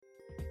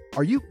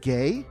Are you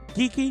gay?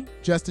 Geeky?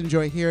 Just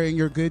enjoy hearing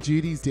your good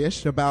Judy's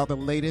dish about the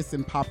latest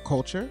in pop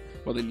culture?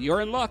 Well, then you're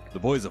in luck. The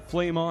boys of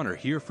Flame On are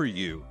here for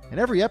you. In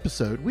every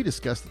episode, we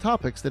discuss the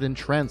topics that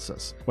entrance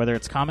us. Whether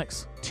it's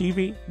comics,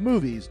 TV,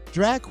 Movies,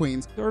 drag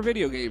queens, Or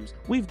video games.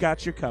 we've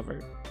got you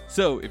covered.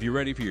 So, if you're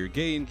ready for your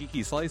gay and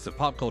geeky slice of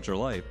pop culture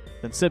life,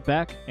 Then sit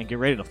back and get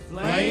ready to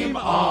Flame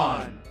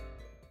on!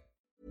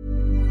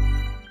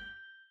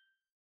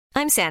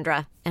 I'm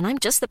Sandra, and I'm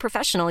just the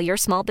professional your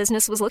small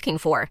business was looking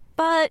for.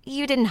 But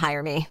you didn't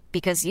hire me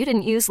because you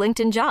didn't use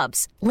LinkedIn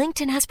Jobs.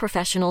 LinkedIn has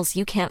professionals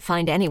you can't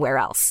find anywhere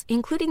else,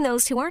 including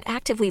those who aren't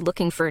actively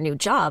looking for a new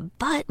job,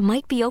 but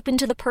might be open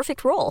to the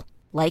perfect role,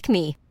 like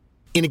me.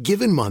 In a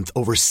given month,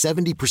 over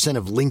 70%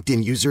 of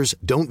LinkedIn users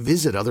don't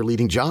visit other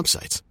leading job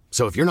sites.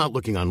 So if you're not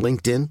looking on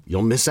LinkedIn,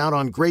 you'll miss out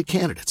on great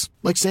candidates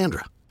like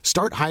Sandra.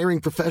 Start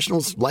hiring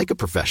professionals like a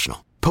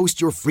professional. Post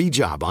your free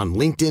job on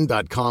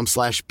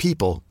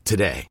linkedin.com/people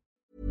today.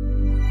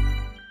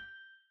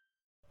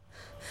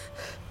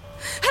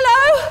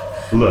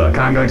 Hello? Look,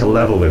 I'm going to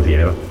level with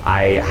you.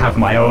 I have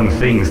my own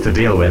things to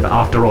deal with.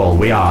 After all,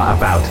 we are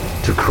about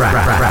to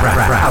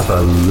have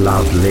a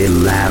lovely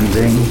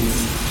landing.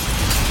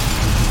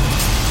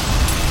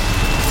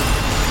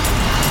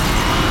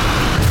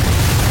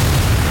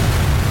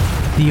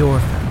 The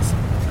Orphans,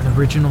 an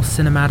original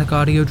cinematic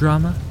audio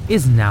drama,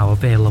 is now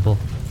available.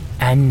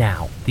 And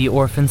now, The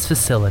Orphans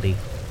Facility,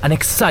 an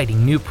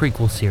exciting new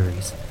prequel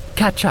series.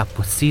 Catch up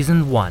with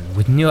Season 1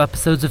 with new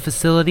episodes of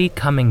Facility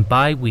coming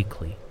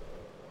bi-weekly.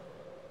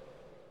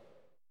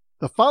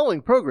 The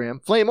following program,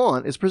 Flame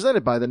On, is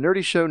presented by the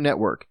Nerdy Show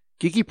Network,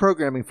 geeky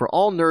programming for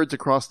all nerds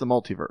across the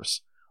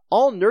multiverse.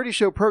 All Nerdy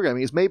Show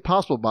programming is made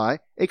possible by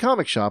A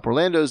Comic Shop,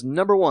 Orlando's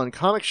 #1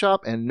 comic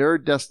shop and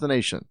nerd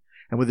destination,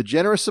 and with the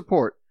generous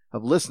support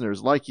of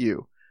listeners like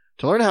you.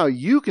 To learn how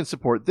you can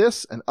support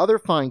this and other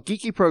fine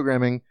geeky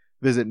programming,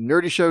 visit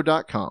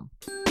nerdyshow.com.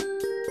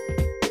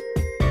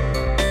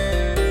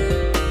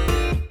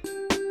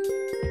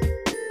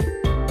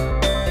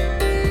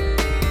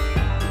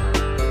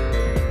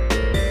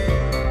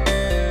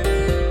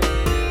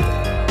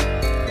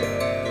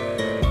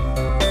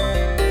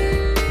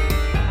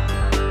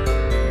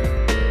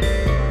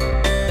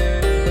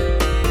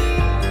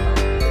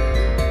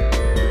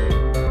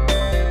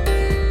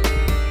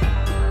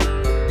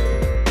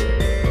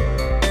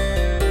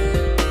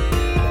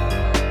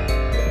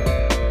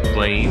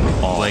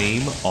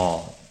 Flame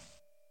On.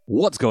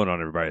 What's going on,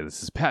 everybody?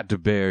 This is Pat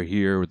DeBear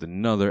here with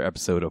another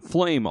episode of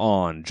Flame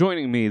On.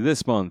 Joining me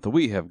this month,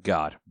 we have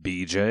got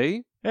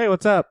BJ. Hey,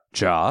 what's up?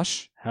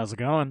 Josh. How's it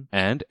going?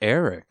 And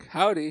Eric.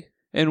 Howdy.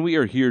 And we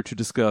are here to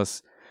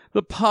discuss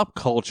the pop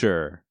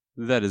culture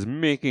that is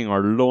making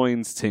our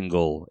loins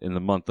tingle in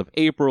the month of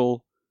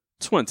April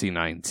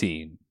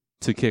 2019.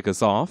 To kick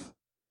us off,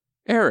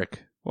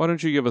 Eric, why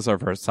don't you give us our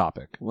first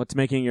topic? What's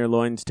making your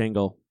loins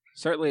tingle?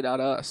 Certainly not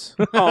us.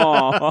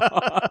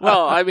 Aw.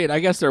 Well, I mean,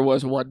 I guess there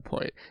was one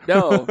point.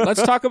 No,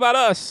 let's talk about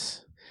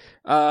us.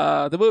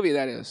 The movie,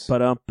 that is.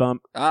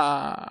 Ba-dum-bum.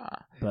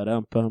 Ah.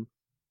 Ba-dum-bum.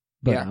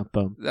 Yeah.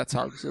 Ba-dum-bum. That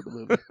song's in the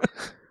movie.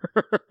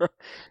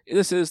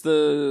 This is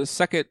the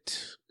second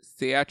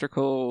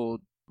theatrical,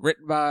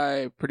 written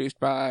by, produced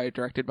by,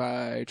 directed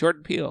by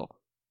Jordan Peele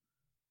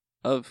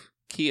of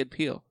Key and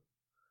Peele.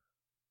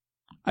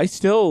 I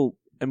still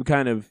am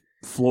kind of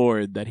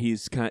floored that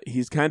he's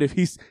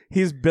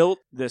built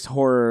this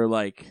horror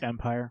like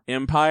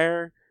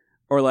empire,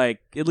 or like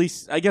at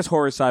least I guess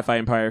horror sci-fi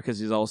empire, because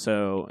he's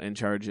also in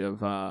charge of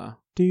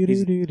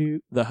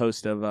the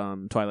host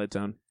of Twilight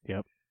Zone.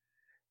 Yep.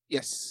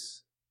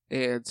 Yes.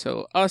 And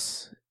so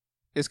Us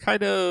is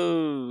kind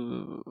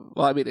of,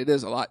 well, I mean, it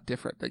is a lot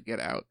different than Get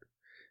Out,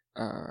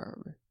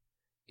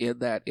 in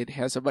that it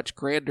has a much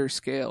grander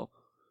scale.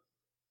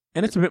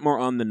 And it's a bit more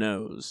on the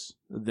nose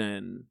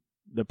than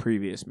the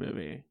previous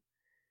movie.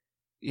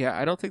 Yeah,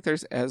 I don't think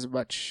there's as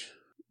much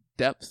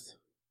depth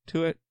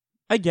to it.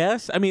 I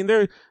guess. I mean,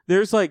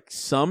 there's like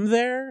some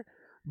there,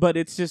 but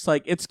it's just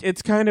like it's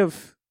kind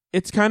of a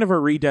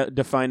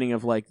redefining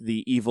of like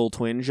the evil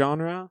twin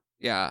genre.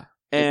 Yeah,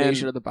 and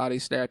Invasion of the Body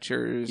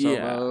Snatchers.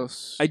 Yeah,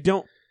 almost. I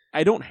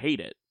don't hate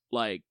it.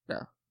 Like,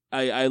 no.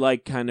 I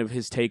like kind of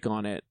his take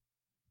on it,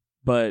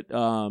 but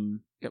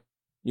yep,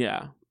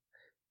 yeah.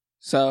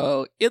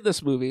 So in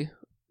this movie,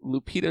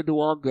 Lupita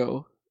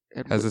Nyong'o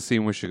has a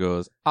scene where she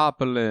goes,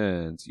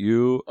 "Opulence,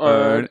 you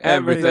earn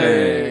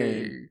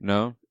everything."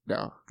 No?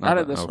 No. Not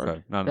in this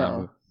one.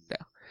 No.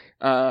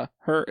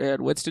 Her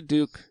and Winston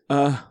Duke,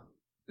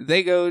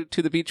 they go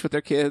to the beach with their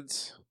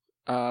kids,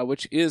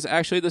 which is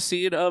actually the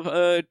scene of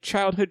a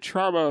childhood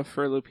trauma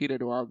for Lupita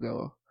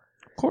Nyong'o.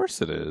 Of course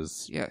it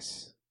is.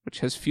 Yes. Which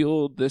has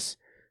fueled this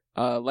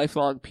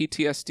lifelong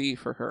PTSD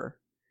for her.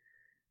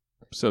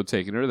 So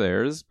taking her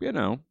there is, seems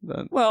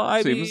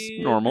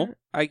mean, normal.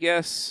 I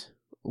guess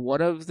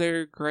one of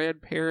their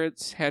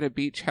grandparents had a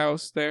beach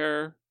house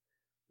there,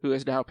 who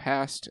has now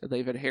passed, and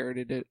they've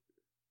inherited it.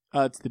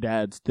 It's the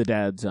dad's.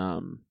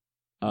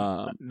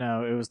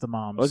 No, it was the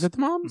mom's. Was it the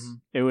mom's? Mm-hmm.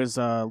 It was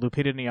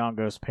Lupita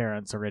Nyong'o's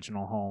parents'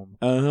 original home.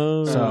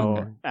 Oh.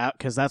 So,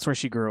 because that's where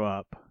she grew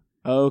up.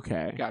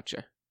 Okay.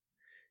 Gotcha.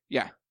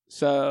 Yeah.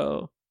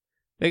 So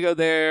they go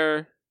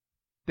there.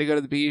 They go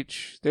to the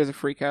beach. There's a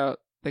freak out.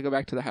 They go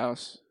back to the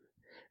house.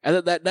 And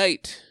then that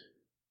night,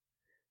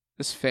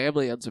 this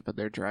family ends up in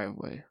their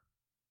driveway.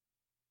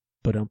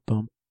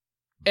 Ba-dum-bum.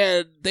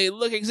 And they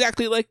look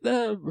exactly like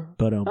them.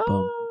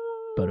 Ba-dum-bum.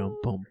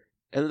 Ba-dum-bum.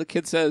 And then the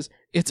kid says,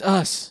 "It's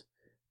us."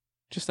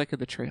 Just like in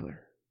the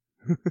trailer.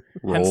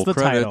 Roll the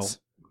credits.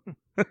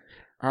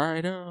 I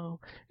know.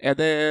 And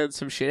then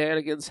some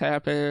shenanigans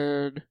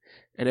happen.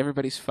 And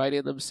everybody's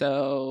fighting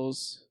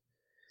themselves.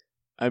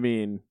 I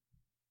mean,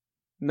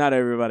 not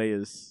everybody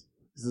is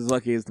as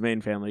lucky as the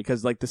main family.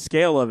 Because, like, the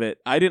scale of it,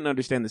 I didn't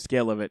understand the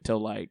scale of it till,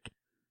 like,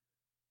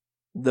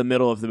 the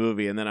middle of the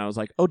movie. And then I was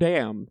like, oh,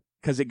 damn.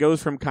 Because it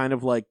goes from kind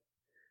of, like,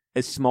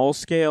 a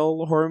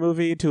small-scale horror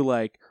movie to,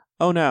 like,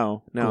 oh,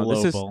 no,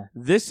 Global.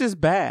 this is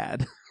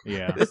bad.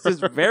 Yeah. This is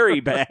very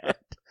bad.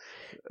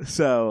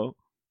 So,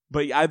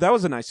 but that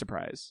was a nice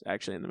surprise,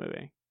 actually, in the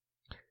movie.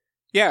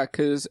 Yeah,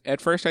 because at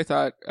first I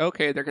thought,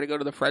 okay, they're going to go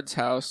to the friend's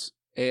house,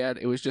 and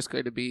it was just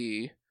going to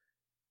be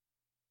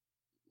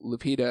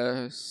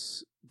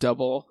Lupita's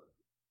double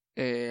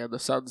and the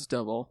son's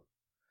double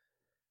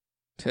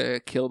to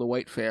kill the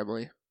White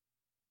family.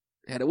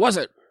 And it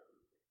wasn't.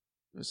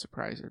 It was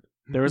surprising.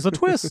 There was a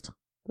twist.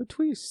 The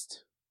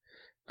twist.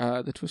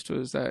 The twist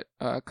was that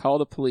call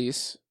the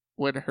police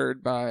when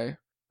heard by...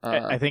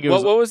 I think it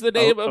was... What was the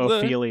name of the...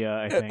 Ophelia,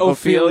 I think.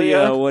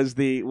 Ophelia was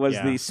the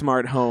Yeah. the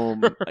smart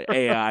home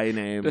AI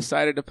name.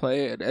 Decided to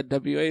play an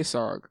NWA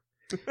song.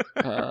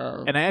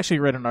 And I actually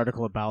read an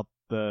article about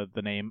the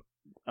name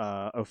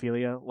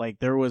Ophelia. Like,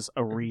 there was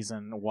a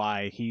reason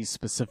why he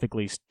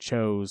specifically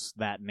chose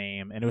that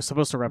name, and it was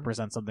supposed to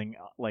represent something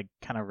like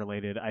kind of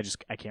related. I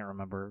can't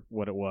remember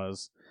what it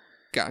was.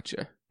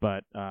 Gotcha.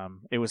 But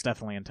it was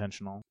definitely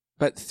intentional.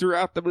 But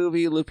throughout the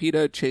movie,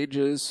 Lupita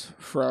changes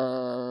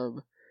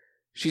from...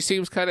 She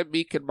seems kind of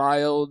meek and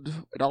mild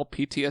and all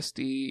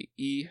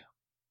PTSD-y.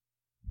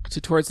 So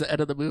towards the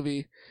end of the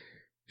movie,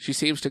 she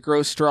seems to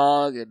grow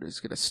strong and is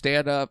going to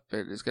stand up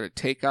and is going to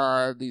take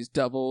on these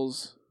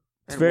doubles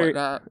and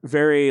whatnot.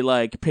 Very,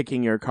 like,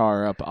 picking your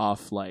car up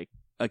off, like,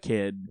 a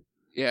kid.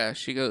 Yeah,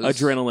 she goes...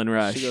 Adrenaline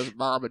rush. She goes,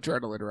 "Mom,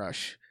 adrenaline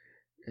rush."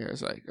 And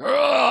it's like,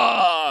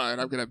 "Ah!"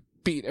 And I'm going to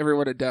beat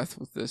everyone to death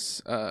with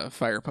this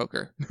fire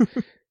poker.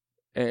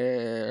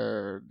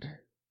 And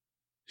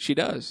she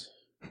does.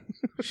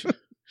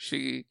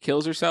 She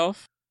kills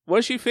herself.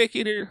 Was she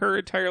faking it her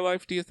entire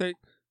life, do you think?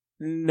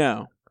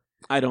 No,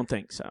 I don't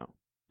think so.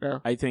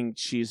 No. I think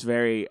she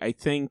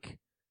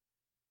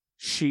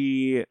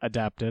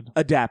Adapted.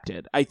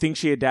 I think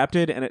she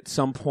adapted, and at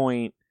some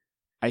point,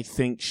 I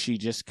think she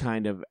just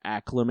kind of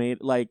acclimated.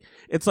 Like,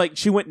 it's like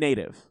she went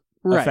native,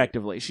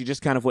 effectively. She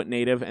just kind of went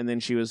native, and then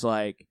she was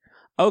like,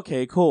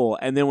 okay, cool.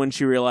 And then when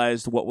she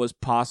realized what was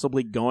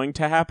possibly going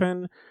to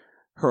happen,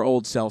 her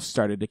old self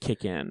started to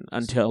kick in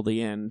until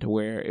the end,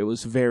 where it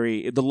was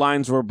the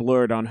lines were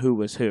blurred on who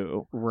was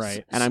who.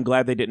 Right. And I'm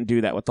glad they didn't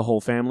do that with the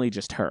whole family,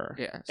 just her.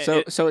 Yeah.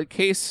 So in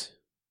case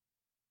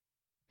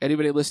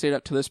anybody listening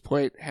up to this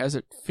point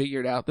hasn't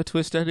figured out the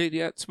twist ending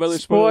yet, spoiler.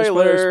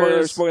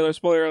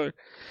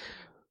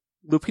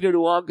 Lupita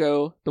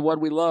Nyong'o, the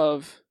one we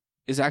love,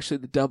 is actually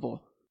the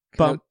double.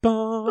 Bum,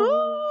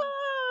 bum.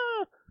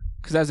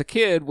 Because as a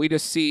kid, we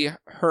just see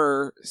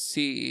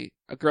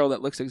a girl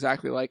that looks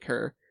exactly like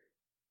her,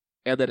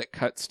 and then it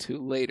cuts to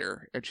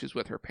later, and she's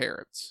with her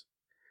parents.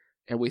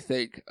 And we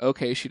think,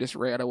 okay, she just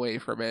ran away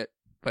from it,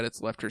 but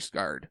it's left her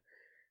scarred.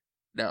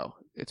 No,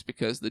 it's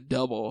because the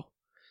double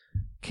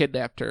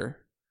kidnapped her,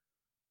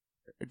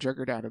 drug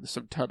her down into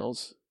some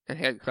tunnels, and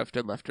handcuffed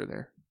and left her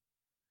there.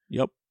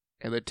 Yep.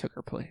 And then took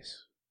her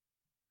place.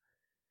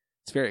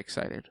 It's very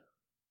excited.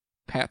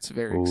 Pat's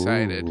very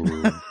excited.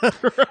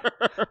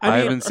 I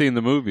haven't seen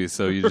the movie,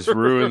 so you just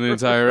ruined the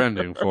entire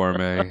ending for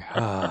me.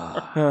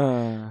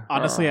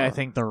 Honestly, I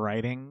think the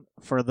writing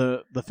for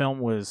the film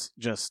was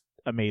just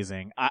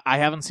amazing. I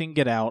haven't seen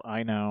Get Out.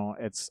 I know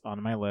it's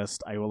on my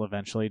list. I will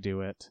eventually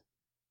do it.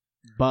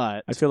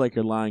 But I feel like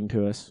you're lying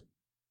to us.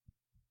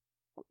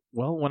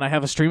 Well, when I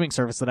have a streaming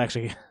service that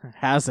actually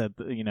has it,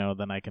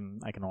 then I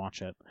can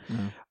watch it.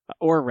 Mm.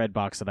 Or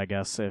Redbox it, I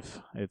guess, if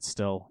it's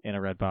still in a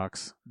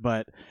Redbox.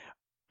 But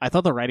I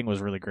thought the writing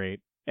was really great,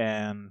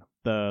 and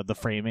the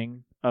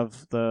framing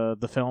of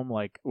the film,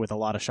 like with a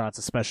lot of shots,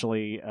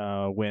 especially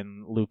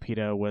when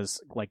Lupita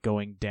was like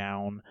going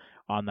down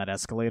on that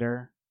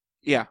escalator.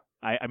 Yeah.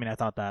 I mean, I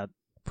thought that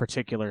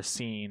particular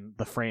scene,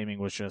 the framing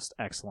was just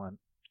excellent.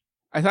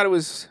 I thought it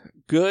was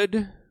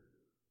good.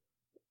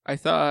 I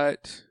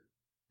thought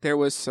there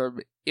was some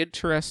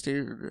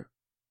interesting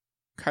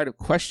kind of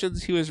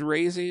questions he was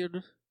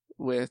raising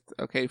with,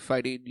 okay,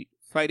 fighting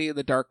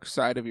the dark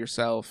side of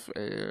yourself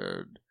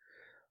and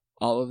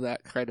all of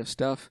that kind of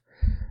stuff.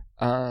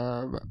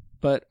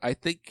 But I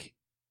think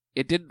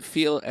it didn't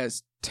feel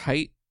as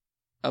tight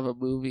of a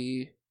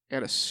movie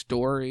and a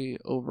story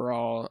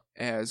overall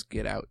as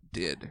Get Out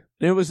did.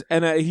 It was,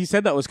 and he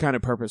said that was kind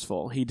of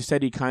purposeful. He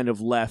said he kind of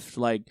left,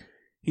 like,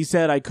 he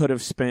said I could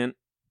have spent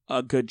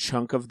a good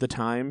chunk of the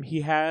time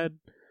he had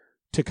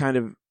to kind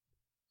of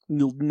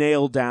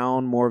nail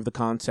down more of the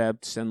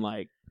concepts and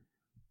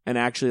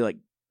actually like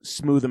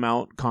smooth them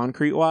out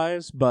concrete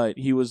wise. But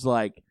he was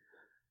like,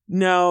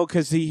 no,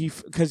 because he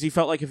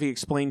felt like if he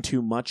explained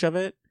too much of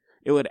it,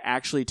 it would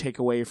actually take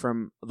away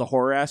from the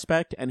horror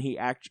aspect. And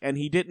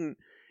he didn't.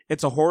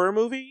 It's a horror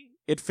movie.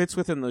 It fits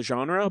within the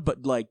genre,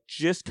 but like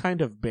just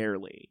kind of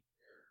barely.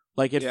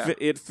 Like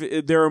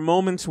there are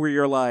moments where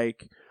you're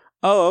like,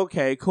 oh,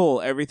 okay,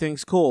 cool,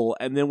 everything's cool,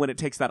 and then when it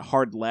takes that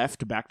hard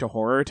left back to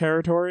horror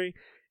territory,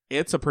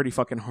 it's a pretty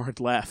fucking hard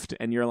left,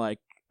 and you're like,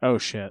 oh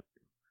shit,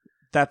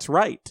 that's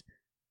right,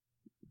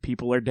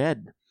 people are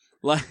dead.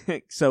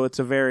 Like, so it's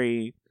a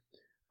very,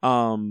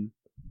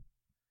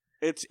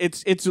 it's.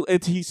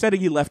 He said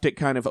he left it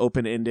kind of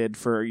open ended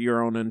for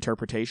your own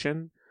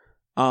interpretation.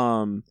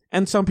 And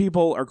some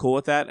people are cool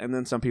with that, and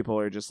then some people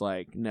are just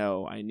like,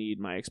 no, I need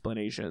my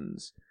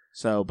explanations.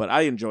 So, but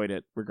I enjoyed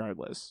it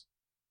regardless.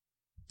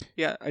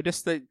 Yeah, I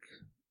just think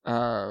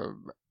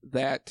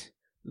that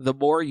the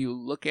more you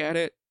look at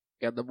it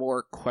and the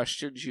more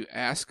questions you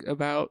ask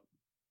about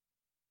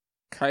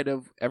kind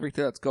of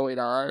everything that's going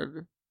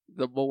on,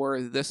 the more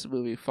this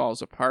movie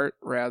falls apart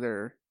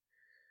rather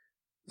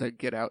than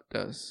Get Out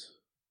does.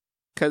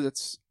 Because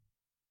it's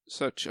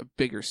such a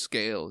bigger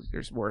scale.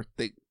 There's more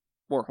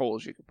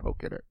holes you can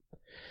poke in it.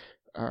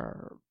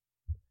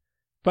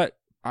 But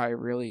I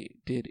really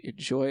did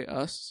enjoy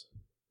Us.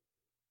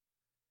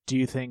 Do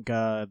you think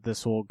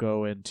this will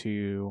go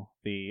into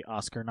the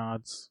Oscar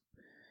nods?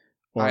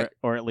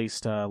 Or at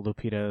least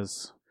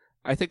Lupita's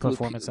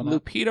performance in it?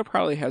 Lupita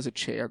probably has a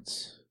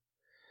chance.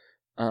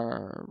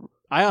 I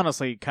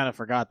honestly kind of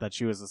forgot that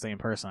she was the same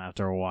person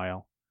after a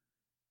while.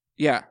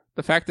 Yeah,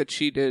 the fact that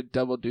she did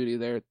double duty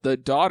there. The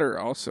daughter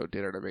also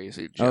did an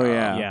amazing job. Oh,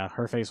 yeah. Yeah,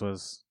 her face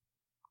was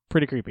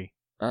pretty creepy.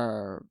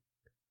 And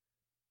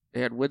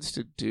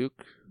Winston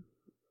Duke.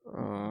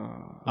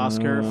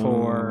 Oscar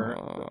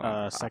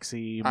for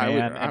sexy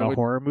man in a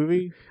horror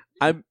movie.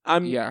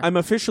 I'm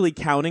officially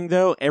counting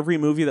though. Every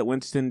movie that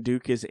Winston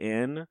Duke is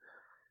in,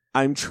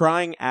 I'm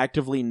trying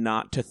actively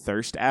not to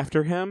thirst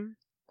after him.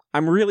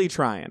 I'm really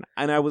trying,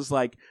 and I was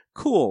like,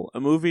 cool, a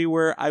movie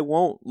where I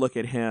won't look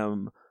at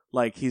him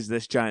like he's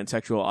this giant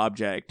sexual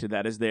object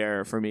that is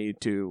there for me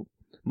to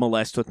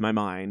molest with my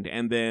mind.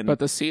 And then, but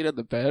the scene in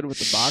the bed with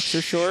the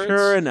boxer shorts.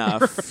 Sure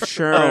enough,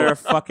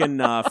 fucking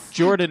enough.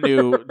 Jordan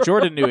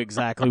knew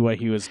exactly what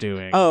he was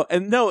doing. Oh,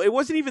 and no, it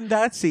wasn't even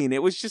that scene.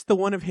 It was just the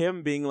one of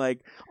him being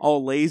like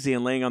all lazy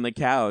and laying on the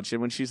couch.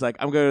 And when she's like,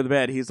 "I'm going to the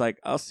bed," he's like,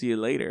 "I'll see you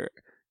later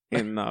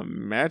in the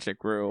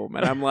magic room."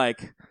 And I'm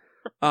like,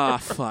 "Ah,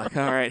 fuck!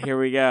 All right, here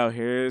we go.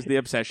 Here's the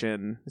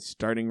obsession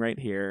starting right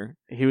here."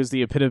 He was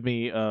the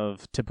epitome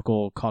of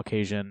typical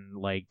Caucasian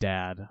like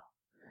dad.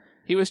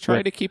 He was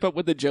trying to keep up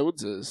with the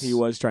Joneses. He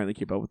was trying to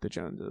keep up with the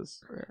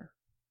Joneses.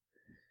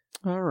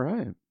 Yeah. All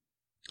right.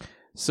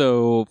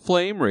 So,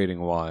 flame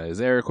rating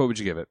wise, Eric, what would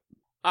you give it?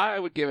 I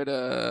would give it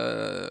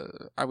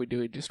are we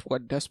doing just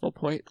 1 decimal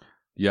point?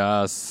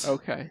 Yes.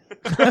 Okay.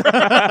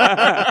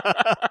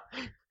 A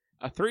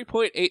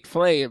 3.8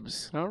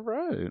 flames. All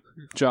right.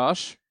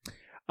 Josh?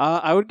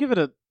 I would give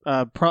it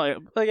a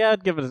probably.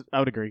 I'd give it. I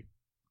would agree.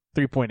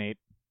 3.8.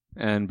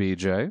 And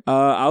BJ?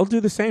 I'll do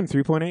the same.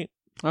 3.8.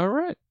 All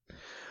right.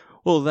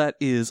 Well, that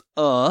is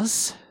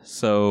Us.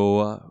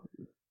 So,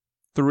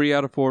 3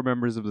 out of 4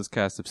 members of this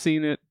cast have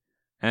seen it,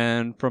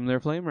 and from their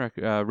flame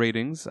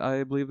ratings,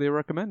 I believe they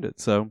recommend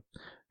it. So,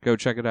 go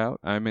check it out.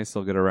 I may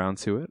still get around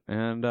to it,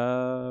 and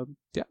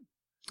yeah.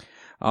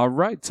 All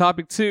right,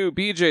 topic 2,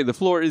 BJ. The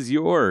floor is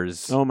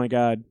yours. Oh my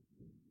God,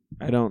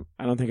 I don't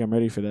think I'm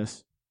ready for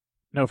this.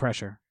 No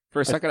pressure. For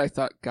a second, I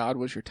thought God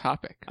was your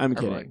topic. I'm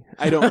kidding.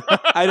 I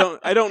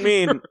don't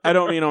mean.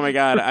 Oh my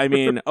God. I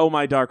mean, oh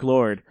my dark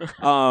Lord.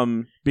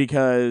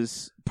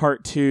 Because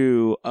part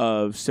 2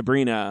 of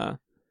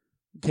Sabrina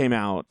came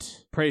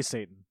out. Praise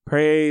Satan.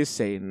 Praise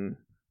Satan,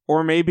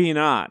 or maybe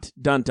not.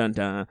 Dun dun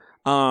dun.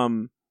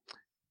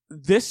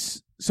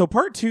 So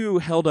part 2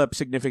 held up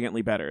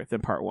significantly better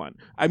than part 1.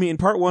 I mean,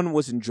 part 1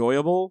 was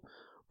enjoyable,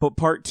 but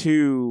part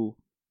 2,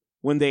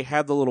 when they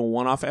had the little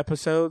one-off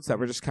episodes that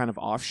were just kind of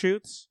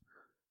offshoots,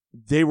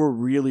 they were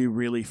really,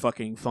 really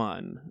fucking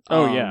fun.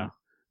 Oh yeah,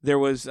 there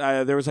was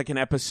like an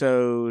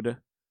episode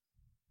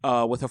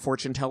with a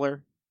fortune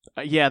teller.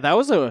 Yeah, that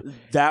was an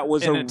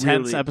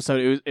intense really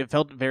episode. It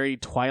felt very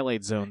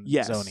Twilight Zone.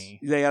 Yes, zone-y.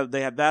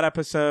 They had that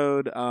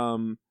episode.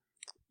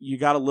 You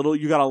got a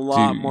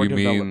lot more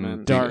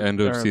development. The end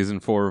of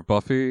season 4 of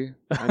Buffy.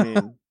 I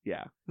mean,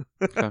 yeah.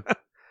 Okay.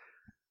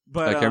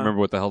 But I can't remember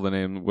what the hell the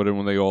name.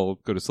 When they all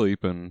go to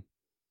sleep and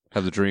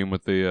have the dream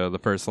with the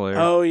first layer.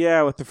 Oh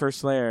yeah, with the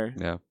first layer.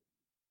 Yeah.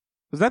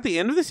 Was that the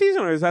end of the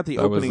season, or is that the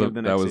opening of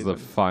the next season? That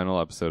was the final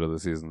episode of the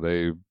season.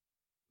 They,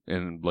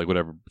 in like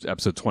whatever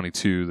episode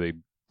 22, they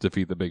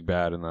defeat the big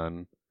bad, and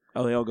then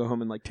they all go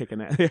home and like take a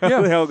nap.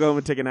 Yeah, they all go home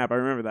and take a nap. I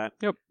remember that.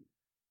 Yep.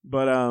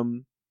 But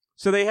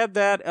so they had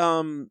that.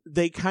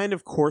 They kind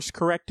of course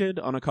corrected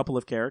on a couple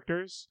of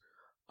characters.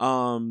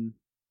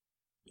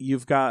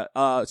 You've got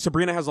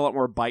Sabrina has a lot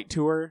more bite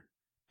to her,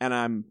 and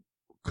I'm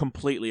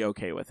completely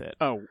okay with it.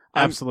 Oh,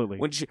 absolutely.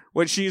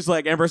 When she's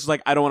like, Ambrose is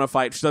like, I don't want to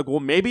fight. She's like, well,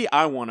 maybe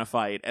I want to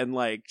fight, and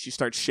like she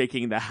starts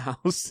shaking the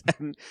house,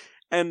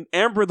 and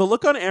the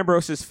look on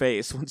Ambrose's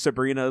face when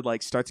Sabrina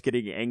like starts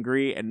getting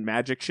angry and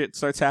magic shit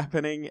starts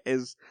happening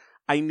is,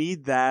 I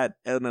need that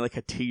and like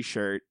a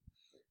t-shirt,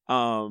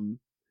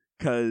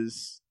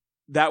 because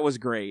that was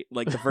great.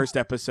 Like the first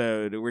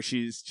episode where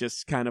she's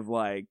just kind of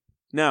like,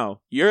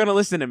 no, you're gonna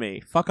listen to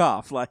me. Fuck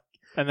off. Like,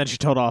 and then she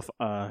told off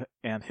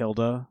Aunt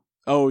Hilda.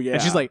 Oh yeah,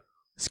 and she's like,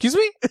 excuse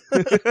me.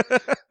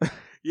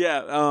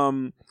 Yeah.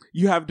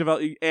 You have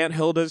developed. Aunt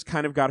Hilda's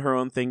kind of got her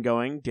own thing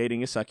going,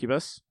 dating a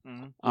succubus.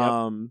 Mm-hmm.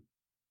 Yep.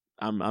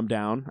 I'm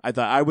down.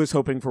 I was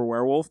hoping for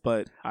werewolf,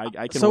 but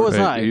I can. So was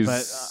I, He's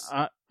but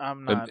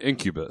I'm not. An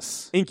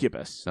incubus.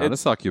 Incubus. Not a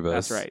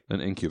succubus. That's right.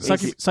 An incubus.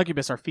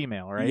 Succubus are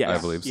female, right? Yes.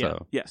 I believe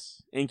so.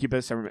 Yes.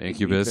 Incubus.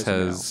 Incubus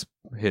has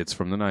hits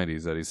from the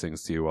 90s that he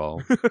sings to you while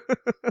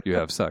you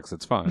have sex.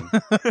 It's fine.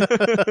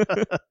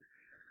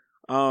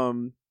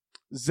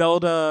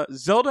 Zelda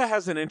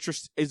has an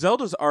interest.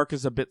 Zelda's arc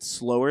is a bit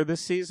slower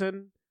this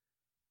season,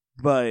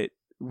 but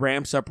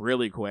ramps up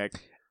really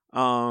quick.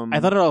 I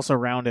thought it also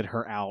rounded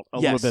her out a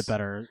little bit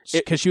better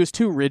because she was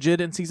too rigid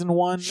in season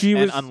 1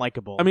 and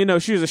unlikable. I mean, no,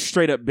 she was a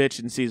straight up bitch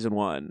in season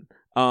 1.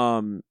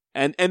 And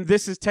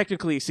this is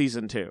technically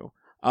season 2.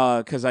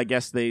 Because I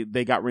guess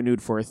they got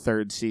renewed for a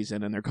 3rd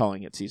season and they're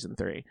calling it season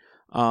 3.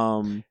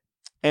 And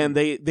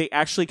they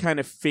actually kind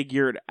of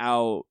figured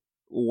out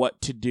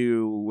what to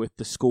do with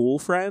the school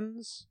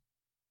friends,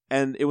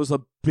 and it was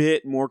a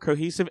bit more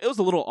cohesive. It was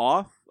a little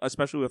off,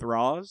 especially with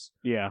Roz.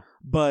 Yeah,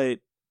 but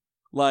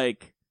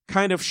like,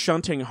 kind of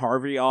shunting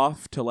Harvey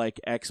off to like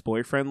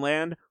ex-boyfriend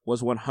land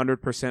was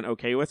 100%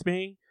 okay with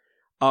me.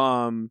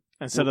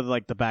 Instead of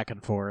like the back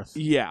and forth.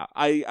 Yeah,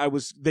 I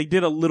was. They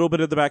did a little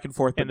bit of the back and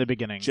forth in the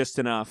beginning, just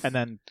enough, and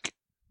then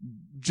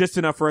just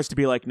enough for us to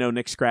be like, no,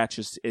 Nick Scratch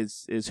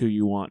is who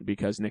you want,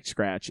 because Nick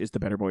Scratch is the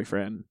better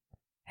boyfriend,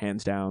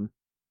 hands down.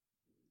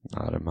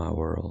 Not in my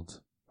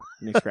world.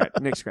 Nick Scratch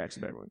is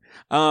the better one.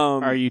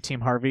 Are you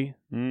Team Harvey?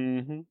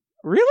 Mm-hmm.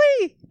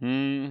 Really?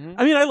 Mm-hmm.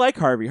 I mean, I like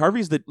Harvey.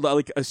 Harvey's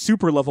like a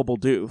super lovable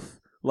doof.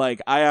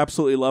 Like, I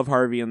absolutely love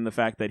Harvey and the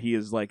fact that he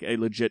is like a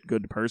legit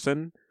good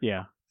person.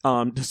 Yeah.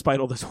 Despite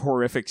all this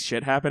horrific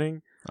shit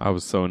happening. I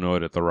was so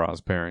annoyed at the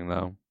Roz pairing,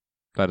 though.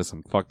 That is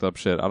some fucked up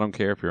shit. I don't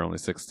care if you're only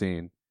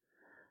 16.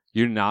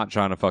 You're not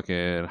trying to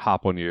fucking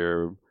hop on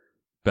your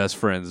best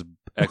friend's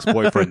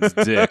ex-boyfriend's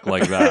dick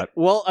like that.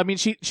 Well, I mean,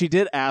 she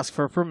did ask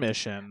for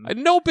permission.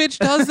 No bitch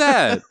does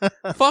that.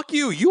 Fuck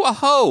you. You a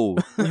hoe.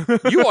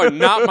 You are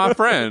not my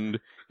friend.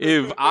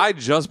 If I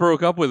just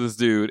broke up with this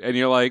dude and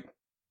you're like,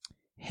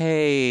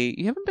 hey,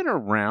 you haven't been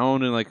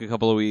around in like a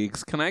couple of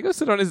weeks. Can I go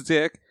sit on his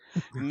dick?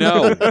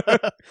 No.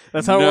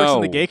 That's how it works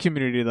in the gay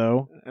community,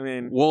 though. I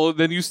mean, well,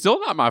 then you're still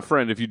not my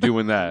friend if you're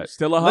doing that.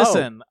 Still a hoe.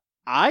 Listen,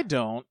 I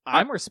don't.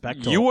 I'm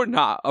respectful. You are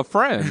not a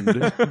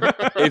friend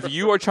if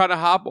you are trying to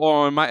hop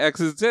on my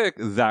ex's dick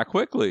that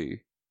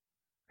quickly.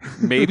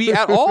 Maybe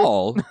at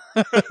all.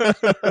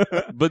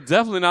 But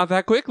definitely not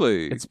that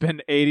quickly. It's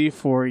been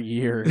 84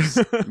 years.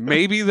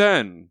 Maybe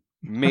then.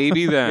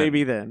 Maybe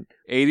then.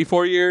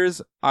 84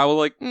 years, I will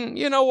like,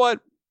 you know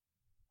what?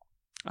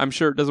 I'm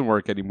sure it doesn't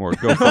work anymore.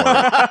 Go for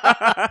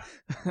it.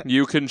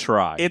 You can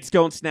try. It's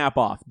going to snap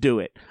off. Do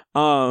it.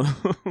 And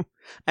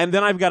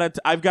then I've got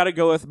to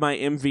go with my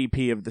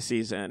MVP of the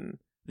season.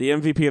 The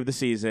MVP of the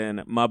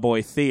season, my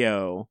boy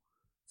Theo,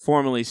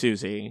 formerly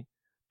Susie.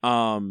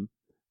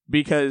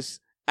 Because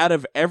out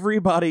of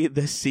everybody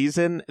this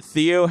season,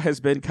 Theo has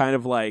been kind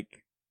of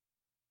like,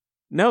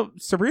 no,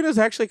 Sabrina's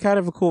actually kind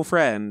of a cool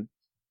friend.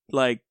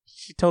 Like,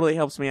 she totally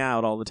helps me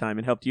out all the time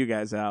and helped you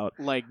guys out.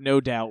 Like,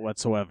 no doubt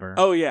whatsoever.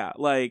 Oh, yeah.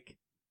 Like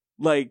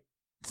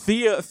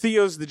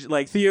Theo's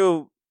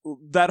Theo,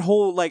 that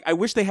whole, like, I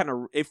wish they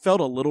hadn't, it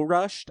felt a little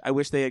rushed. I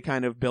wish they had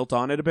kind of built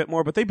on it a bit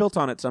more, but they built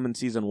on it some in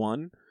season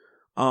 1.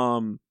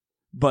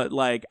 But,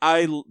 like,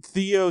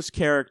 Theo's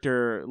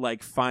character,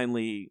 like,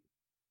 finally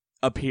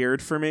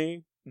appeared for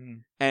me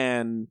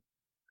and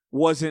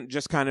wasn't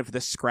just kind of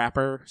the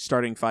scrapper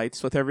starting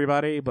fights with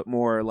everybody, but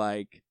more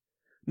like,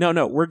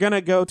 no, we're going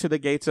to go to the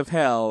gates of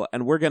hell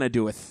and we're going to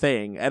do a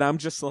thing. And I'm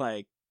just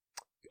like,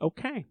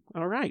 okay,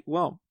 all right,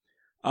 well.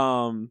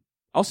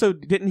 Also,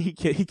 didn't he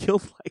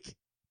killed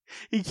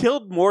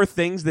more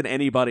things than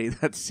anybody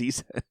that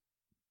season.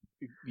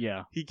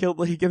 Yeah. I think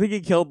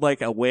he killed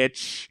like a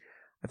witch.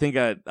 I think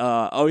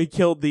he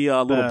killed the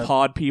little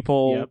pod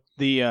people. Yep.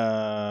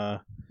 The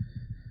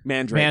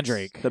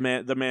Mandrake.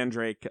 The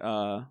Mandrake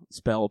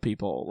spell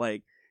people.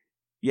 Like,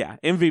 yeah,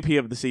 MVP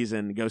of the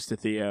season goes to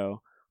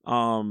Theo.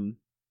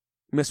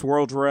 Miss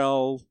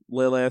Worldrel,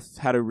 Lilith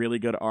had a really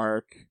good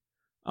arc.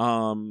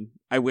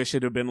 I wish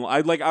it had been.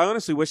 I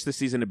honestly wish the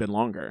season had been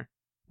longer,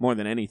 more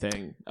than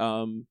anything.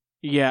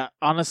 Yeah,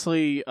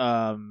 honestly,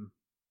 to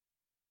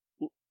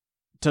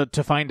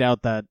find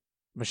out that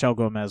Michelle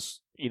Gomez,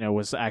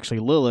 was actually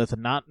Lilith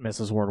and not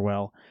Mrs.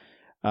 Wardwell.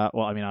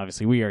 Well, I mean,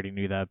 obviously we already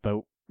knew that, but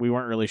we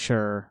weren't really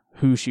sure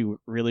who she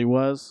really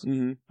was.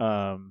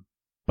 Mm-hmm.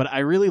 But I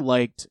really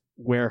liked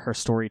where her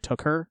story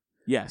took her.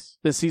 Yes.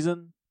 This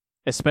season,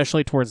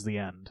 especially towards the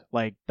end,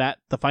 like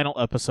the final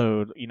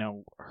episode, you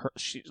know,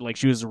 she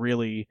was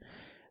really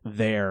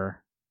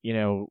there, you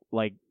know,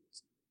 like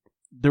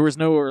there was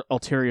no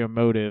ulterior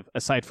motive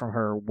aside from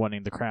her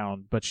wanting the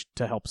crown, but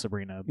to help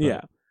Sabrina. But,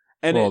 yeah.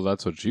 And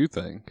that's what you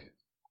think.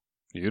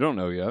 You don't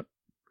know yet.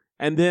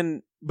 And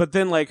then, but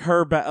then, like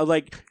her,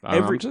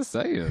 I'm just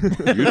saying,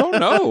 you don't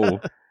know.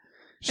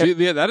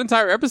 That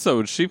entire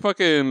episode, she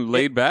fucking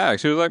laid back.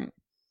 She was like,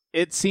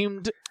 it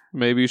seemed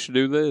maybe you should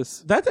do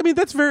this.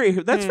 That's very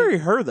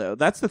her though.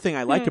 That's the thing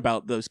I like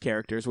about those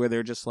characters, where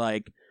they're just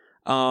like,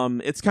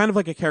 it's kind of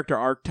like a character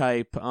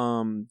archetype.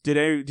 Did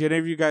any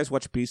of you guys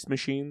watch Beast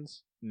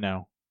Machines?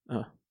 No.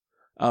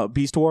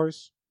 Beast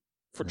Wars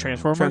for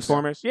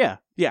Transformers. Yeah.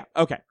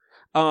 Okay.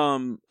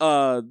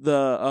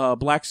 The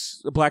Black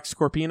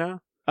Scorpina.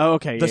 Oh,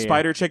 okay. The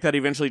spider chick that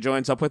eventually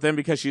joins up with him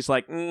because she's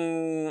like,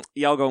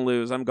 y'all gonna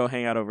lose. I'm gonna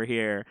hang out over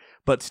here,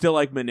 but still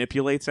like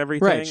manipulates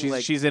everything. Right.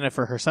 Like, she's in it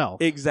for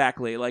herself.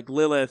 Exactly. Like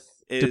Lilith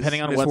is,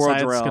 depending on what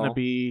side it's gonna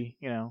be.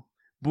 You know,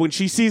 when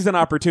she sees an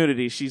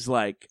opportunity, she's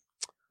like,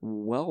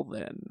 well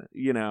then,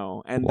 you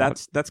know, and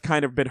that's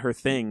kind of been her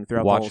thing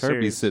throughout the whole series. Watch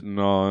her be sitting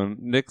on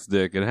Nick's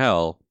dick in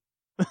hell.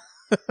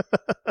 I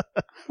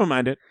don't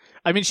mind it.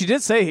 I mean, she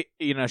did say,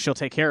 you know, she'll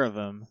take care of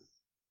him.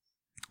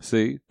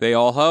 See, they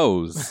all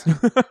hoes.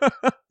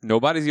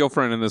 Nobody's your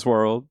friend in this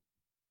world.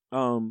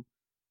 So,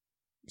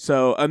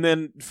 and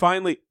then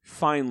finally,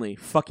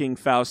 fucking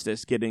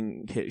Faustus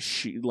getting hit.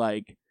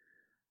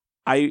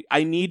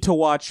 I need to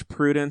watch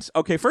Prudence.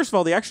 Okay, first of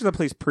all, the actress that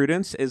plays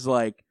Prudence is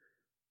like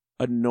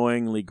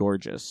annoyingly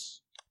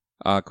gorgeous.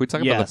 Can we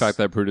talk about the fact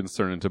that Prudence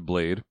turned into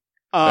Blade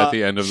at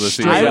the end of the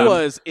season? I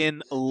was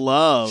in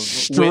love.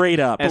 Straight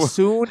up. As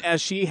soon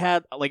as she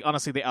had, like,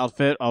 honestly, the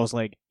outfit, I was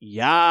like,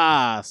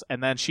 yes.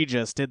 And then she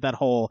just did that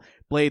whole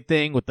Blade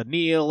thing with the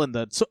kneel and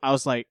so I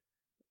was like.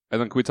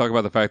 And then can we talk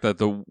about the fact that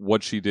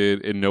what she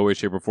did in no way,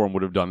 shape, or form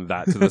would have done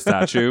that to the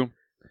statue?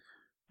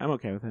 I'm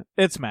okay with it.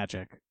 It's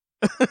magic.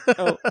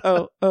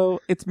 oh,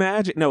 it's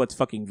magic. No, it's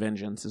fucking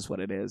vengeance is what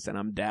it is, and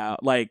I'm down.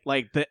 Like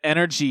the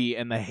energy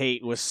and the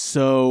hate was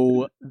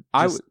so...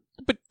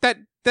 But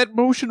that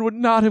motion would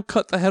not have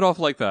cut the head off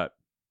like that.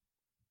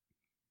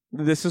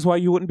 This is why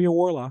you wouldn't be a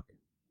warlock.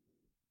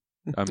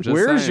 I'm just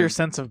Where saying. is your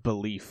sense of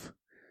belief?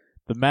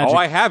 The magic. Oh,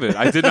 I have it.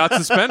 I did not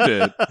suspend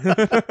it.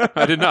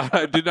 I did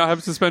not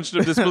have suspension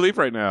of disbelief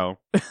right now.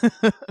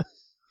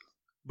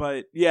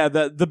 But yeah,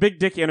 the big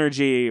dick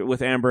energy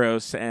with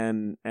Ambrose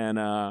and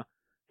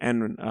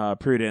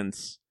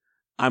Prudence,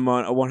 I'm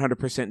on a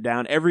 100%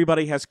 down.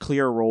 Everybody has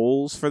clear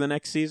roles for the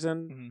next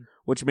season,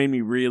 which made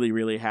me really,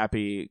 really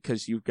happy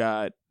because you've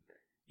got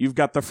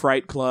the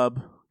Fright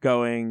Club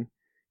going.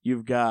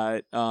 You've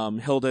got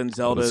Hilda and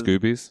Zelda. The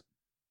Scoobies?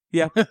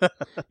 Yeah.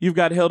 You've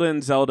got Hilda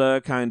and Zelda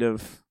kind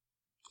of,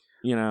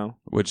 you know.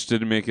 Which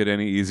didn't make it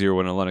any easier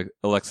when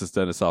Alexis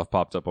Denisoff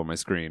popped up on my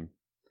screen.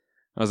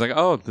 I was like,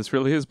 oh, this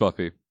really is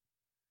Buffy.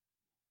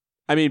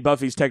 I mean,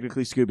 Buffy's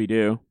technically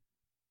Scooby-Doo.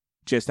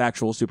 Just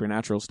actual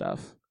supernatural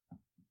stuff.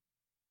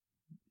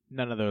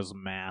 None of those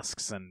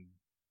masks and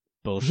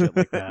bullshit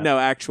like that. No,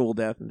 actual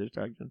death and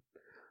destruction.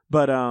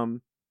 But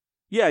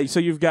yeah, so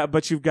you've got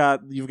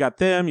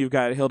them, you've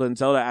got Hilda and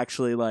Zelda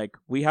actually like,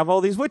 we have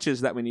all these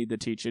witches that we need to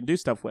teach and do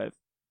stuff with.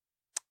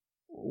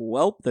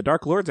 Well, the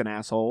Dark Lord's an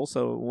asshole,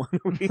 so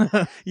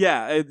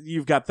yeah,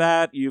 you've got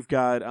that, you've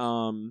got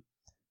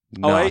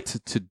Not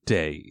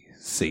today,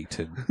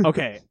 Satan.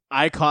 Okay,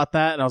 I caught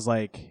that and I was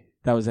like,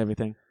 that was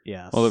everything.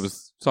 Yes. Well, it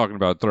was talking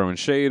about throwing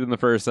shade in the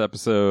first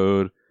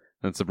episode,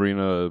 and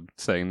Sabrina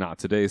saying, not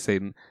today,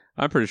 Satan.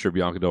 I'm pretty sure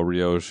Bianca Del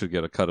Rio should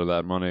get a cut of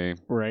that money.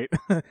 Right.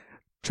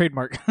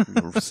 Trademark.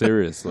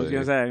 Seriously. I was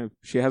going to say,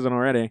 she hasn't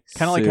already.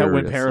 Kind of like how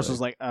when Paris was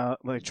like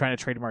trying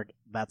to trademark,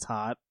 that's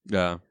hot.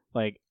 Yeah.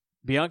 Like,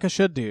 Bianca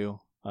should do,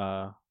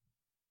 not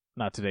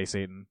today,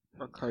 Satan.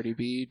 Or Cardi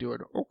B doing,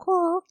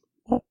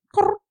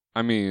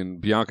 I mean,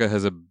 Bianca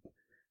has a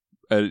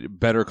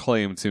better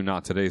claim to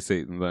not today,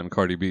 Satan than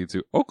Cardi B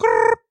to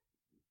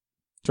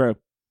True.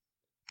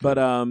 But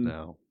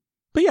no.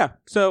 But yeah,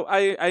 so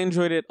I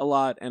enjoyed it a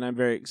lot, and I'm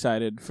very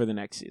excited for the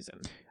next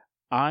season.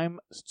 I'm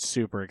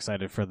super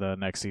excited for the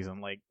next season.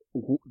 Like,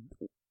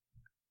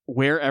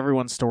 where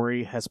everyone's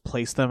story has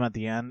placed them at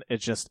the end,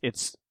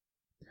 it's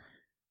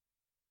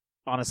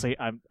honestly,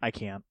 I'm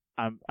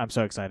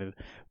so excited.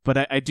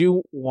 But I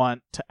do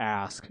want to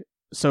ask,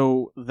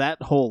 so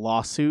that whole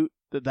lawsuit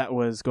that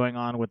was going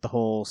on with the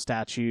whole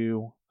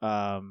statue,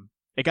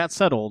 it got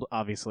settled,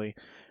 obviously,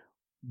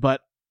 but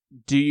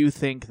do you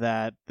think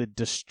that the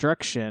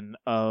destruction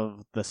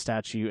of the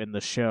statue in the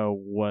show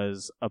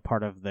was a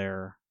part of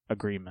their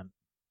agreement?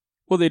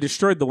 Well, they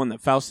destroyed the one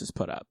that Faustus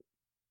put up.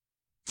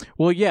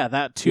 Well, yeah,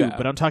 that too. Yeah.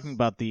 But I'm talking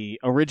about the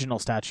original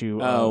statue.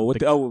 With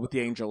the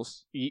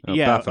angels.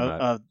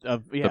 Baphomet.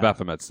 The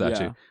Baphomet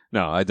statue. Yeah.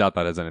 No, I doubt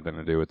that has anything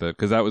to do with it,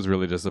 because that was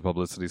really just a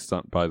publicity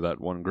stunt by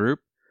that one group.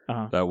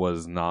 That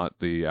was not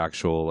the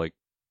actual like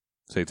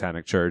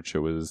satanic church. It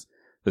was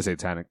the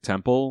Satanic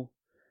Temple,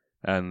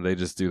 and they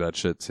just do that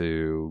shit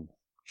to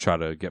try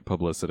to get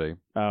publicity.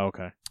 Oh,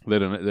 okay. They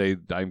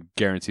don't. I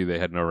guarantee they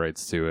had no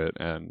rights to it,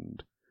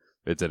 and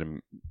it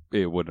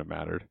wouldn't have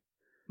mattered.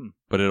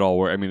 But it all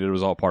worked. I mean, it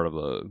was all part of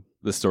the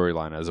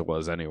storyline as it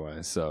was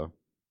anyway. So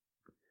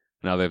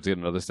now they have to get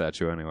another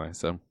statue anyway.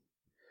 So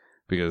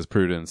because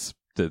Prudence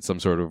did some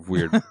sort of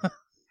weird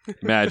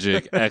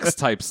magic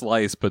X-type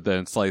slice, but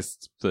then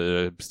sliced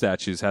the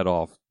statue's head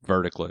off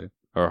vertically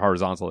or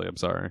horizontally. I'm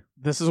sorry.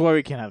 This is why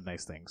we can't have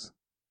nice things.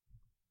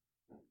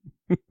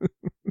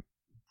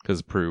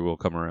 Because Prue will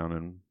come around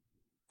and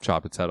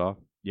chop its head off.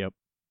 Yep.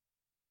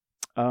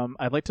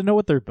 I'd like to know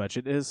what their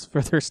budget is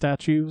for their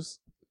statues.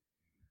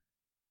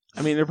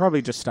 I mean, they're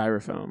probably just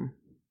styrofoam.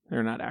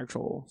 They're not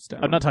actual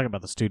stone. I'm not talking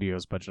about the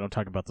studio's budget. I'm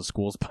talking about the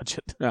school's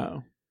budget.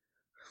 No.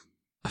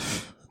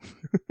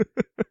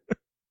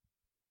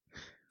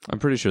 I'm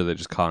pretty sure they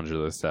just conjure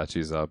those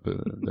statues up.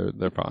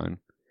 They're fine.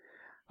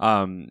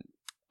 I'm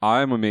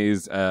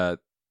amazed at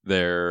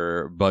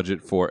their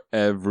budget for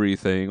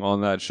everything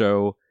on that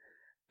show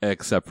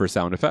except for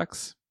sound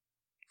effects.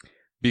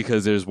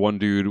 Because there's one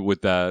dude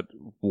with that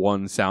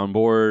one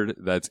soundboard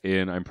that's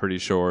in, I'm pretty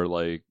sure,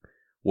 like,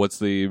 what's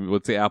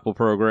the Apple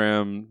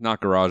program?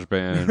 Not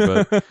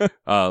GarageBand,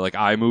 but like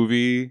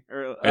iMovie.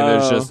 And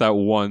there's just that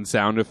one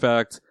sound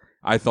effect.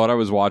 I thought I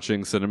was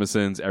watching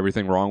CinemaSins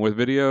Everything Wrong with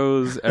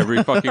videos.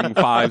 Every fucking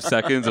 5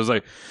 seconds, I was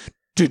like,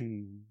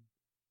 din,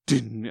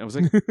 din. I was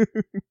like,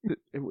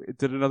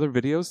 did another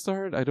video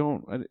start?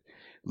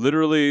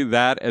 Literally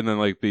that, and then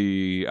like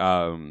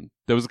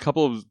there was a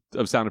couple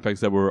of sound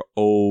effects that were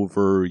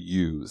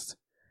overused.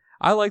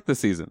 I liked the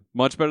season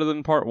much better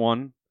than part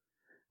 1.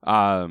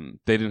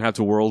 They didn't have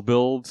to world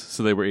build,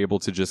 so they were able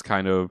to just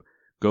kind of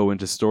go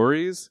into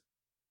stories.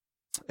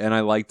 And I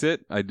liked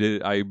it. I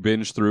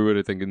binged through it,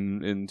 I think,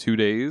 in 2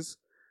 days.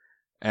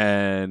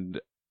 And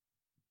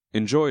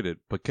enjoyed it.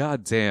 But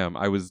goddamn,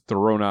 I was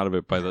thrown out of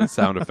it by the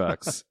sound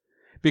effects.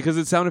 Because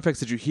it's sound effects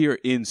that you hear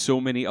in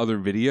so many other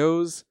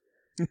videos.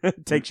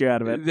 Takes you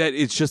out of it. That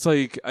it's just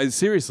like,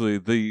 seriously,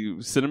 the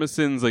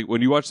CinemaSins, like,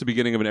 when you watch the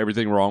beginning of an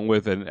Everything Wrong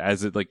With, and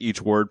as it, like,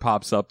 each word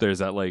pops up, there's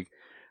that, like,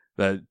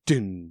 that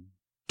din,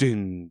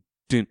 din,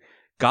 din.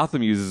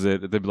 Gotham uses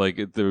it,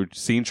 the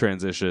scene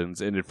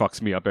transitions, and it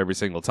fucks me up every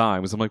single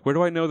time. So I'm like, where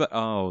do I know that?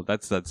 Oh,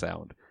 that's that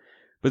sound.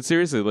 But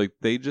seriously, like,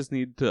 they just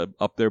need to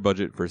up their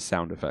budget for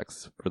sound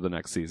effects for the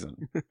next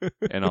season,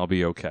 and I'll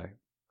be okay.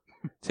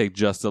 Take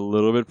just a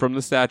little bit from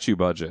the statue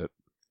budget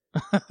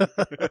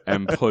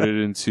and put it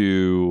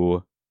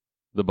into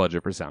the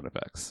budget for sound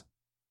effects.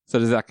 So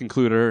does that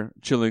conclude our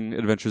Chilling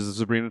Adventures of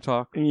Sabrina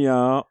talk?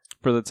 Yeah.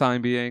 For the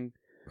time being?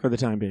 For the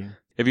time being.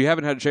 If you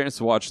haven't had a chance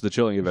to watch The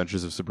Chilling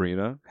Adventures of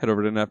Sabrina, head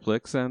over to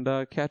Netflix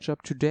and catch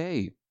up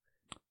today.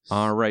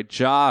 All right,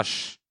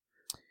 Josh,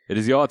 it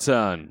is your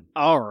turn.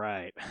 All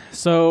right.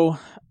 So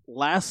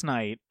last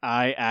night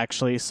I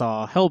actually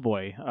saw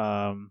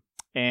Hellboy,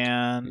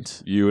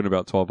 and you and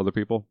about 12 other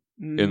people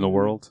in the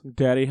world.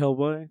 Daddy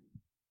Hellboy.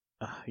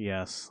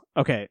 Yes.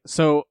 Okay.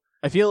 So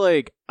I feel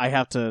like I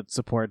have to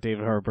support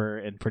David Harbour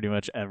in pretty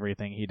much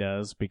everything he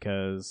does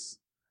because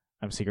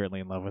I'm secretly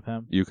in love with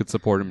him. You could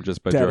support him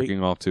just by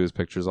jerking off to his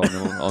pictures on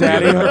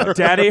Daddy Harbour.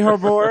 Daddy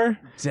Harbour.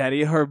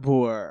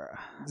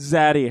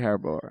 Zaddy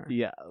Harbour.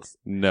 Yes.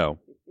 No.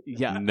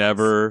 Yeah.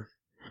 Never,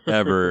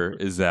 ever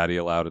is Zaddy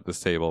allowed at this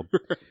table.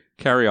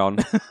 Carry on.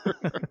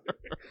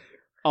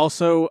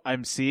 Also,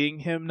 I'm seeing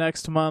him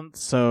next month,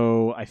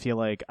 so I feel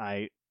like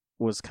I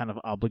was kind of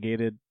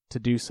obligated to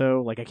do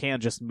so. Like, I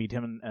can't just meet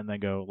him and then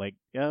go, like,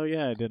 oh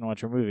yeah, I didn't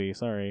watch your movie,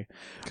 sorry.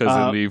 Because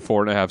in the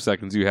 4.5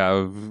 seconds you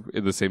have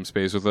in the same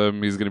space with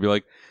him, he's going to be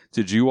like,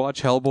 did you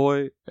watch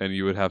Hellboy? And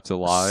you would have to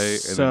lie,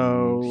 and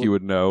then he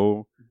would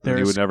know, and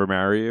he would never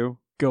marry you.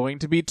 Going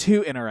to be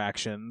 2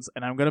 interactions,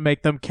 and I'm going to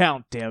make them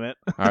count, damn it.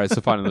 Alright,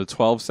 so fine, in the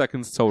 12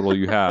 seconds total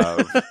you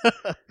have,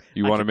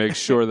 you want to make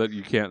sure that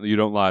you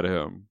don't lie to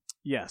him.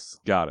 Yes.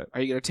 Got it.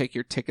 Are you going to take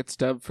your ticket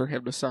stub for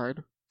him to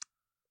sign?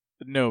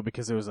 No,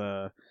 because it was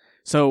a...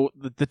 So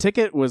the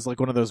ticket was like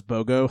one of those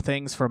BOGO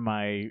things from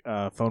my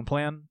phone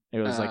plan. It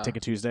was like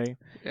Ticket Tuesday.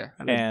 Yeah.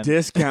 And a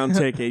discount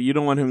ticket. You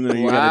don't want him to know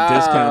you got a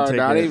discount ticket.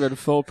 Not even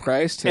full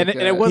price ticket.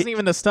 And it wasn't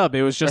even a stub.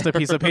 It was just a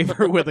piece of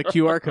paper with a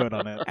QR code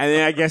on it. And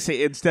then I guess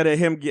instead of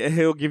him,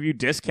 he'll give you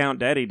discount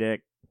daddy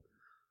dick.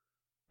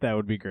 That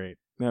would be great.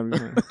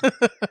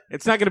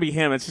 It's not going to be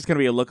him. It's just going to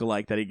be a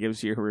lookalike that he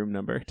gives you your room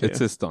number to. It's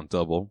his stunt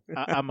double.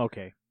 I'm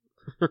okay.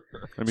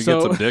 I mean,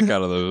 get some dick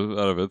out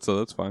of it, so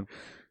that's fine.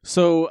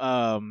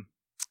 So,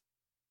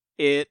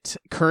 it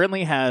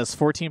currently has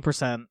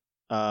 14%.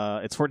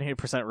 It's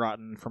 14%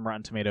 rotten from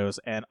Rotten Tomatoes,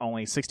 and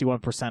only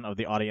 61% of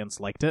the audience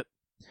liked it.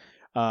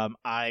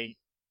 I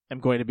am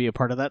going to be a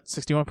part of that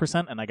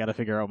 61%, and I got to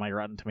figure out my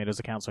Rotten Tomatoes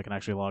account so I can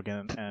actually log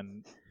in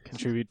and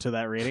contribute to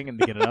that rating and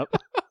to get it up.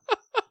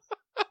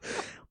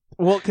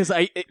 Well, because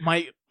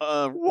every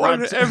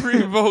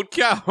vote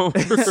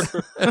counts.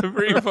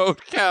 Every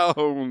vote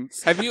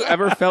counts. Have you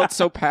ever felt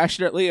so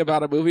passionately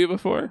about a movie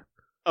before?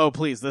 Oh,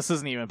 please! This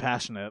isn't even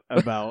passionate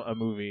about a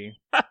movie.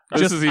 He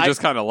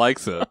just kind of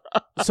likes it.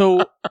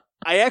 So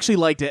I actually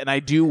liked it, and I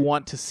do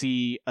want to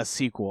see a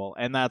sequel,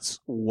 and that's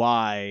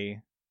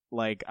why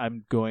like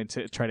I'm going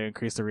to try to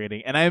increase the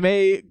rating, and I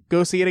may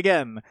go see it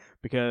again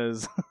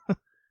because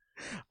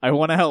I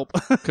want to help.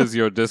 Because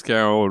your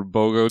discount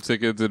BOGO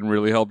ticket didn't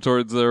really help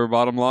towards their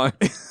bottom line.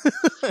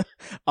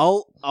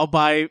 I'll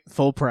buy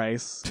full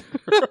price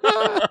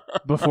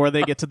before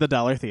they get to the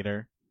dollar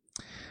theater.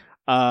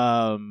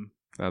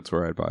 That's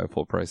where I'd buy a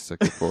full price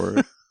ticket for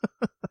it.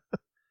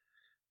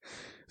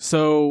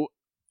 So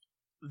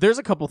there's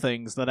a couple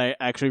things that I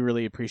actually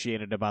really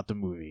appreciated about the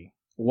movie.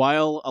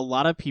 While a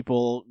lot of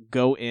people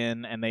go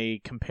in and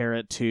they compare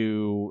it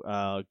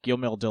to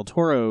Guillermo del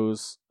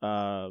Toro's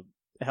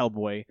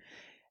Hellboy,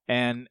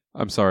 and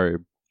I'm sorry,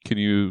 can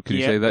you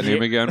say that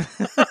name again?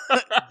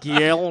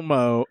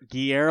 Guillermo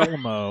del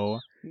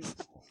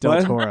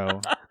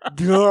Toro.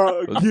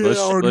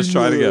 Let's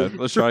try it again.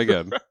 Let's try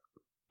again.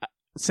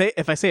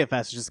 If I say it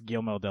fast, it's just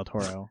Guillermo del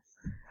Toro.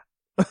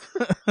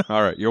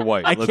 All right, you're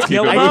white. Let's keep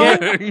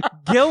it.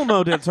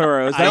 Guillermo del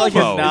Toro. Is that, is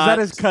that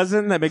his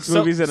cousin that makes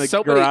movies in a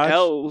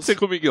garage?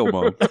 Tickle me,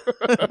 Gilmo.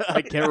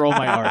 I can't roll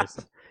my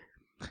R's.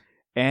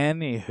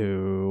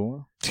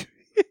 Anywho.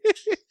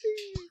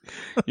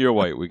 You're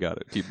white. We got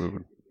it. Keep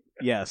moving.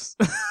 Yes.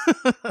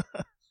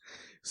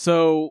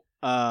 So,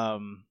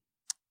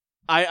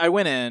 I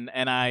went in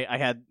and I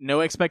had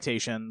no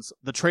expectations.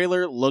 The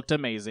trailer looked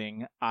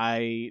amazing.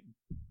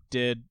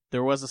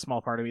 There was a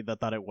small part of me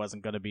that thought it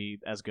wasn't going to be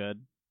as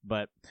good,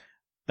 but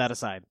that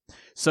aside.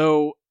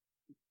 So,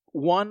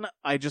 one,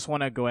 I just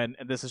want to go ahead,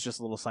 and this is just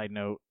a little side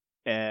note,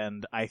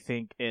 and I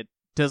think it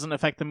doesn't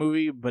affect the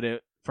movie, but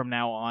from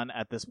now on,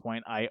 at this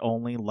point, I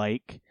only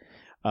like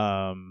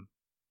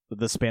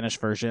the Spanish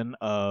version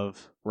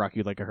of Rock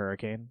You Like a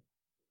Hurricane,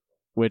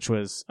 which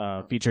was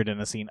featured in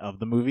a scene of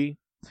the movie.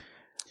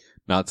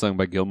 Not sung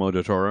by Guillermo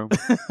del Toro?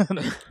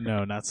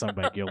 No, not sung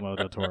by Guillermo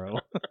del Toro.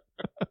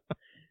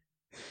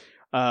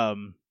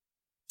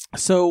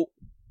 So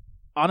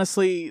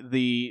honestly,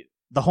 the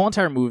whole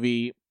entire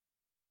movie,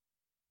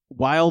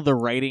 while the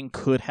writing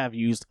could have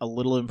used a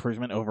little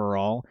improvement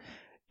overall,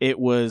 it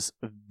was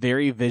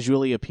very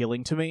visually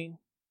appealing to me.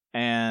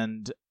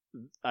 And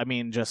I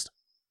mean,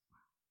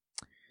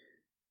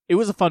 it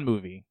was a fun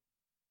movie.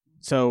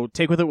 So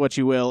take with it what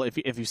you will if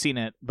you've seen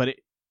it, but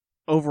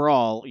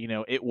overall,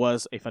 it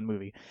was a fun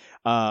movie.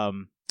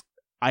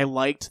 I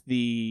liked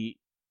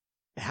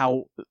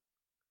how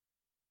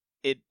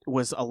it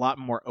was a lot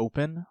more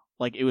open.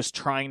 Like, it was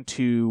trying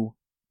to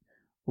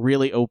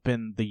really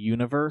open the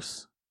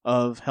universe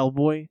of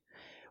Hellboy,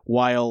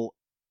 while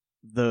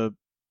the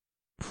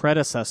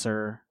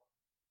predecessor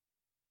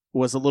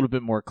was a little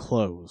bit more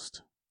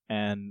closed.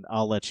 And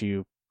I'll let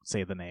you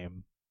say the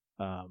name.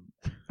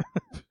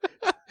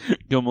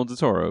 Guillermo del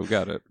Toro,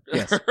 got it.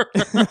 Yes.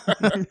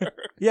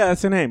 Yeah,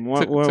 that's the name.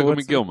 Tickle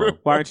me, Gilmo.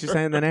 Why aren't you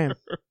saying the name?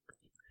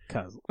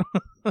 Cause.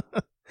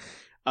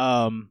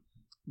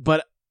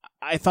 But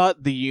I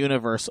thought the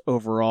universe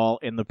overall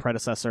in the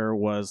predecessor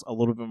was a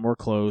little bit more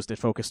closed. It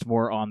focused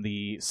more on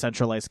the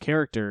centralized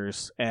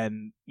characters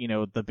and,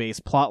 the base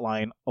plot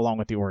line along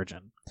with the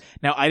origin.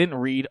 Now, I didn't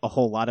read a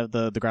whole lot of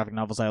the graphic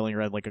novels. I only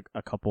read like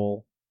a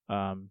couple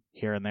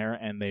here and there,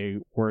 and they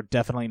were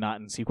definitely not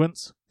in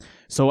sequence.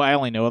 So I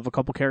only know of a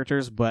couple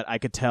characters, but I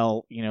could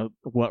tell,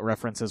 what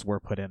references were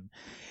put in.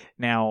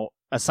 Now,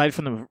 aside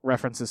from the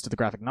references to the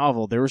graphic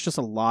novel, there was just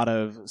a lot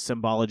of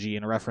symbology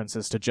and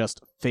references to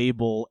just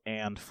fable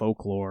and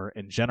folklore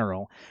in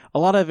general. A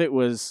lot of it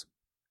was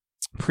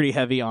pretty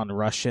heavy on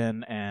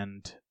Russian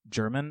and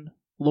German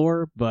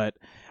lore, but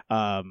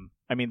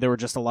there were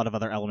just a lot of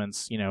other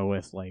elements,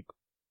 with like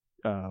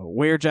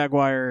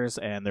were-jaguars,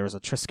 and there was a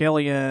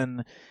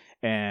Triskelion,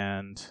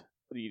 and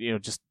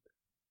just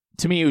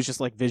to me it was just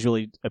like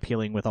visually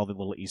appealing with all the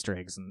little Easter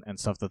eggs and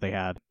stuff that they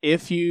had.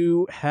 If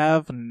you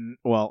have,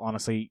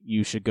 honestly,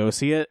 you should go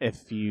see it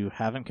if you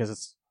haven't, because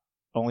it's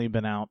only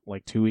been out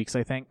like 2 weeks,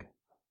 I think,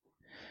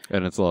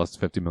 and it's lost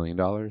 $50 million.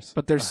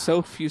 But there's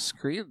so few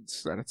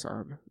screens that it's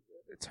on.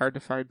 It's hard to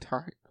find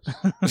time.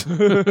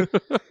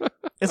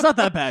 It's not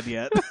that bad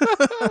yet.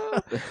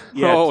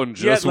 And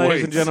just wait,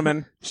 ladies and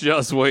gentlemen.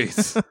 Just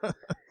wait.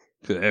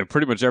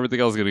 Pretty much everything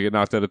else is going to get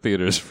knocked out of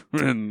theaters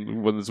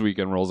when this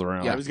weekend rolls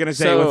around. Yeah, I was going to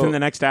say within the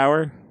next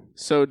hour.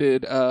 So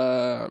did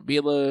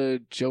Mila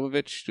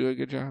Jovovich do a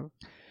good job?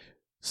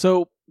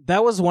 So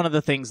that was one of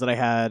the things that I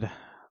had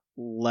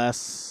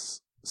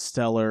less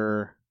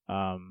stellar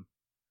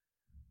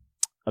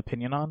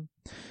opinion on.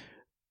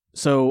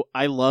 So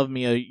I love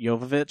Mila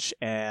Jovovich,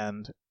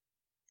 and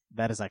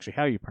that is actually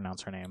how you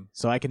pronounce her name.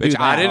 So I can do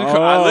that. I didn't.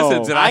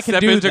 Listen, did I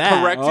step in to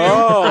correct you?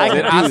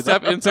 I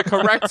step in to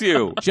correct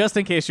you? Just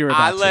in case you were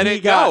about I let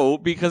it go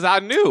because I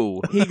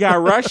knew. He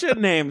got Russian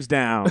names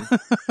down.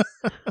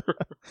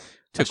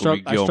 I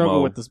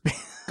struggle with this.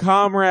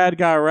 Comrade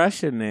got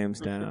Russian names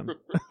down.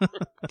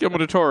 Guillermo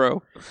del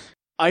Toro.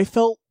 I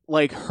felt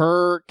like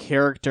her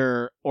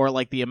character, or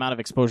like the amount of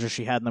exposure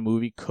she had in the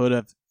movie, could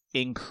have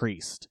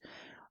increased.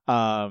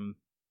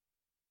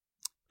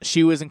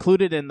 She was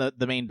included in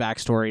the main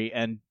backstory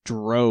and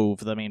drove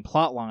the main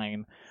plot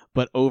line,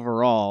 but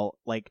overall,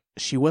 like,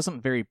 she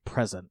wasn't very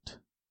present.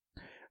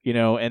 You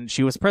know, and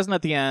she was present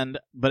at the end,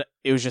 but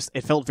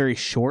it felt very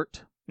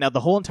short. Now,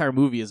 the whole entire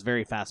movie is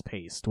very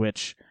fast-paced,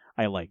 which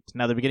I liked.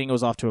 Now, the beginning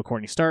goes off to a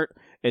corny start.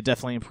 It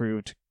definitely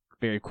improved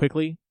very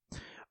quickly.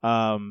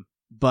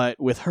 But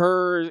with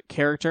her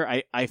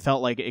character, I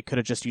felt like it could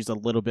have just used a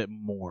little bit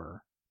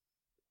more.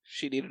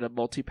 She needed a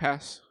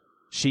multi-pass?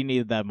 She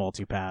needed that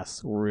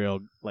multi-pass real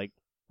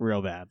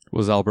bad.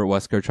 Was Albert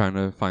Wesker trying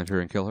to find her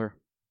and kill her?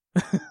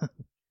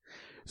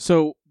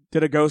 So,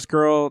 did a ghost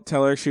girl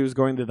tell her she was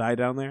going to die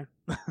down there?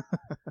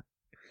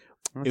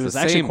 It was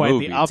actually quite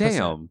the opposite.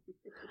 Damn.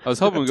 I was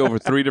hoping we'd go for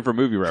 3 different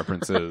movie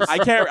references. I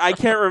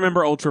can't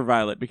remember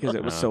Ultraviolet because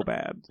it was so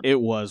bad. It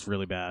was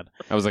really bad.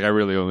 I was like, I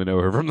really only know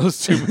her from those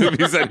 2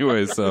 movies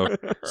anyway, so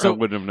I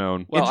wouldn't have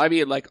known. Well, I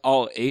mean, like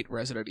all 8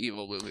 Resident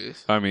Evil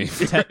movies. I mean,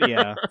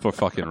 yeah, for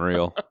fucking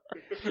real.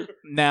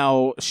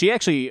 Now, she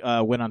actually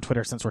went on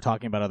Twitter, since we're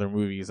talking about other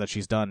movies that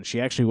she's done. She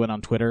actually went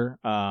on Twitter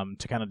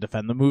to kind of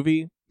defend the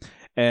movie.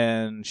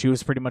 And she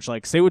was pretty much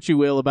like, say what you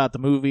will about the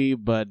movie,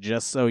 but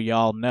just so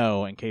y'all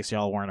know, in case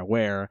y'all weren't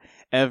aware,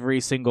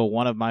 every single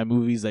one of my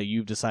movies that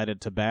you've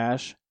decided to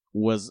bash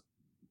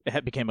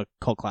became a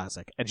cult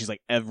classic. And she's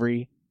like,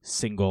 every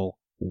single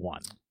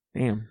one.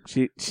 Damn,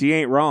 she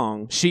ain't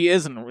wrong. She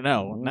isn't.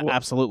 No,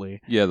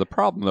 absolutely. Yeah, the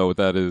problem though with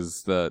that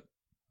is that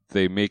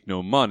they make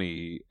no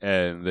money,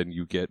 and then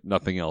you get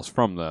nothing else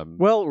from them.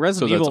 Well,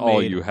 Resident Evil that's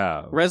all you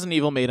have. Resident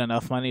Evil made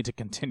enough money to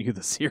continue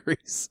the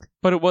series.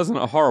 But it wasn't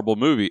a horrible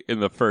movie in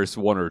the first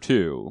 1 or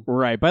 2.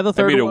 Right. By the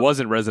third it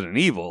wasn't Resident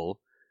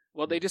Evil.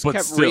 Well, they just but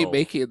kept still.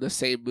 remaking the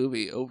same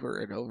movie over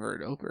and over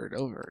and over and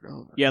over and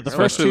over. Yeah, the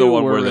first Especially 2 the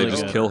one were where really they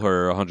just good. kill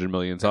her 100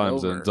 million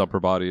times over. and dump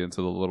her body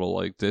into the little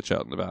like ditch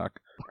out in the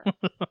back.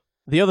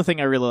 The other thing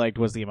I really liked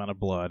was the amount of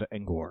blood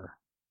and gore.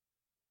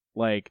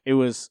 Like, it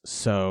was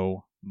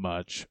so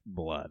much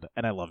blood,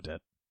 and I loved it.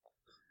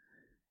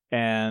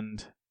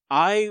 And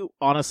I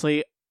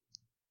honestly,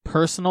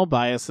 personal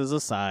biases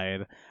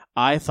aside,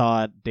 I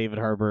thought David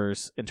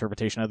Harbour's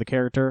interpretation of the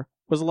character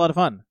was a lot of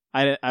fun.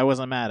 I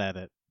wasn't mad at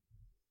it.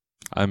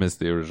 I miss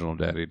the original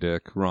Daddy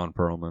Dick, Ron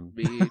Perlman.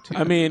 Me too.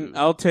 I mean,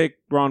 I'll take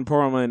Ron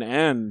Perlman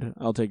and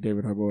I'll take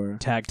David Harbour.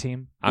 Tag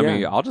team. I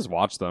mean, I'll just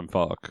watch them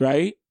fuck.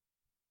 Right?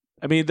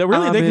 I mean, they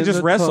can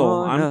just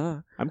wrestle.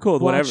 I'm cool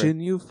with whatever. Watching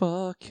you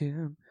fuck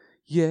him.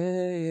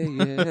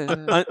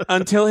 Yeah.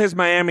 Until his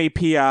Miami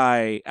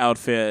PI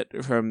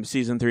outfit from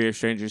season 3 of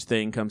Stranger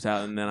Things comes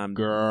out, and then I'm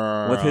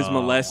with his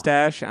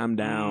molestache. I'm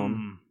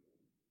down.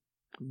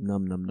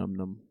 Num num num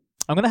num.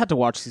 I'm gonna have to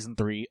watch season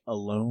 3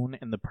 alone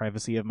in the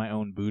privacy of my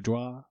own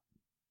boudoir.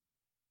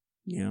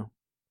 Yeah.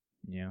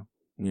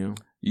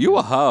 You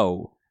a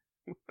hoe.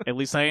 At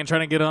least I ain't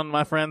trying to get on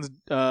my friend's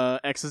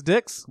ex's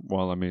dicks.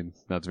 Well, I mean,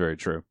 that's very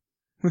true.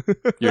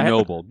 You're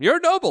noble. You're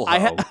a noble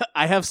hoe.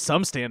 I have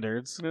some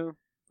standards. Yeah,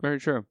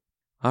 very true.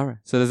 All right.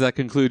 So does that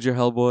conclude your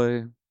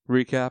Hellboy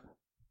recap?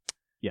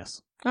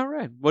 Yes. All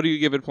right. What do you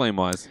give it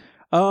flame-wise?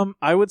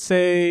 I would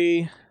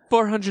say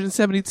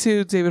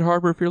 472, David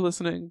Harbour, if you're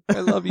listening. I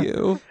love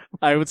you.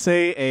 I would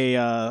say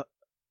a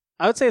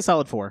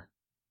solid 4.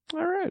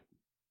 All right.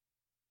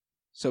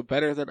 So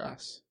better than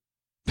us.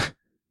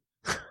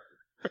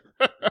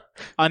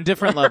 On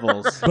different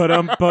levels. But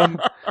on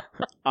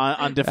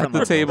on different At the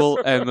levels. table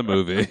and the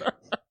movie.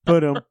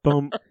 But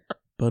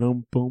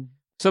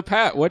So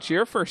Pat, what's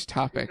your first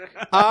topic?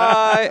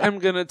 I am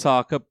going to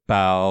talk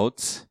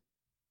about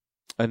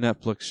a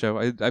Netflix show.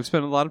 I've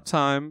spent a lot of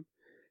time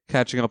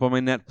catching up on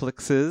my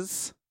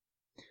Netflixes.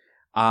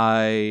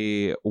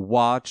 I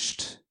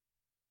watched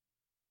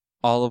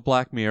all of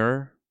Black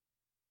Mirror.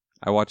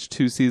 I watched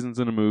 2 seasons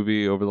in a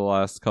movie over the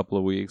last couple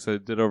of weeks. I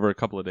did over a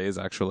couple of days,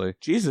 actually.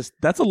 Jesus,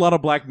 that's a lot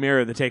of Black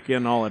Mirror to take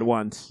in all at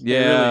once. Yeah.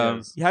 It really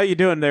is. How you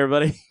doing there,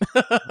 buddy?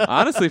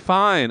 Honestly,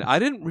 fine. I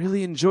didn't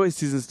really enjoy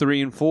seasons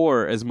 3 and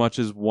 4 as much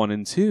as 1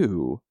 and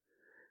 2.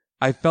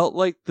 I felt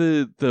like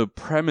the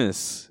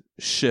premise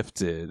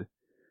shifted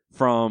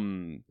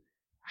from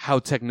how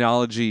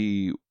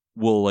technology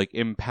will like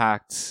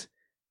impact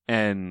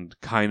and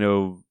kind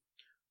of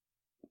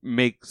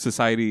make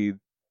society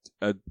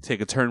take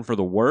a turn for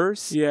the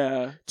worse.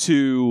 Yeah.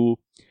 To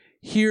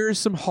here's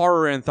some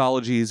horror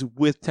anthologies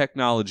with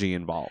technology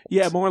involved.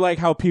 Yeah, more like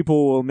how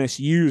people will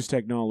misuse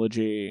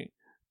technology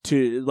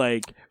to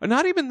like.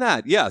 Not even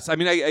that. Yes, I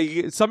mean,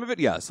 I some of it.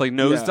 Yes, like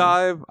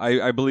Nosedive.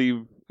 Yeah.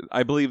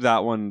 I believe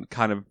that one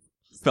kind of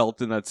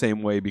felt in that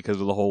same way because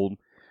of the whole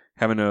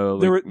having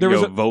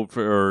to vote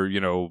for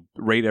or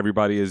rate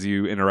everybody as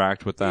you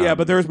interact with them. Yeah,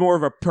 but there's more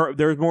of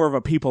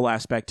a people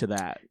aspect to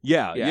that.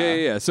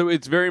 Yeah. So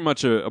it's very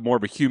much a more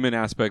of a human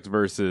aspect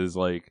versus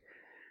like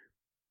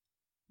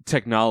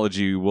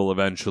technology will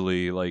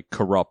eventually like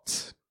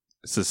corrupt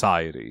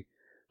society.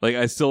 Like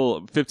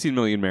 15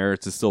 Million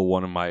Merits is still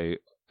one of my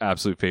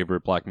absolute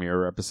favorite Black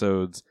Mirror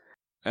episodes.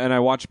 And I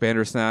watched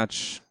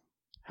Bandersnatch.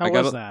 How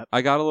was that?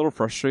 I got a little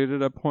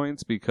frustrated at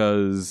points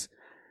because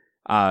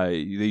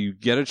you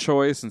get a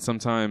choice and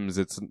sometimes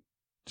it's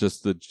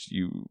just that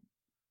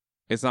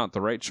it's not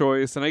the right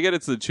choice. And I get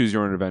it's the choose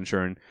your own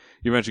adventure, and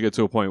you eventually get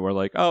to a point where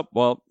like, oh,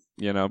 well,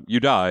 you know, you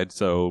died,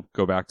 so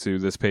go back to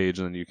this page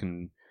and then you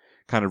can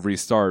kind of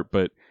restart.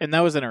 And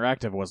that was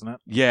interactive, wasn't it?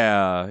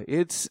 Yeah,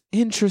 it's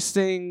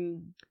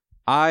interesting.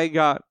 I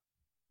got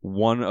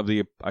one of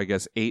the, I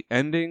guess, 8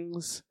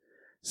 endings.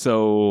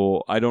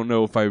 So I don't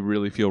know if I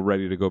really feel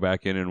ready to go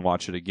back in and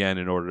watch it again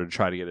in order to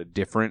try to get a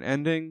different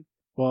ending.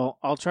 Well,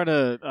 I'll try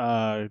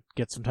to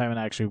get some time and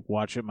actually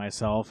watch it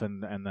myself,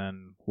 and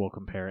then we'll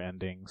compare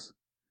endings.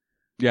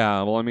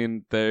 Yeah, well, I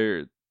mean,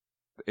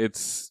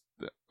 it's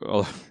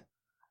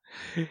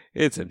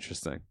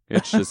interesting.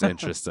 It's just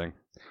interesting.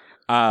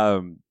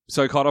 So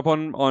I caught up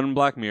on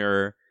Black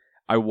Mirror.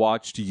 I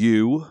watched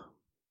You,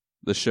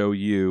 the show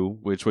You,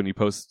 which when you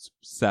post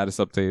status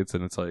updates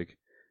and it's like,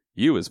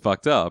 You is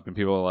fucked up, and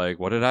people are like,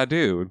 what did I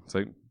do? It's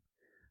like,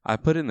 I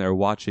put in there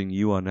watching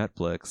You on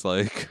Netflix.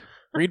 Like,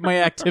 read my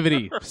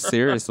activity.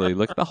 Seriously,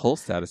 look at the whole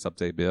status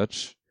update,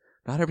 bitch.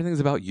 Not everything's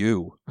about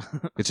you.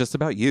 It's just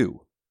about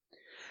you.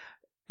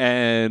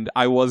 And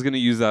I was going to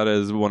use that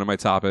as one of my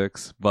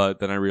topics, but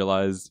then I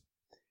realized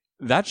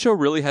that show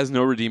really has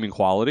no redeeming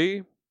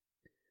quality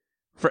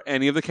for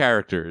any of the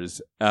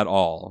characters at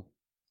all.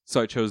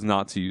 So I chose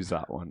not to use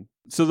that one.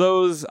 So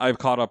those I've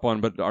caught up on,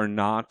 but are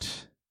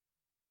not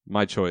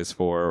my choice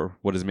for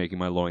what is making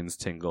my loins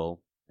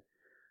tingle.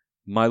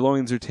 My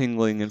loins are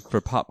tingling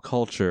for pop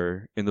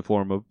culture in the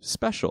form of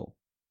Special,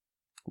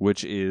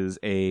 which is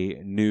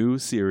a new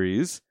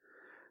series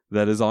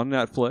that is on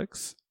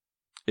Netflix.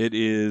 It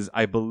is,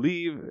 I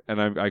believe,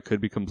 and I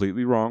could be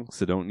completely wrong,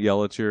 so don't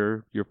yell at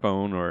your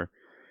phone or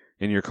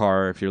in your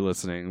car if you're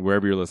listening,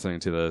 wherever you're listening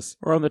to this.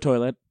 Or on the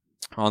toilet.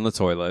 On the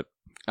toilet.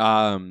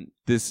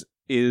 This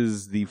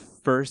is the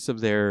first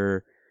of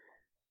their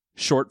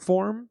short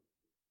form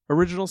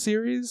original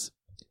series.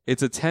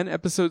 It's a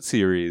 10-episode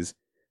series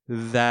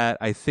that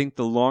I think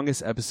the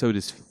longest episode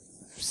is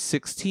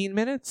 16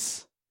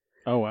 minutes.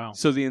 Oh, wow.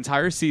 So the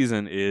entire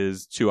season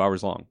is 2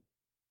 hours long.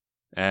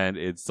 And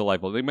it's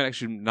delightful. They might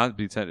actually not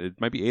be 10.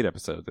 It might be 8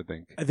 episodes, I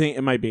think. I think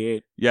it might be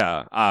 8.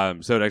 Yeah.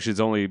 So it actually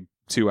is only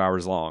 2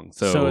 hours long.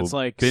 So it's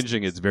like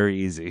binging it's very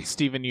easy.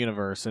 Steven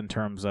Universe in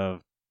terms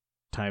of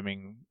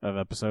timing of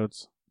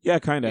episodes. Yeah,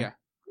 kind of.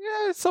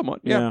 Yeah, somewhat.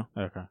 Yeah.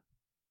 Okay.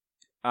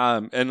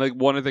 And like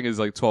one thing is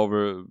like 12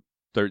 or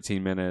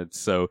 13 minutes.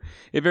 So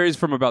it varies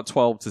from about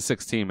 12 to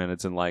 16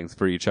 minutes in length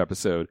for each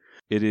episode.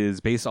 It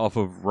is based off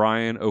of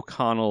Ryan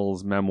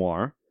O'Connell's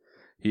memoir.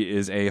 He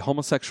is a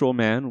homosexual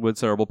man with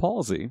cerebral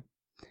palsy.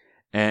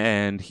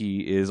 And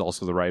he is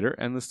also the writer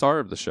and the star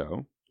of the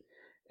show.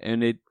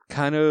 And it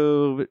kind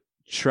of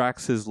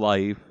tracks his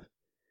life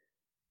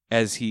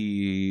as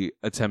he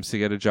attempts to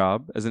get a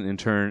job as an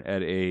intern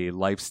at a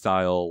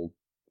lifestyle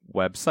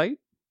website.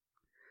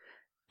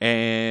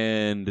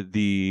 And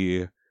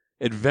the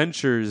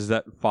adventures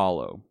that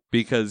follow.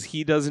 Because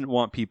he doesn't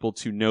want people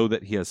to know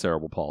that he has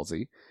cerebral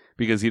palsy.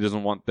 Because he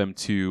doesn't want them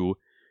to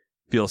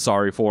feel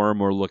sorry for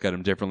him or look at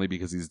him differently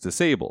because he's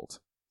disabled.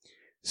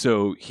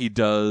 So he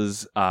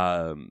does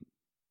have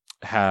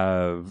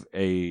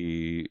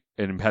an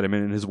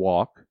impediment in his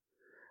walk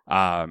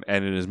and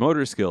in his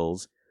motor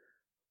skills.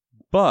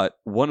 But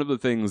one of the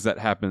things that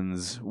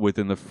happens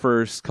within the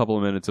first couple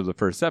of minutes of the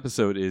first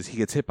episode is he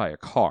gets hit by a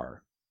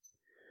car.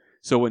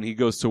 So when he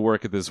goes to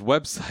work at this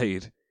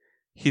website,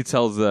 he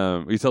tells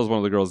one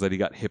of the girls that he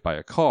got hit by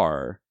a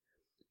car.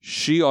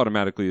 She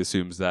automatically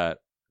assumes that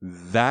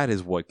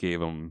is what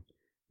gave him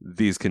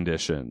these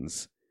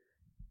conditions.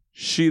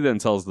 She then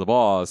tells the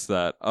boss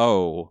that,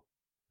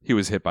 he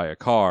was hit by a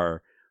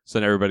car. So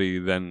then everybody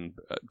then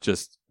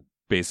just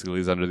basically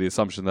is under the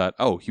assumption that,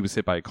 he was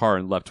hit by a car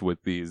and left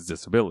with these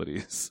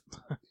disabilities.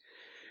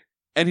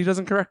 And he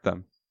doesn't correct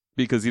them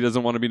because he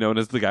doesn't want to be known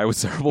as the guy with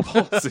cerebral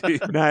palsy.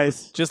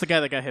 Nice. Just the guy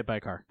that got hit by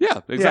a car.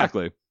 Yeah,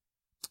 exactly.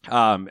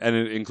 Yeah. And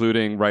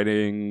including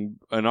writing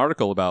an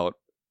article about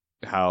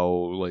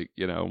how,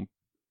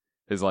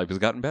 his life has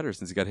gotten better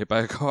since he got hit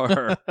by a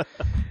car.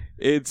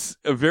 It's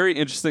a very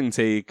interesting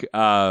take.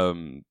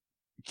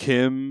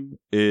 Kim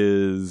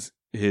is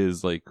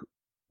his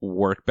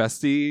work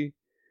bestie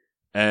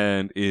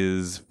and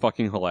is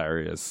fucking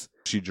hilarious.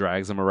 She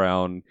drags him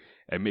around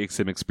and makes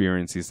him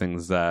experience these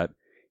things that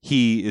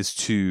he is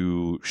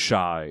too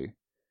shy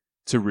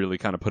to really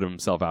kind of put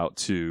himself out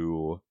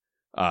to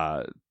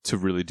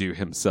really do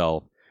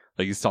himself.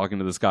 Like he's talking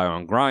to this guy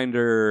on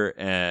Grindr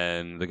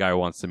and the guy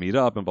wants to meet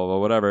up and blah, blah,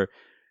 whatever.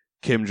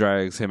 Kim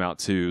drags him out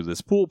to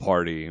this pool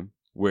party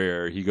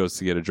where he goes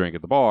to get a drink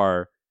at the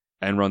bar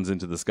and runs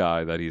into this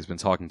guy that he's been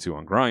talking to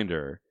on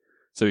Grindr.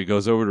 So he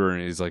goes over to her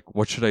and he's like,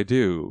 what should I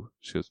do?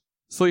 She goes,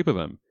 sleep with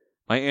him.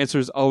 My answer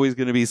is always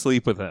going to be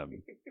sleep with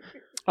him.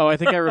 Oh, I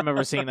think I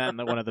remember seeing that in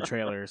one of the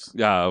trailers.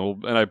 Yeah, well,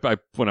 and I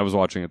when I was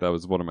watching it, that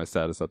was one of my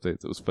status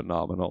updates. It was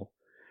phenomenal.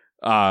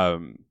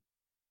 And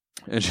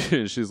she's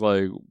like, she's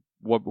like,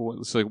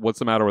 what's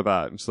the matter with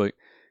that? And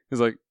he's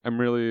like,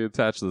 I'm really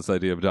attached to this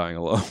idea of dying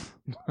alone.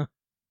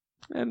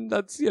 And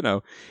that's,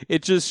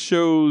 it just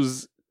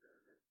shows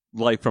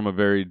life from a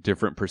very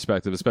different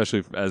perspective,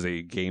 especially as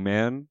a gay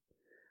man.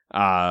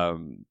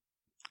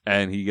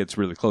 And he gets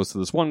really close to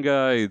this one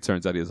guy. It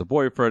turns out he has a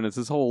boyfriend. It's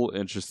this whole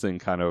interesting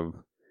kind of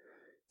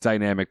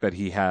dynamic that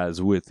he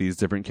has with these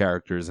different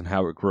characters and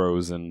how it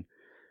grows and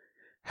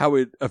how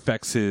it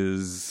affects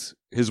his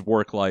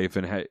work life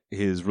and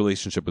his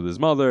relationship with his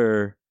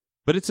mother.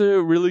 But it's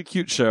a really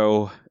cute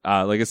show.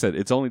 Like I said,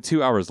 it's only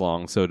 2 hours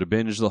long, so to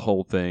binge the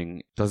whole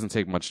thing doesn't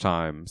take much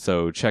time.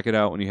 So check it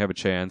out when you have a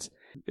chance.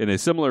 In a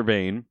similar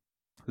vein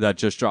that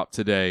just dropped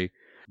today,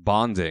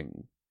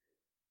 Bonding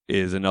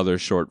is another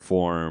short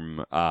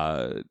form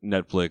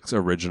Netflix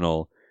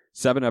original.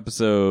 7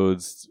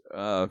 episodes,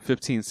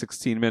 15,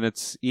 16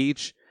 minutes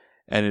each.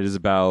 And it is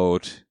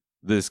about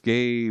this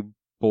gay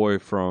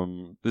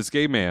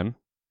man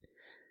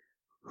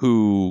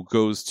who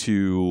goes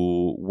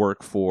to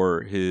work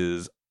for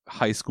his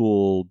high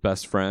school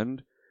best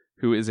friend,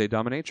 who is a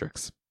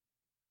dominatrix.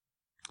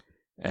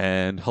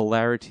 And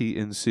hilarity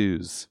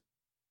ensues.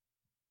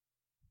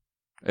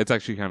 It's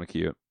actually kind of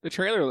cute. The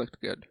trailer looked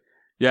good.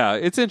 Yeah,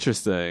 it's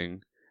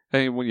interesting.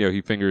 And when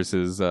he fingers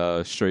his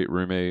straight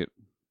roommate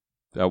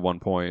at one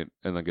point,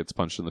 and then gets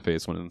punched in the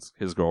face when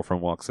his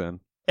girlfriend walks in.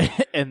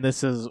 And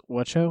this is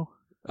what show?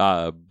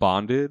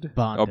 Bonded.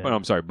 Oh, no,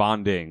 I'm sorry,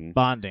 Bonding.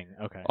 Bonding.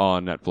 Okay.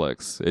 On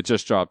Netflix. It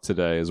just dropped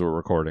today as we're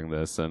recording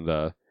this, and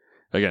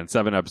again,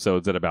 7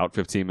 episodes at about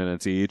 15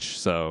 minutes each.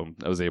 So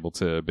I was able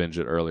to binge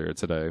it earlier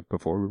today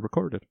before we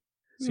recorded.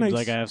 Seems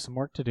like I have some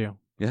work to do.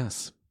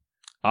 Yes.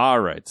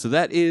 All right. So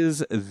that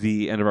is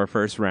the end of our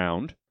first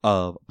round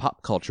of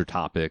pop culture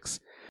topics.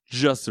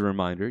 Just a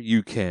reminder,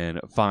 you can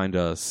find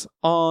us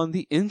on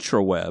the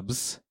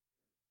intrawebs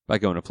by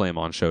going to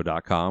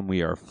flameonshow.com.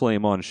 We are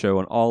Flame On Show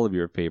on all of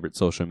your favorite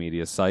social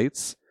media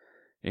sites,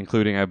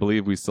 including, I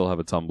believe, we still have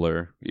a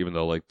Tumblr, even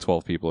though like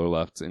 12 people are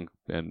left,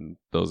 and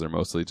those are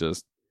mostly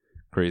just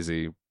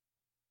crazy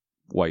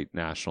white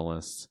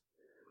nationalists.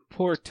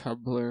 Poor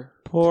Tumblr.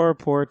 Poor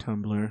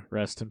Tumblr.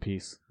 Rest in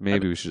peace.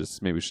 Maybe we should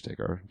take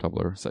our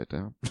Tumblr site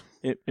down.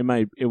 It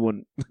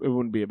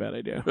wouldn't be a bad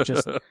idea.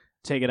 Just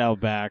take it out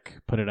back,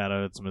 put it out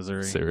of its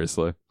misery.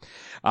 Seriously.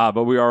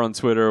 But we are on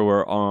Twitter,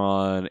 we're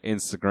on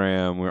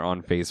Instagram, we're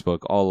on Facebook,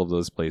 all of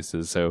those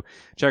places. So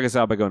check us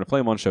out by going to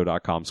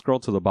flameonshow.com, scroll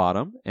to the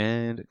bottom,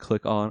 and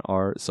click on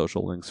our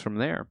social links from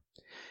there.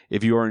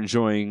 If you are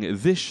enjoying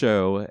this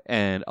show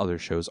and other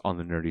shows on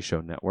the Nerdy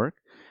Show Network,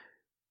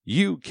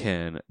 you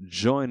can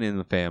join in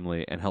the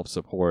family and help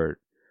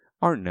support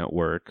our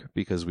network,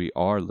 because we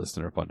are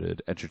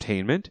listener-funded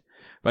entertainment,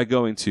 by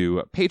going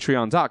to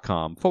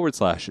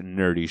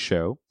patreon.com/nerdy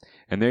show.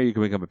 And there you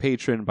can become a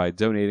patron by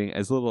donating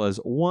as little as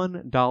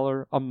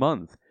 $1 a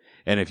month.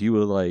 And if you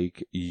would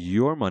like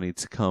your money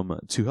to come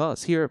to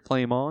us here at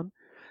Flame On,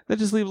 then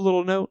just leave a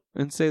little note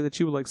and say that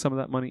you would like some of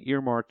that money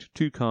earmarked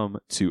to come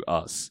to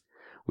us.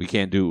 We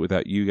can't do it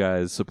without you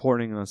guys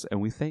supporting us,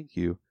 and we thank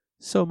you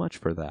so much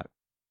for that.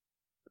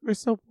 We're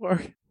so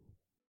poor.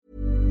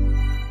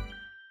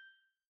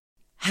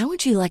 How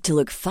would you like to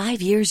look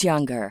 5 years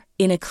younger?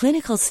 In a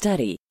clinical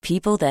study,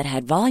 people that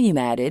had volume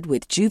added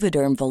with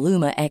Juvederm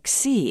Voluma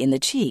XC in the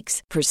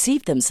cheeks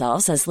perceived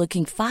themselves as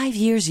looking 5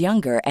 years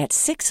younger at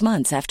 6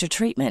 months after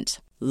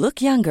treatment.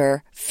 Look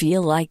younger,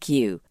 feel like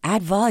you.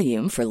 Add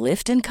volume for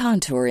lift and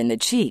contour in the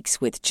cheeks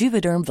with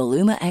Juvederm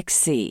Voluma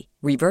XC.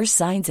 Reverse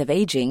signs of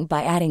aging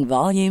by adding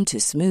volume to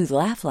smooth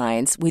laugh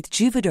lines with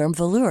Juvederm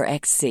Volure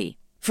XC.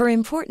 For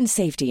important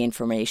safety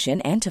information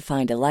and to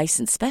find a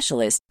licensed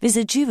specialist,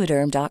 visit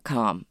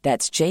Juvederm.com.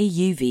 That's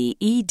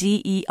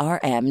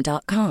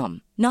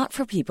JUVEDERM.com. Not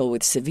for people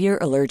with severe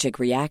allergic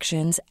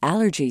reactions,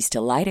 allergies to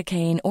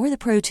lidocaine, or the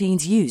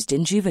proteins used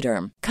in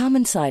Juvederm.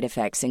 Common side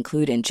effects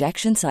include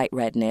injection site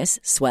redness,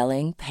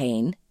 swelling,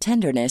 pain,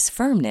 tenderness,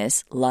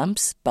 firmness,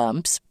 lumps,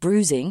 bumps,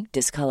 bruising,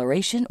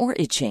 discoloration, or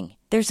itching.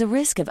 There's a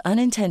risk of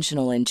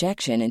unintentional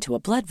injection into a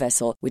blood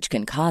vessel, which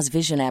can cause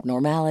vision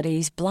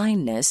abnormalities,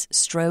 blindness,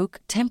 stroke,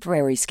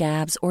 temporary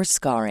scabs, or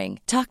scarring.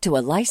 Talk to a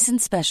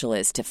licensed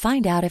specialist to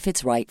find out if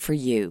it's right for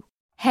you.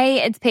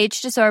 Hey, it's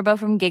Paige DeSorbo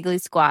from Giggly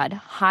Squad.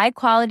 High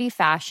quality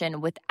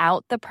fashion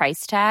without the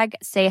price tag.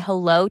 Say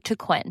hello to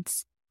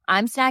Quince.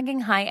 I'm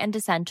snagging high-end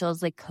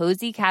essentials like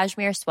cozy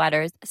cashmere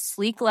sweaters,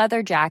 sleek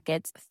leather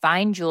jackets,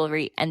 fine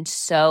jewelry, and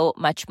so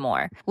much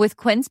more. With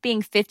Quince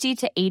being 50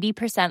 to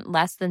 80%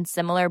 less than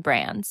similar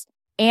brands.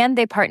 And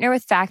they partner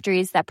with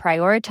factories that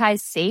prioritize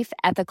safe,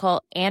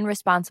 ethical, and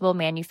responsible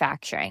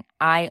manufacturing.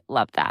 I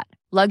love that.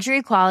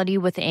 Luxury quality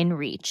within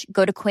reach.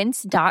 Go to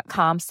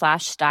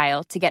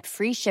quince.com/style to get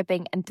free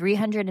shipping and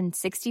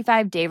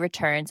 365-day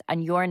returns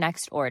on your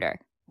next order.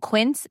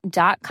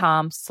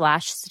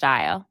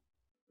 Quince.com/style.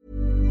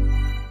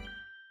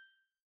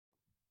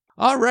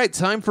 All right,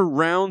 time for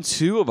round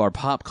 2 of our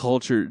pop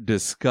culture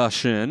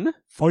discussion.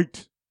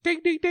 Fight.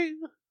 Ding, ding,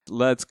 ding.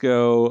 Let's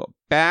go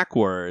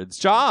backwards.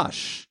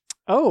 Josh.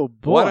 Oh,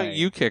 boy. Why don't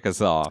you kick us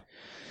off?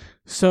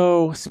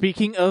 So,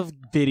 speaking of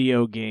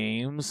video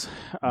games.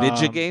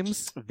 Vidya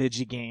games?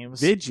 Vidya games.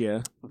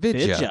 Vidya.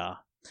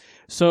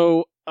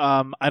 So,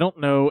 I don't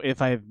know if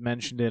I've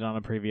mentioned it on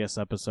a previous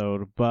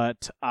episode,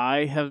 but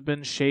I have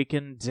been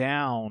shaken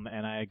down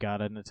and I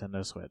got a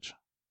Nintendo Switch.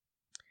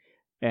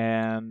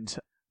 And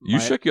You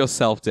shook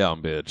yourself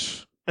down,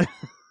 bitch.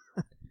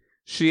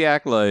 She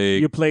act like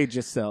you played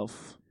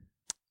yourself.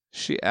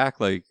 She act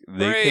like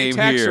they Hooray, came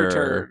tax here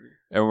return.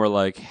 and were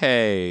like,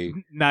 "Hey,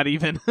 Not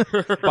even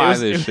buy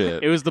this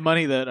shit." It was the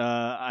money that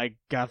I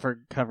got for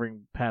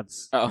covering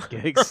Pat's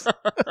gigs.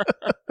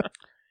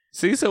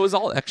 See, so it was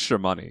all extra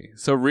money.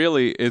 So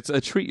really, it's a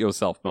treat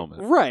yourself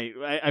moment. Right.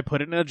 I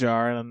put it in a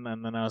jar, and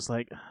then I was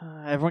like,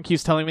 everyone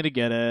keeps telling me to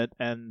get it,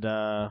 and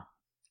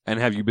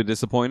have you been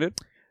disappointed?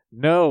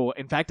 No.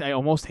 In fact, I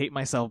almost hate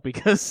myself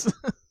because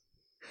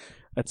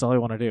that's all I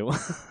want to do.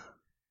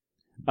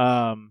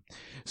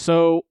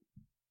 So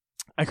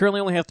I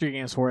currently only have 3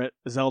 games for it.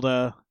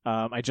 Zelda.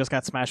 I just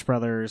got Smash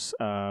Brothers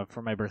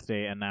for my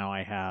birthday, and now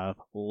I have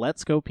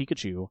Let's Go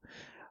Pikachu.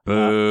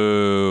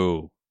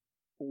 Boo.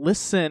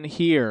 Listen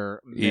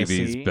here,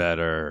 Missy. Eevee's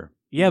better.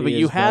 Yeah, but Eevee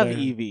you is have better.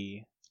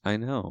 Eevee. I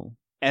know.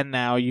 And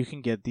now you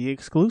can get the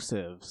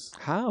exclusives.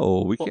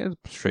 How? We can't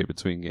trade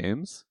between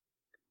games.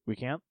 We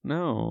can't?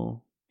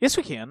 No. Yes,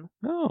 we can.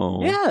 No.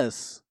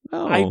 Yes.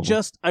 No. I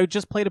just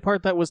played a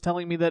part that was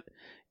telling me that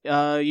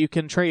you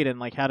can trade and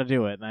like how to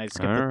do it, and I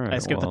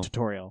skipped the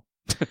tutorial.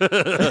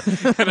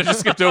 And I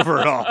just skipped over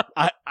it all.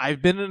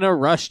 I've been in a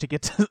rush to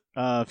get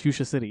to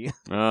Fuchsia City.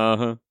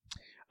 Uh-huh.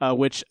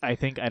 Which I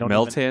think I don't.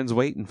 Meltan's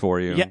waiting for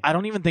you. Yeah, I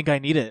don't even think I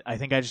need it. I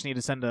think I just need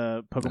to send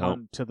a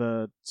Pokemon to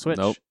the Switch.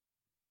 Nope.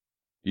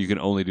 You can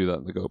only do that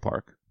in the Go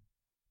Park.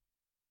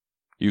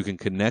 You can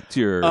connect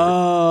your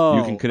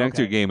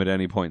your game at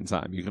any point in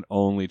time. You can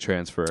only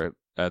transfer it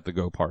at the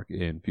Go Park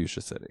in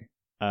Fuchsia City.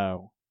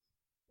 Oh.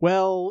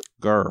 Well,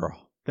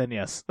 girl. Then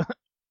yes.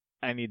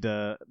 I need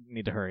to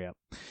hurry up.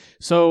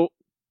 So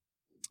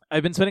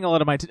I've been spending a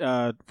lot of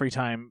my free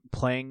time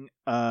playing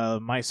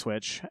my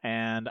Switch,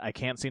 and I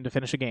can't seem to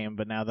finish a game.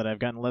 But now that I've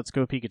gotten Let's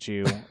Go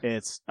Pikachu,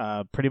 it's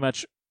pretty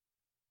much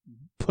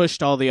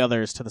pushed all the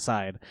others to the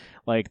side.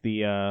 Like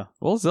the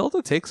well,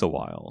 Zelda takes a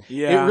while.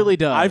 Yeah, it really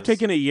does. I've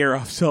taken a year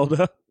off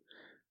Zelda.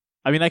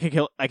 I mean, I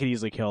could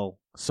easily kill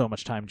so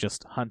much time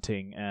just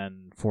hunting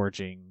and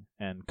foraging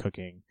and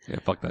cooking. Yeah,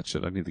 fuck that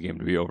shit. I need the game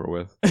to be over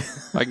with.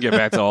 I can get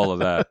back to all of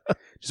that.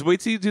 Just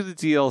wait till you do the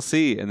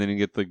DLC, and then you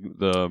get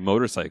the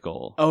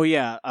motorcycle. Oh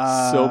yeah,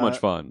 so much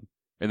fun.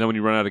 And then when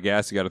you run out of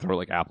gas, you got to throw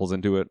like apples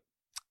into it.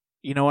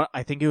 You know what?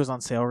 I think it was on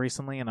sale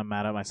recently, and I'm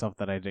mad at myself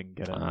that I didn't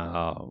get it.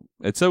 Oh,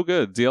 it's so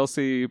good.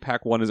 DLC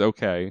Pack 1 is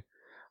okay.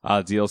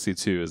 DLC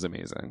 2 is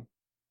amazing.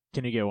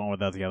 Can you get one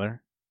without the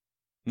other?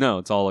 No,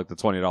 it's all like the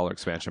 $20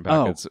 expansion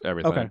pack. It's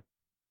everything. Okay.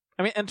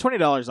 I mean, and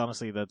 $20,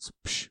 honestly, that's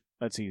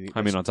easy.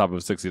 I mean, on top of a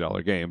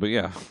 $60 game, but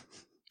yeah.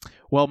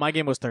 Well, my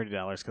game was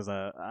 $30 because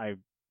I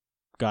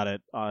got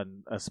it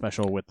on a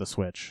special with the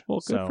Switch.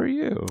 Well, good for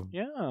you.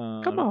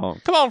 Yeah. Come on,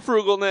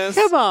 frugalness.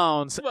 Come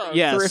on.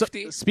 Yeah.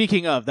 thrifty. So,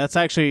 speaking of, that's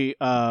actually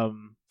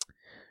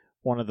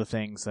one of the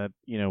things that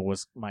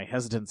was my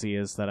hesitancy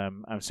is that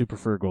I'm super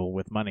frugal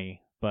with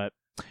money, but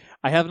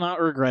I have not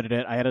regretted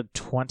it. I had a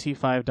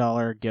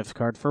 $25 gift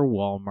card for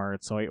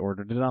Walmart, so I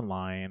ordered it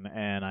online,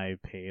 and I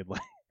paid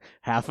like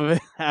half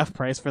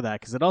price for that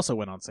because it also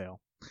went on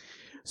sale.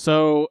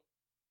 So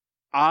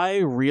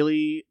I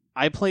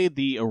played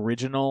the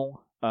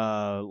original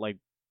like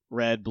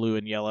red, blue,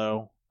 and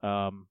yellow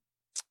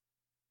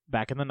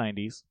back in the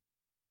 90s.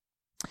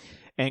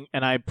 And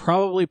I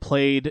probably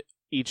played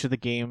each of the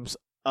games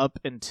up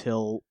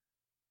until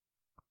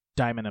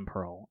Diamond and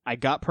Pearl. I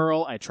got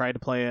Pearl, I tried to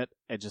play it,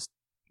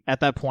 at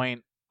that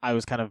point I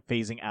was kind of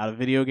phasing out of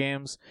video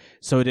games,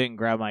 so it didn't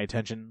grab my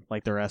attention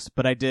like the rest,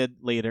 but I did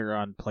later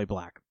on play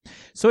Black.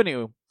 So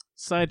anyway,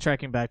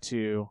 sidetracking back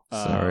to...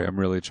 Sorry, I'm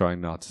really trying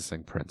not to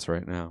sing Prince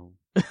right now.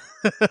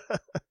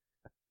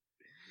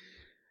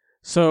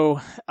 So,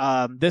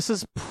 this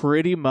is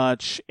pretty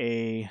much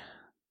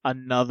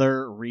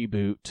another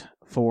reboot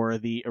for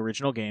the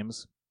original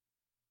games.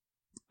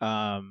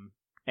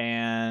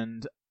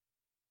 And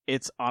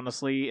it's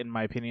honestly, in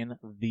my opinion,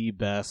 the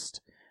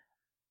best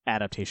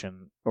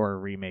adaptation or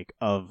remake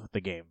of the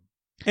game.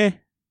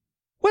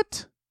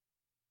 What?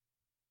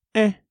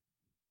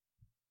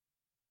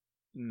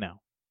 No.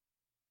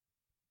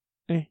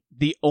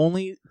 The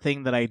only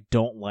thing that I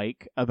don't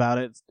like about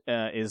it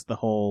is the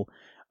whole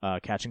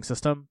catching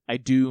system. I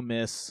do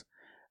miss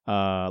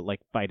like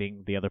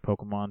fighting the other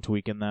Pokemon to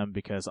weaken them,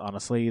 because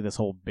honestly, this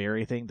whole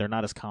berry thing, they're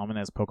not as common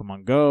as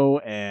Pokemon Go,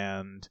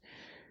 and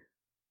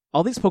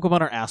all these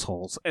Pokemon are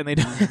assholes, and they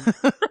don't...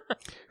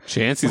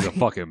 Chansey's a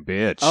fucking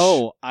bitch.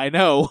 Oh, I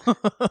know.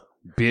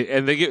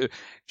 And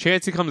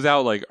Chansey comes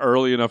out like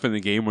early enough in the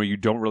game where you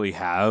don't really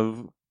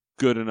have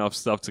good enough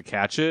stuff to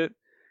catch it,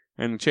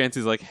 and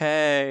Chansey's like,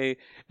 hey,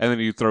 and then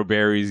you throw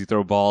berries, you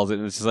throw balls,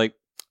 and it's just like,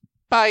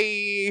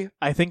 bye.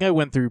 I think I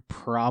went through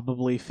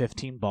probably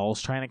 15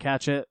 balls trying to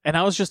catch it, and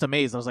I was just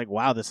amazed. I was like,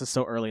 wow, this is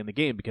so early in the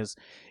game, because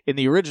in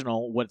the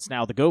original, what's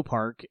now the Go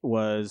Park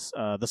was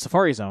the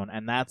Safari Zone,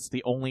 and that's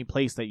the only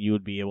place that you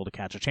would be able to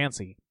catch a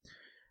Chansey.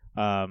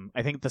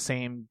 I think the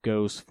same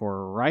goes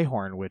for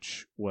Rhyhorn,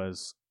 which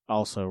was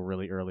also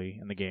really early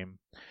in the game.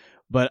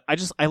 But I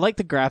like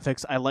the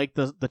graphics, I like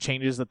the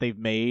changes that they've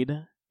made,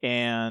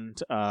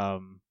 and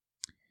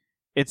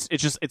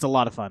it's a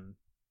lot of fun.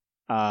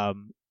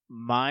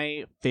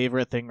 My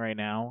favorite thing right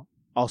now,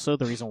 also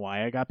the reason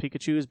why I got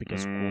Pikachu is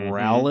because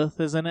Growlithe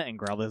is in it, and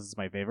Growlithe is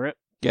my favorite.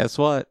 Guess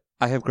what?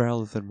 I have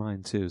Growlithe in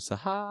mine too. So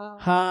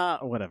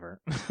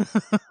whatever.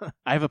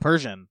 I have a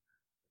Persian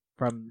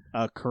from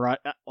a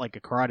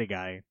karate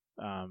guy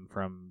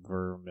from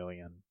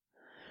Vermilion.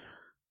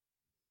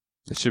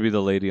 It should be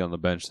the lady on the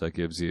bench that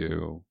gives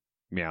you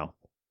Meowth.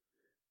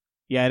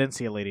 Yeah, I didn't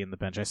see a lady in the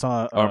bench. I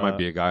saw. Or it might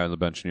be a guy on the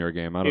bench in your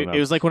game. I don't know. It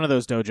was like one of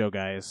those dojo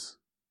guys.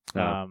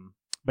 Oh.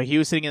 But he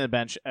was sitting in the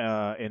bench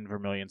in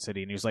Vermilion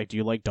City, and he was like, "Do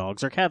you like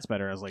dogs or cats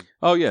better?" I was like,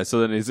 "Oh yeah." So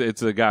then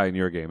it's a guy in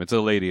your game. It's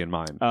a lady in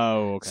mine.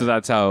 Oh, okay. So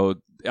that's how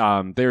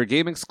they're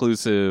game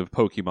exclusive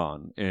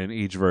Pokemon in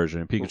each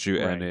version,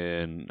 Pikachu and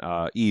in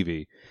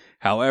Eevee.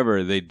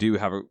 However, they do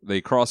have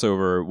they cross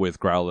over with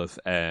Growlithe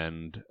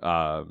and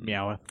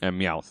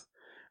Meowth.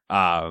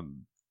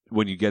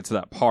 When you get to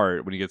that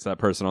part, when you get to that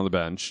person on the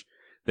bench,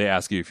 they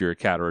ask you if you're a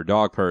cat or a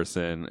dog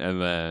person,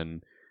 and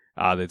then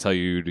they tell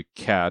you to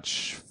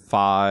catch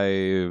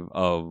 5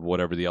 of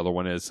whatever the other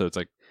one is. So it's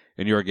like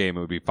in your game, it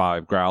would be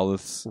 5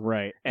 Growliths,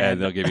 right?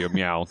 And they'll give you a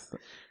Meowth.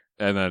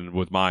 And then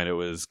with mine, it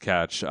was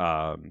catch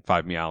 5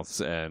 Meowths,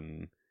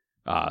 and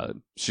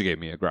she gave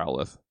me a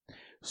Growlithe.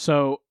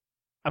 So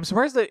I'm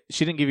surprised that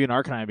she didn't give you an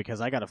Arcanine, because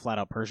I got a flat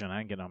out Persian. I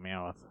didn't get no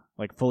Meowth,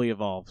 like fully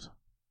evolved.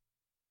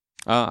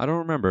 I don't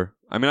remember.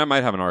 I mean, I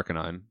might have an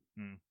Arcanine.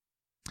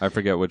 I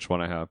forget which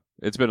one I have.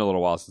 It's been a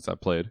little while since I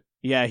played.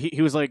 Yeah,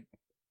 he was like,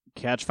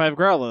 catch 5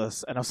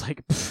 Growliths, and I was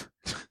like, pfft.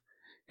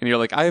 And you're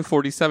like, I have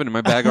 47 in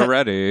my bag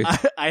already.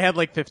 I had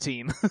like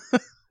 15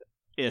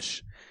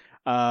 ish,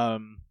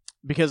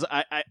 because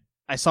I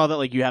saw that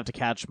like you have to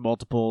catch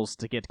multiples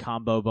to get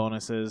combo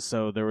bonuses.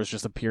 So there was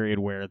just a period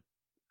where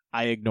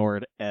I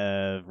ignored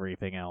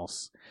everything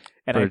else,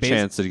 and for a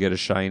chance to get a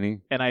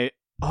shiny. And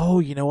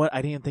you know what?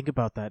 I didn't think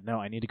about that. No,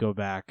 I need to go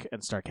back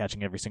and start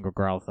catching every single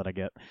Growlithe that I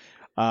get.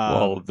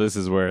 Well, this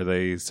is where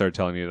they start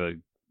telling you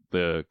that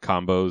the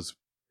combos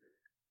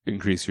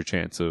increase your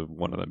chance of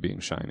one of them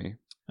being shiny.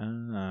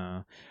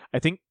 I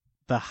think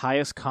the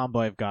highest combo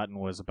I've gotten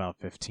was about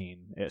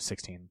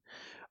 16.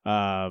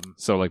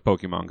 So like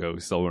Pokemon Go, we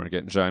still weren't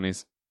getting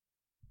shinies?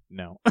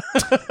 No.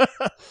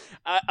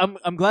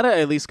 I'm glad I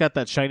at least got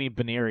that shiny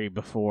Baneri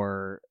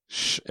before.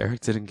 Shh,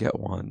 Eric didn't get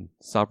one.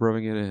 Stop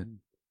rubbing it in.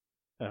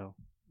 Oh.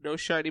 No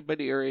shiny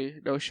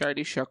Baneri, no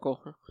shiny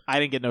Shuckle.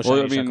 I didn't get no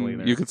shiny Shuckle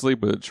either. You could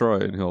sleep with Troy,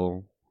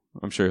 and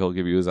I'm sure he'll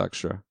give you his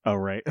extra. Oh,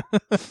 right.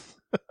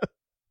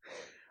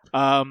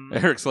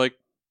 Eric's like,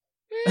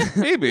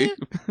 maybe.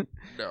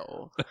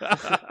 No.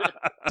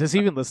 Does he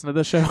even listen to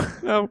the show?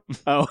 No.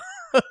 Oh.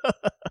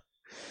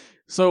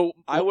 So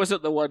I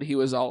wasn't the one he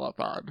was all up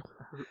on.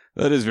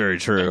 That is very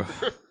true.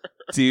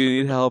 Do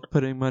you need help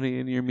putting money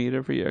in your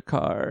meter for your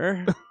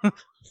car?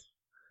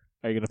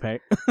 Are you going to pay?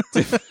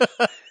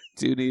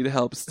 Do you need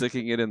help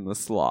sticking it in the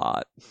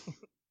slot?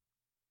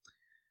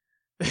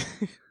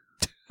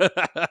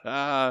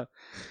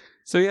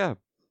 So yeah.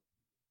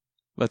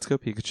 Let's go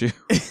Pikachu.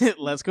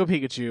 Let's go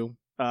Pikachu.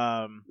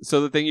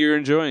 So the thing you're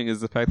enjoying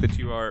is the fact that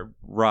you are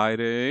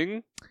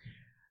riding.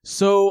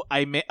 So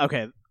I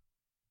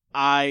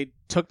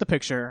took the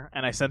picture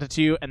and I sent it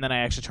to you, and then I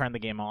actually turned the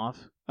game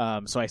off.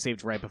 So I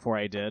saved right before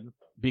I did,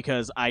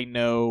 because I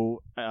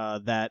know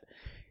that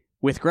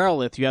with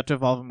Growlithe you have to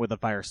evolve him with a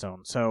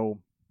Firestone.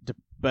 So,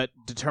 but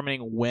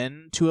determining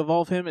when to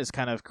evolve him is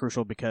kind of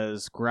crucial,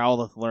 because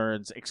Growlithe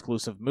learns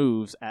exclusive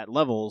moves at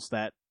levels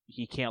that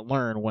he can't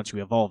learn once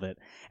you evolve it,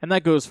 and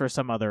that goes for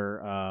some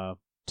other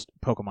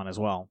Pokemon as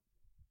well.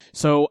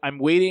 So I'm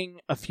waiting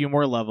a few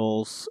more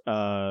levels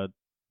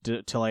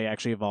till I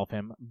actually evolve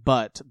him,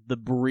 but the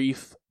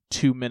brief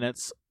 2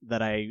 minutes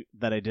that I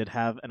did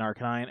have an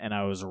Arcanine and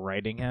I was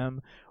riding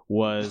him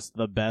was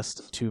the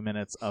best 2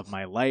 minutes of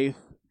my life.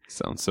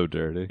 Sounds so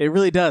dirty. It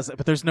really does,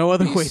 but there's no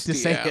other way to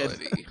say it.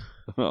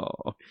 Oh,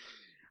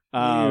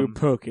 you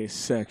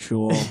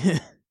pokesexual.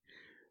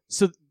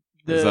 So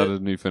is that a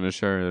new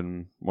finisher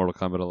in Mortal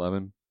Kombat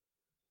 11?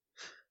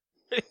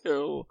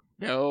 No.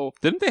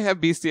 Didn't they have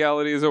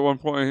bestialities at one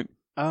point?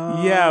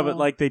 Yeah, but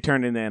like they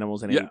turned into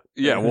animals. And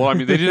yeah. Well, I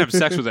mean, they didn't have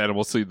sex with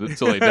animals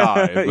until they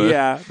died. But...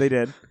 Yeah, they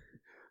did.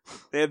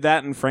 They had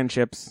that and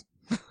friendships.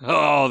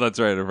 Oh, that's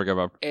right. I forgot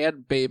about.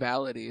 And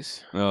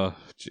babalities. Oh,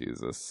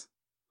 Jesus.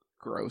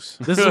 Gross.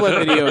 This is what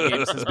video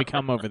games has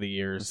become over the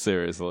years.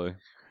 Seriously.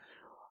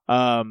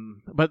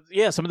 But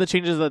yeah, some of the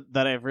changes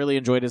that I've really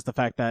enjoyed is the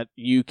fact that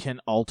you can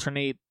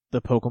alternate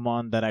the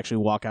Pokemon that actually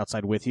walk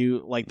outside with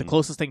you. Like the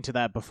closest thing to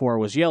that before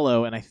was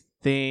Yellow, and I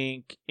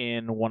think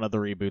in one of the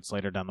reboots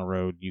later down the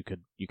road you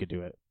could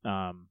do it.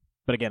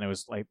 But again, it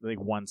was like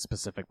one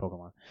specific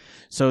Pokemon.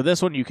 So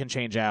this one you can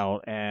change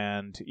out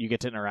and you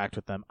get to interact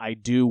with them. I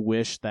do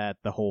wish that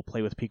the whole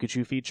Play with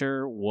Pikachu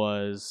feature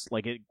was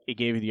like it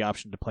gave you the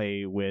option to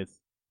play with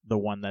the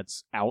one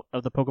that's out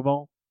of the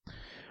Pokeball.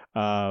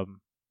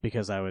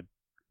 Because I would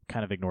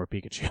kind of ignore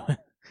Pikachu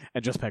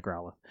and just pet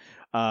Growlithe.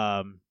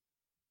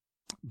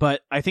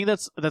 But I think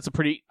that's a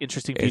pretty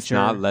interesting feature. It's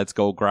not Let's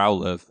Go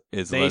Growlithe.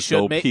 It's Let's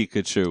Go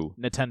Pikachu.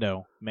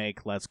 Nintendo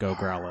make Let's Go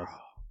Growlithe.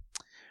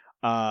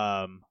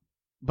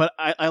 But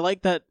I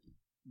like that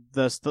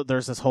there's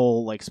this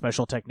whole like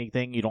special technique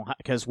thing. You don't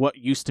because what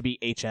used to be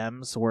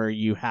HMs where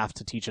you have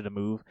to teach it a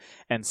move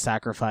and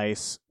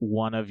sacrifice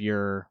one of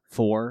your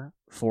 4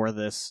 for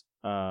this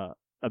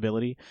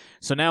ability.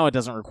 So now it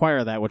doesn't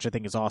require that, which I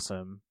think is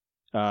awesome.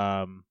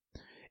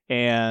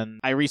 And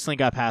I recently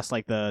got past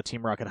like the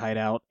Team Rocket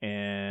hideout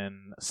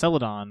in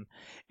Celadon,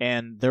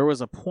 and there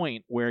was a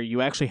point where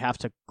you actually have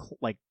to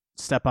like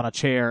step on a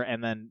chair,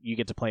 and then you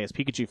get to play as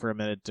Pikachu for a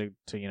minute to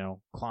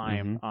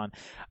climb on.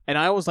 And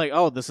I was like,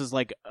 oh, this is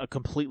like a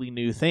completely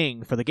new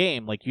thing for the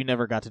game. Like you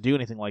never got to do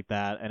anything like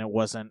that, and it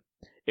wasn't.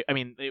 I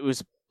mean, it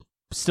was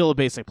still a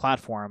basic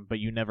platform, but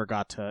you never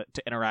got to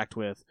interact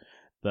with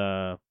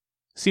the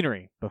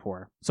scenery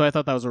before. So I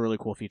thought that was a really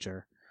cool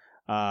feature.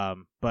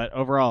 But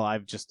overall,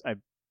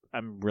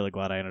 I'm really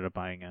glad I ended up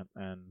buying it,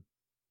 and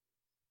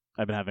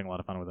I've been having a lot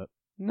of fun with it.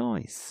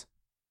 Nice.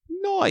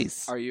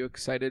 Are you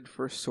excited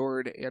for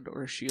Sword and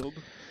or Shield?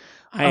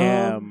 I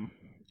am.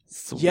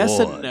 Yes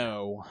and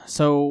no.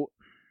 So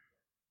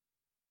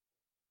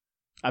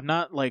I'm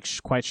not like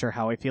quite sure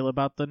how I feel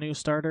about the new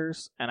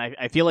starters, and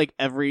I feel like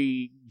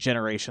every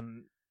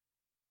generation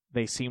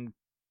they seem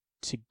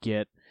to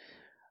get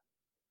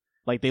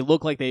like they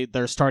look like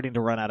they're starting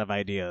to run out of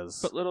ideas.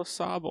 But little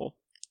Sobble.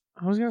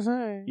 I was gonna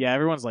say, yeah,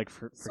 everyone's like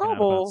freaking out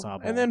about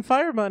Sobble, and then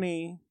Fire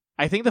Bunny.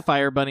 I think the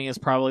Fire Bunny is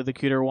probably the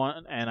cuter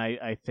one, and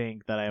I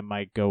think that I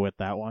might go with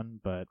that one.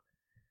 But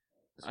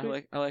I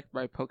like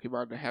my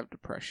Pokemon to have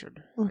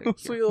depression.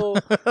 Sweet little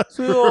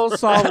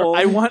Sobble.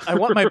 I want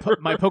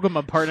my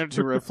Pokemon partner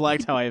to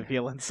reflect how I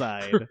feel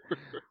inside.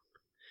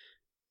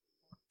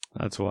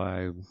 That's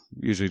why I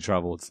usually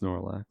travel with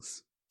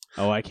Snorlax.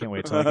 Oh, I can't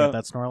wait till I get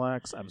that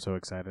Snorlax. I'm so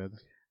excited.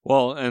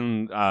 Well,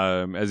 and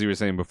as you were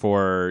saying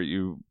before,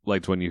 you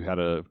liked when you had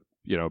to,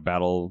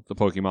 battle the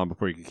Pokemon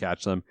before you could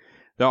catch them.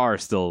 There are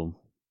still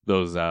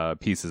those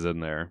pieces in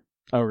there.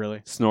 Oh, really?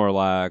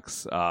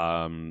 Snorlax,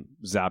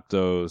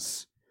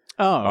 Zapdos,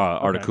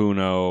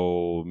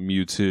 Articuno,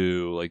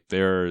 Mewtwo. Like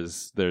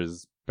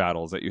there's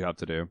battles that you have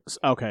to do.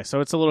 Okay, so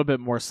it's a little bit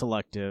more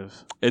selective.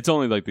 It's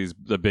only like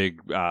the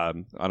big. I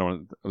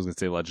was gonna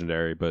say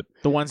legendary, but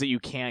the ones that you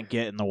can't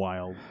get in the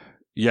wild.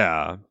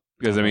 Yeah,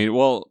 because I mean,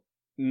 well.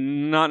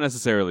 Not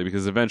necessarily,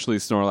 because eventually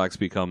Snorlax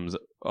becomes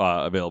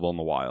available in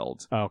the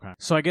wild. Oh, okay.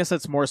 So I guess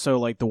it's more so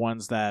like the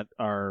ones that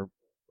are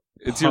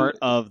part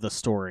of the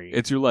story.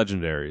 It's your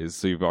legendaries.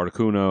 So you've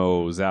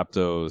Articuno,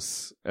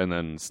 Zapdos, and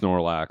then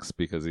Snorlax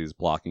because he's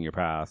blocking your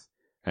path,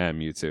 and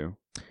Mewtwo.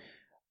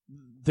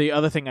 The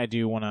other thing I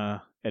do want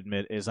to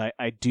admit is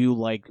I do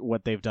like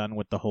what they've done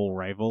with the whole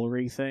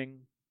rivalry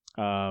thing.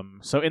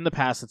 So in the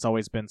past, it's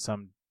always been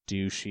some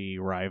douchey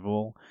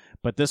rival,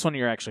 but this one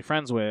you're actually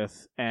friends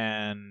with,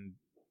 and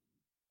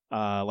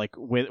like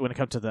when it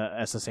comes to the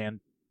SSN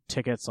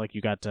tickets, like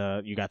you got 2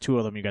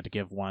 of them. You got to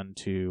give one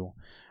to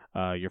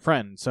your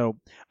friend. So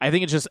I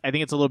think it's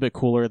a little bit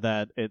cooler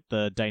that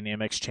the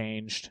dynamics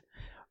changed.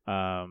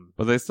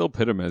 But they still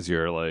pit him as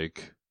your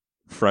like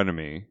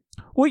frenemy.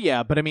 Well,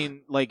 yeah, but I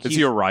mean, like it's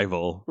your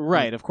rival,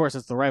 right? Of course,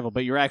 it's the rival,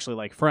 but you're actually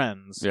like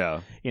friends,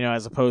 yeah.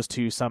 As opposed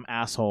to some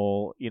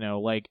asshole,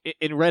 like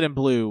in Red and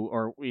Blue,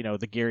 or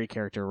the Gary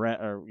character,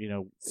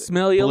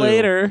 smell you Blue.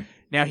 Later.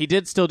 Now he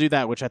did still do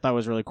that, which I thought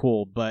was really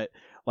cool, but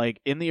like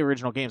in the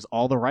original games,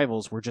 all the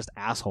rivals were just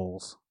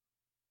assholes.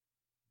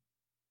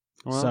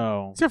 Well,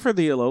 so except for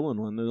the Alolan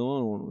one, the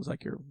Alolan one was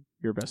like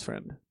your best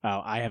friend.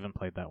 Oh, I haven't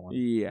played that one.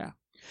 Yeah.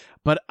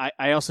 But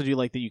I also do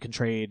like that you can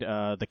trade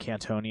the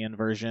Cantonian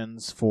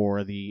versions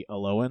for the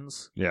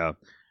Aloans. Yeah.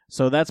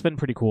 So that's been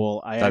pretty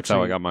cool. That's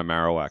how I got my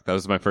Marowak. That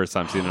was my first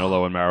time seeing an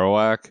Alolan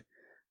Marowak,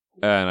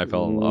 and I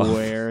fell in love.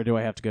 Where do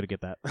I have to go to get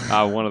that?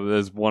 One of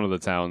the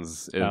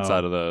towns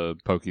inside of the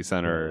Poke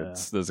Center.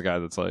 Yeah. There's a guy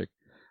that's like,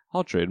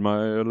 I'll trade my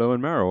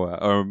Alolan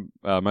Marowak, or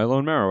my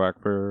Alolan Marowak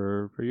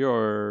for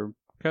your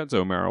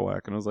Kanto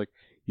Marowak, and I was like,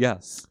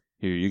 yes,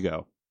 here you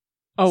go.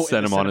 Oh,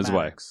 send him on his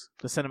way.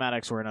 The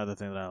cinematics were another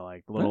thing that I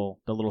like. The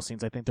little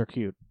scenes, I think they're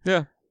cute.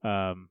 Yeah.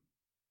 I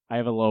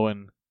have a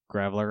Alolan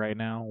Graveler right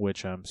now,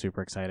 which I'm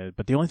super excited.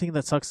 But the only thing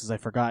that sucks is I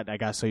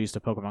got so used to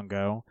Pokemon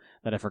Go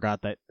that I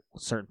forgot that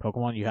certain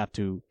Pokemon you have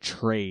to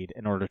trade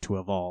in order to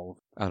evolve.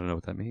 I don't know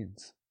what that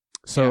means.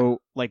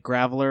 So like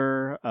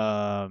Graveler,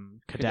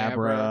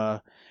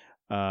 Kadabra,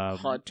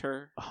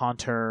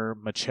 Haunter,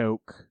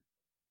 Machoke,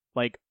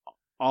 like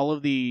all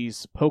of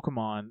these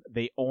Pokemon,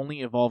 they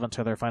only evolve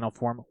into their final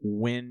form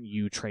when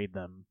you trade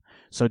them.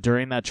 So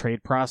during that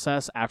trade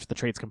process, after the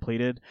trade's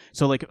completed,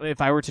 so like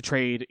if I were to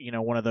trade,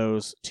 one of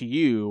those to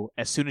you,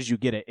 as soon as you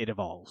get it, it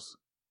evolves.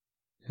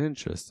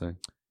 Interesting.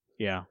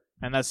 Yeah,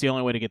 and that's the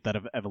only way to get that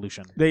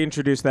evolution. They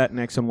introduced that in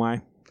X and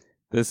Y.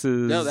 This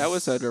is no, that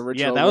was an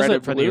original. Yeah, that was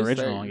Red for the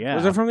original. Thing. Yeah,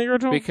 was it from the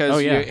original?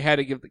 Because you had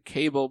to give the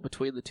cable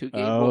between the two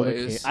Game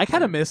Boys. I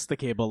kind of missed the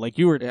cable. Like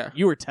you were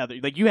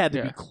tethered. Like you had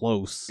to be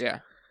close. Yeah.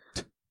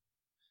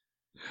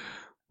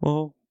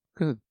 Well,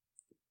 good.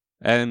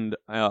 And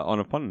on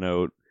a fun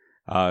note,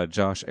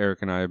 Josh,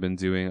 Eric, and I have been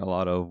doing a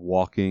lot of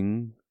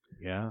walking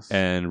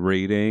and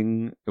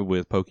raiding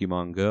with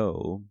Pokemon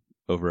Go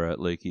over at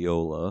Lake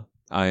Eola.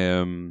 I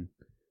am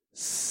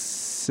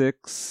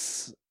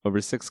over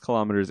 6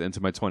 kilometers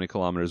into my 20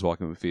 kilometers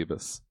walking with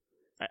Phoebus.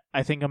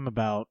 I think I'm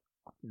about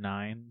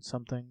 9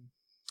 something.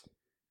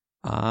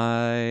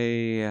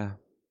 I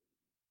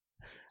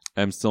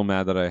am still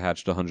mad that I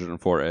hatched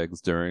 104 eggs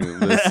during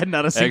this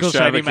not a single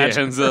shiny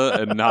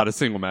extravaganza, and not a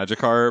single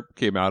Magikarp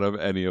came out of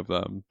any of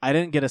them. I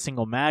didn't get a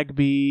single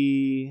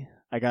Magby.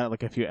 I got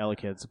like a few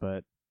Elekkids,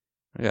 but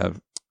yeah,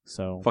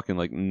 so fucking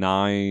like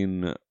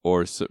 9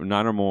 or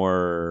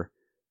more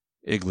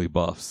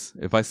Igglybuffs.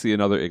 If I see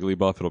another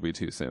Igglybuff, it'll be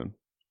too soon.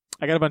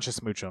 I got a bunch of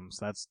Smoochums.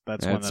 That's one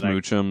that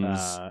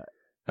Smoochums.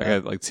 I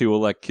got like 2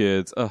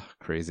 Elekkids. Ugh,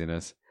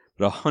 craziness.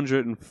 But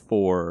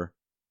 104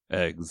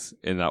 eggs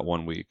in that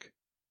 1 week.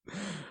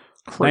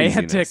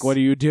 Craziness. Niantic, what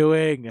are you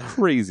doing?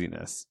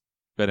 Craziness.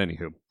 But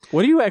anywho.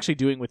 What are you actually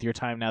doing with your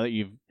time now that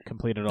you've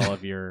completed all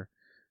of your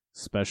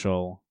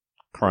special...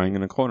 Crying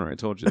in a corner. I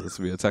told you this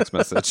would be a text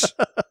message.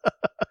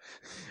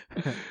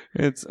 I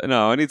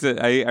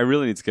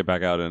really need to get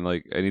back out, and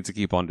like I need to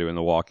keep on doing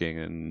the walking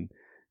and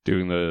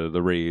doing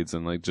the raids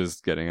and like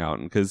just getting out.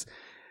 And because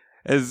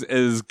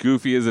as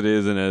goofy as it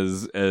is and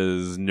as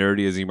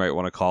nerdy as you might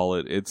want to call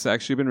it, it's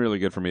actually been really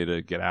good for me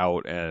to get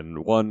out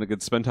and, 1, I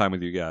get to spend time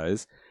with you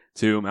guys.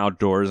 2, I'm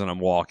outdoors and I'm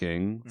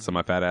walking, so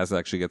my fat ass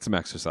actually gets some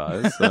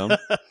exercise. So,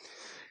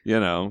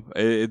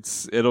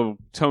 it'll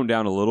tone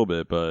down a little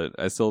bit, but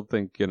I still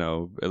think,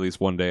 at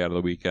least one day out of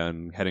the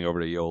weekend, heading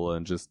over to Eola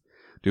and just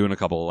doing a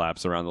couple of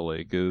laps around the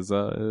lake is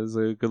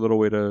a good little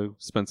way to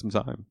spend some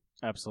time.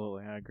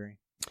 Absolutely, I agree.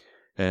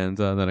 And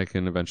then I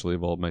can eventually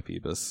evolve my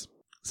Phoebus.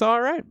 So,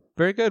 all right.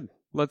 Very good.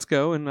 Let's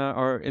go and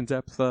our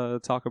in-depth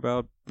talk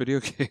about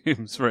video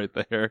games right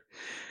there.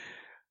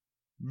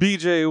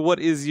 BJ, what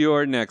is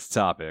your next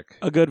topic?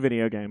 A good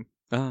video game.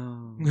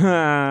 Oh.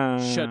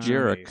 Shut You're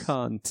your a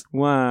cunt.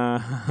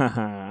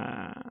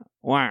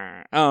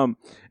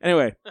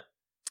 Anyway,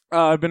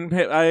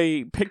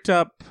 I picked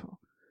up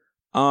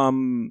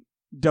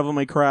Devil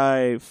May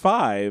Cry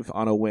 5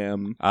 on a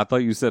whim. I thought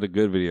you said a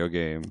good video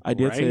game. I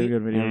did say a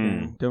good video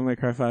game. Devil May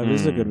Cry 5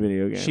 is a good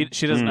video game.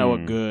 She doesn't know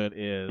what good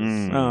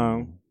is.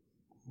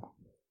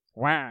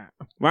 Wah.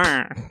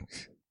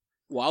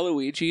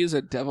 Waluigi is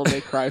a Devil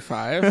May Cry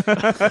 5?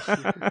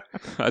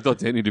 I thought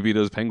Danny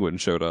DeVito's penguin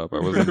showed up. I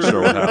wasn't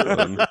sure what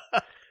happened.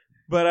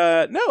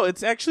 But no,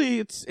 it's actually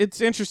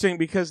it's interesting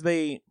because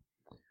they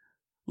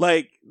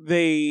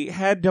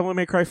had Devil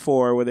May Cry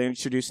 4 where they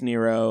introduced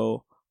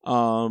Nero,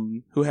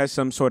 who has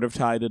some sort of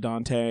tie to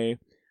Dante,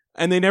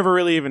 and they never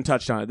really even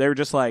touched on it. They were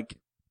just like,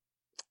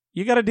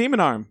 "You got a demon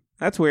arm.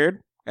 That's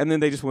weird," and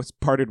then they just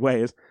parted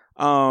ways.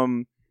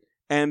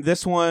 And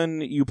this one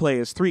you play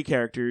as 3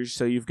 characters.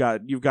 So you've got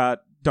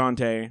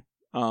Dante,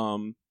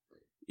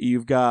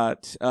 you've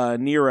got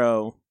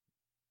Nero,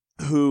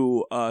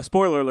 who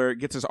spoiler alert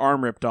gets his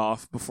arm ripped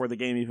off before the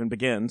game even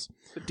begins.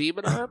 The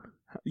demon arm?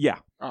 Yeah.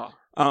 Oh.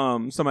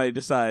 Somebody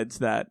decides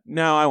that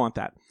no, I want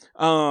that.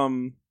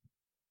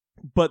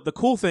 But the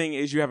cool thing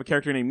is you have a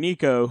character named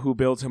Nico who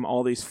builds him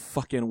all these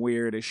fucking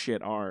weird as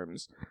shit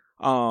arms.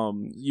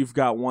 You've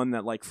got one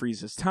that like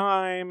freezes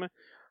time.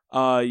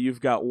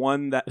 You've got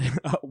one that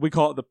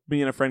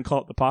me and a friend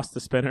call it the pasta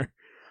spinner.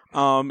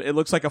 It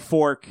looks like a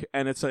fork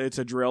and it's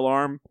a drill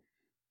arm.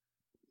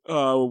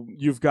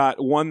 You've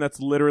got one that's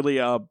literally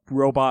a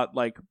robot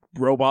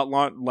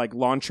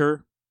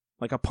launcher,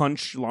 like a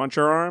punch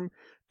launcher arm,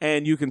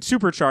 and you can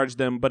supercharge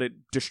them, but it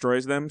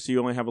destroys them, so you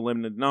only have a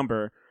limited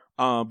number.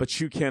 But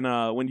you can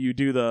when you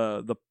do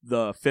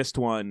the fist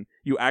one,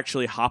 you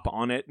actually hop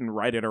on it and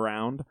ride it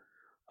around.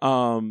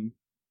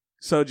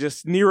 So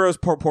just Nero's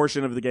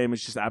portion of the game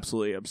is just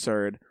absolutely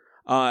absurd.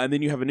 And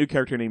then you have a new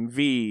character named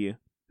V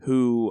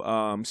who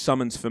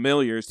summons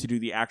familiars to do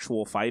the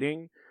actual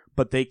fighting,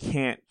 but they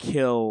can't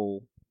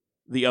kill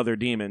the other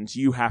demons.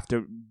 You have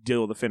to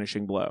deal the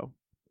finishing blow.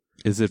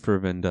 Is it for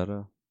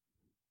vendetta?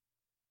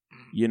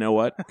 You know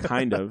what?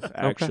 Kind of,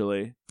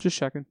 actually. Okay. Just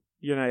checking.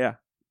 Yeah.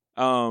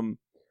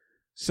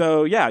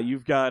 So yeah,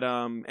 you've got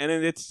and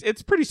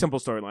it's pretty simple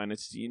storyline.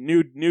 It's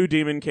new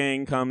Demon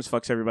King comes,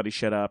 fucks everybody's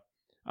shit up.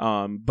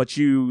 But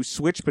you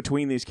switch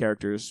between these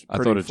characters. I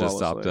thought it just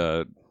stopped.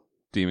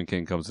 Demon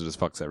King comes and just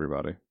fucks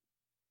everybody.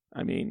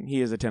 I mean,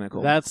 he is a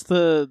tentacle. That's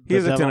the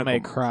Devil May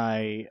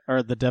Cry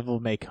or the Devil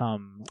May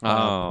Come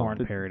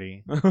porn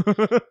parody.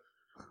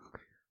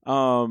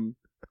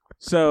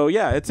 So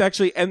yeah, it's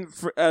actually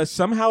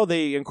somehow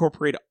they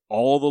incorporate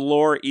all the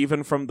lore,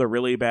 even from the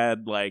really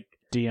bad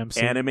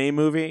DMC anime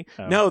movie.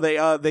 Oh. No, they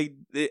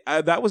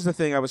that was the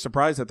thing. I was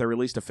surprised that they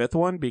released a 5th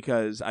one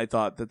because I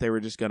thought that they were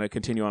just going to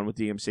continue on with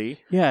DMC.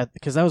 Yeah,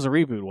 because that was a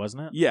reboot,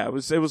 wasn't it? Yeah, it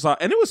was, and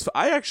it was.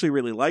 I actually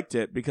really liked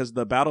it because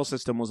the battle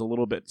system was a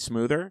little bit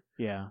smoother.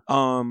 Yeah.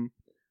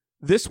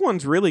 This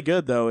one's really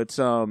good though. It's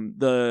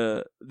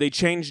they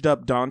changed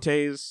up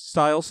Dante's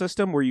style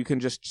system where you can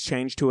just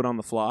change to it on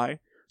the fly,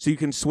 so you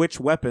can switch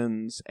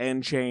weapons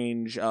and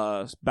change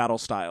battle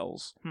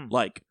styles.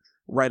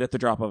 right at the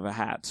drop of a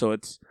hat. So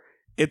it's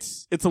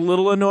a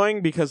little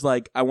annoying because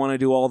like I want to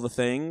do all the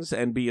things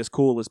and be as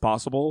cool as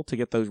possible to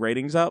get those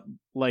ratings up,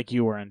 like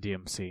you were in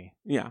DMC.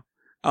 Yeah.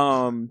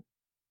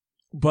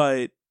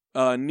 But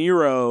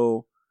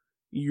Nero,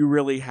 you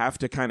really have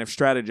to kind of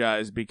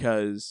strategize,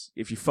 because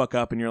if you fuck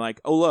up and you're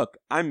like, oh look,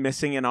 I'm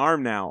missing an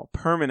arm now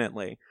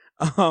permanently,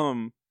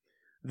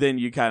 then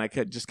you kind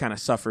of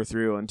suffer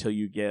through until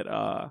you get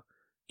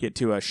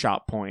to a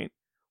shop point,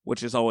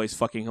 which is always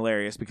fucking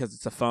hilarious because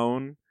it's a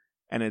phone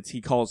and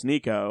he calls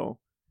Nico,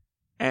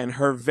 and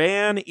her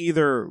van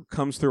either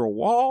comes through a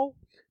wall,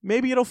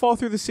 maybe it'll fall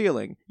through the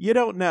ceiling. You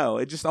don't know.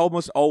 It just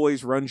almost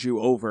always runs you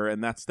over,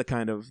 and that's the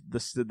kind of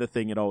the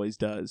thing it always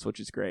does,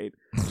 which is great.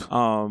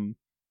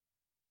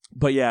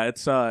 But yeah,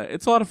 it's a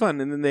lot of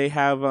fun. And then they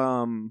have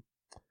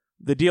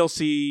the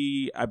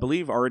DLC, I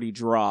believe, already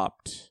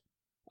dropped,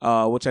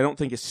 which I don't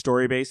think is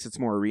story based. It's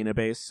more arena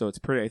based, so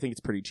I think it's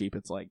pretty cheap.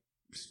 It's like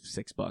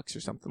 $6 or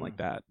something like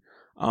that.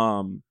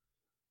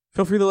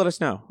 Feel free to let us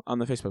know on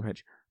the Facebook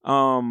page.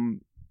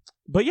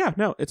 But yeah,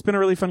 no, it's been a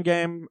really fun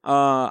game.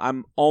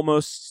 I'm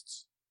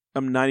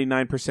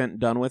 99%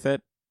 done with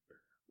it.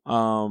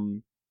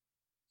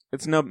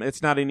 It's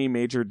not any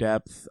major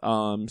depth.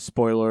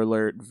 Spoiler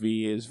alert,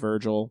 V is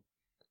Virgil.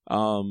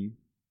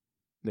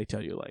 They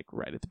tell you like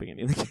right at the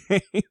beginning of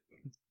the game.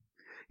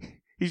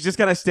 He's just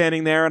kind of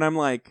standing there, and I'm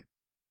like,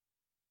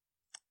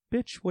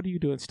 bitch, what are you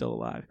doing still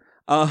alive?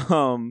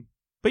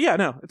 But yeah,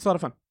 no, it's a lot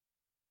of fun.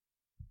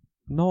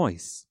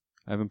 Nice.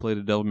 I haven't played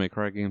a Devil May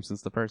Cry game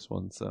since the first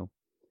one, so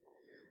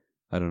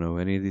I don't know who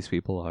any of these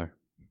people are.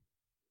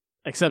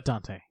 Except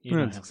Dante.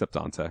 Except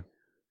Dante.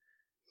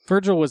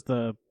 Virgil was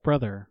the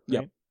brother,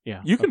 right? Yep.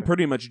 Yeah. You can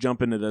pretty much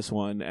jump into this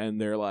one, and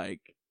they're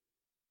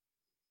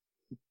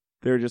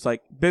just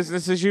like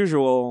business as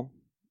usual.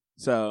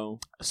 So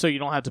you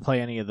don't have to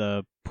play any of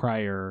the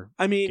prior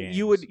games.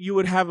 you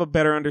would have a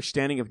better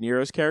understanding of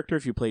Nero's character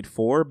if you played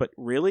 4, but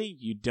really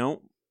you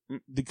don't,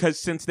 because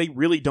since they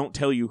really don't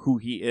tell you who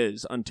he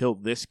is until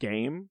this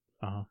game,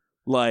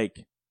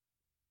 like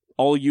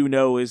all you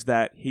know is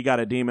that he got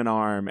a demon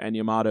arm and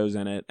Yamato's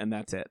in it, and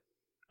that's it.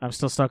 I'm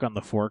still stuck on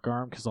the fork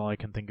arm because all I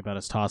can think about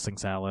is tossing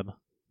salad.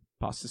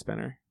 Pasta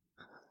spinner.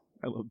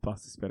 I love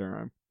pasta spinner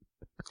arm.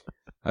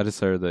 I just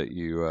heard that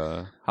you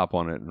hop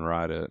on it and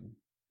ride it.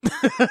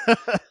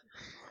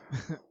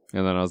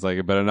 And then I was like,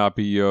 it better not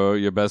be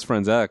your best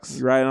friend's ex.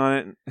 You ride on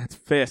it, it's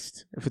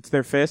fist. If it's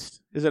their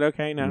fist, is it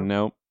okay? No.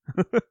 Nope.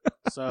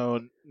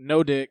 So,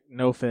 no dick,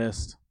 no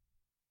fist.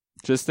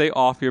 Just stay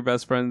off your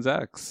best friend's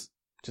ex.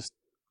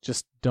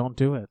 Just don't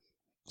do it.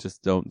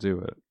 Just don't do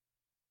it.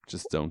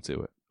 Just don't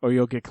do it. Or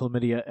you'll get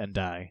chlamydia and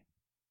die.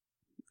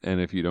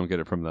 And if you don't get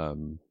it from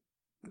them,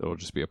 it'll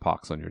just be a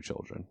pox on your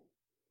children.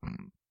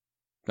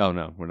 Oh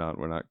no, we're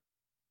not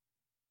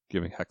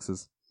giving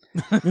hexes.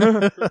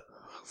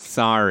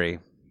 Sorry.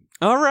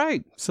 All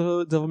right.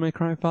 So Devil May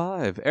Cry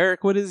 5.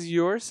 Eric, what is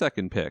your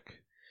second pick?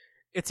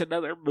 It's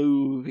another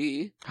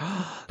movie.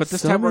 But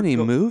this so time many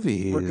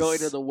movies. We're going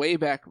to the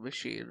Wayback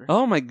Machine.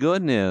 Oh my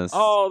goodness.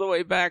 All the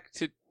way back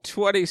to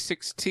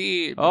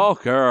 2016. Oh,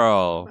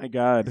 girl. My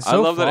God. I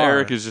love that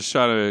Eric is just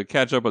trying to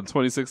catch up on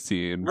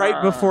 2016.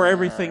 Right before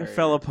everything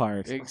fell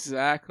apart.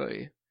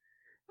 Exactly.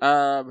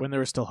 When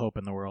there was still hope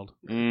in the world.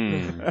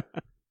 And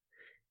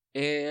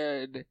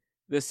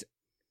this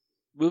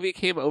movie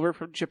came over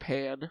from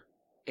Japan,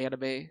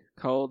 anime,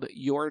 called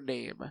Your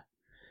Name,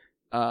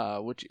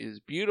 which is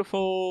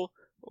beautiful,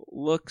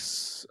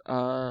 looks...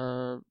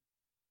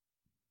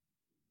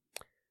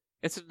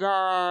 it's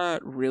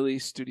not really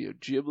Studio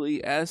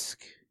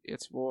Ghibli-esque.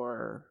 It's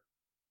more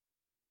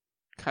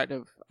kind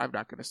of, I'm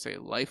not going to say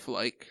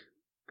lifelike,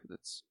 because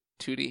it's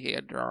 2D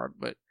hand-drawn,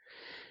 but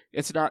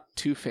it's not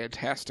too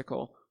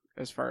fantastical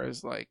as far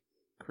as, like,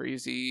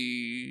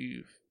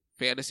 crazy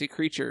fantasy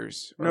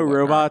creatures. No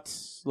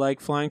robots,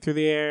 like, flying through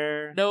the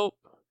air? Nope.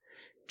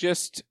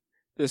 Just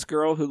this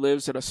girl who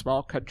lives in a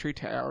small country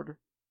town,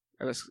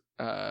 and this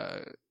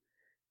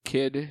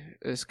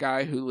this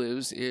guy who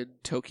lives in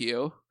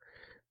Tokyo,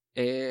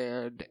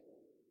 and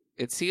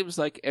it seems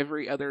like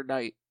every other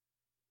night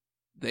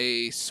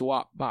they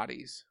swap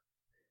bodies.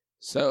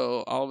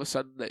 So all of a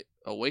sudden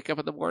they'll wake up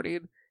in the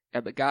morning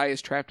and the guy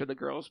is trapped in the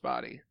girl's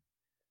body.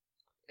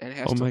 And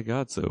has my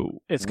God,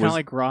 so... It's kind of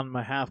like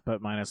Ranma half,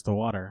 but minus the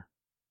water.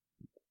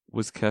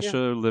 Was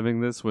Kesha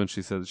living this when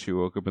she said she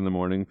woke up in the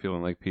morning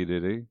feeling like P.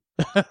 Diddy?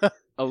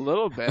 A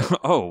little bit.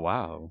 Oh,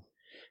 wow.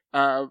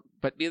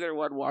 But neither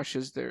one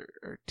brushes their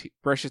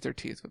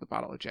teeth with a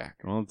bottle of Jack.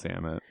 Well,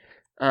 damn it.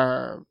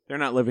 They're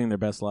not living their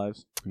best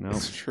lives. No.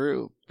 It's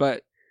true.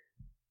 But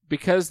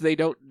because they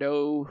don't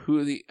know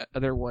who the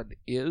other one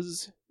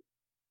is,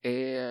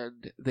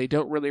 and they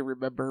don't really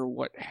remember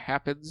what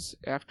happens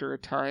after a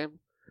time,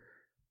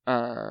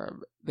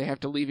 they have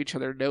to leave each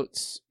other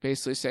notes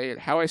basically saying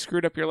how I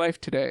screwed up your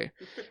life today.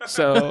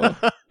 So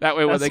that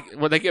way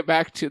when they get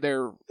back to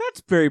their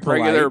that's very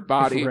regular polite.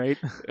 body, Right.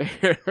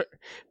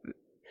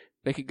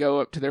 they can go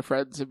up to their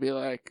friends and be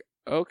like,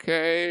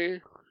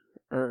 okay,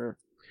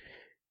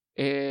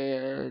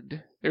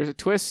 and there's a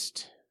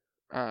twist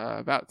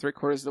about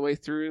 3/4 of the way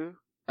through,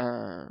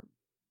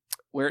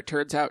 where it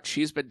turns out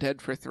she's been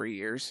dead for 3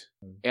 years,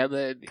 and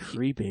then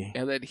creepy,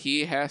 and then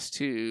he has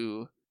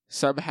to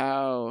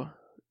somehow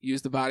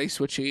use the body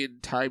switching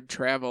time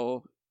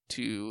travel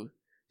to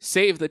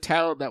save the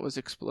town that was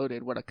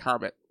exploded when a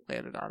comet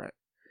landed on it,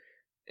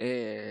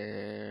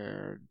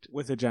 and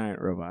with a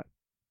giant robot.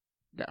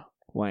 No,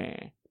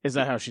 Wah. Is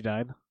that how she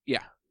died?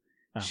 Yeah,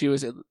 Oh. she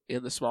was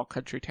in the small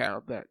country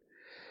town that.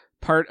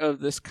 Part of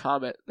this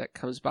comet that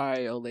comes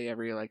by only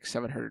every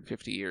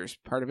 750 years,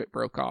 part of it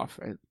broke off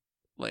and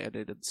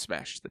landed and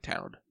smashed the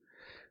town.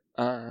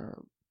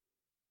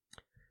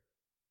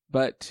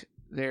 But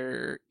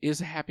there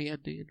is a happy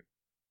ending.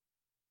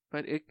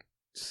 But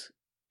it's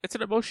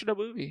an emotional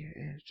movie.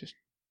 It's just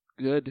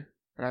good,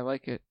 and I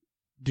like it.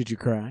 Did you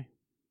cry?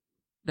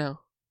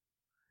 No.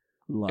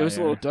 Liar. It was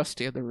a little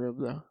dusty in the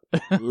room, though.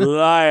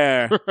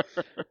 Liar.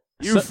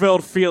 You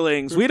felt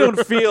feelings. We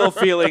don't feel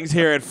feelings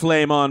here at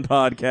Flame On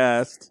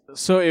Podcast.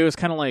 So it was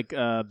kind of like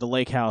the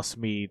Lake House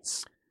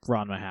meets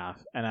Ranma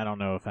Half, and I don't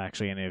know if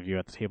actually any of you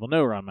at the table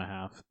know Ranma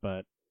Half,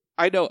 but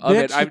I know of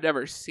it. I've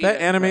never seen that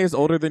it. anime is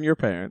older than your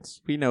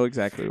parents. We know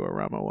exactly what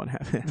Ranma 1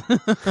 Half is.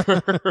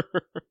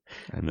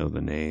 I know the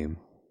name.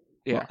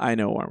 Yeah, well, I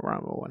know what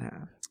Ranma 1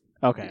 Half.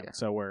 Okay,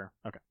 so we're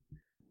okay.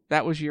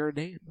 That was your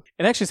name.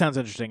 It actually sounds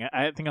interesting.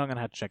 I think I'm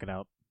gonna have to check it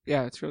out.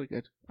 Yeah, it's really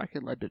good. I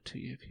can lend it to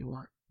you if you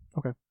want.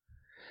 Okay.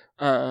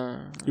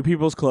 Do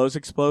people's clothes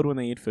explode when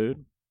they eat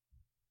food?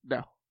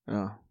 No.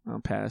 Oh, I'll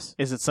pass.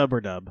 Is it sub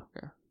or dub?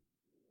 Yeah.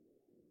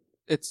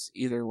 It's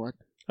either one.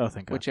 Oh,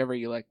 thank God. Whichever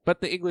you like.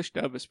 But the English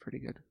dub is pretty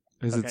good.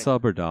 Is it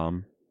sub or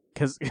dom?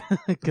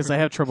 Because I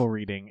have trouble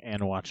reading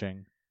and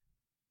watching.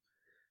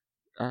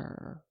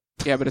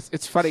 Yeah, but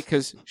it's funny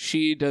because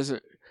she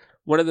doesn't.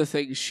 One of the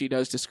things she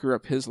does to screw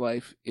up his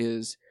life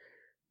is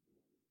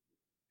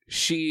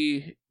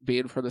she,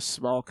 being from the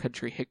small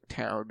country hick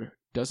town,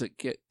 doesn't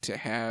get to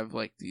have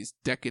these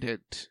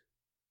decadent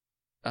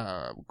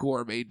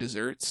gourmet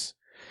desserts.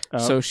 Oh.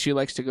 So she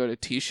likes to go to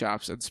tea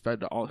shops and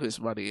spend all his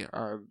money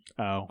on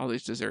all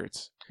these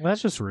desserts. Well,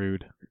 that's just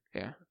rude.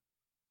 Yeah.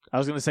 I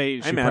was going to say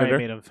she I'm mad at probably her.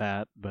 made him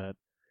fat, but...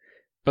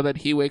 But then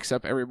he wakes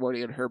up every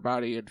morning in her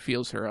body and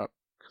feels her up.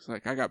 It's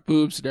like, I got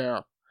boobs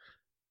now.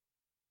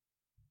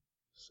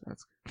 So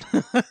that's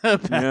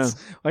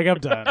like, I'm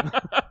done.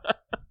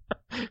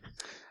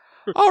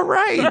 All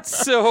right,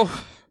 so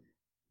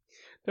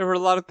there were a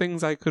lot of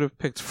things I could have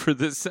picked for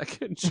this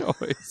second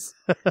choice.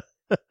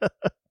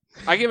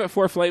 I give it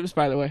 4 flames,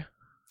 by the way.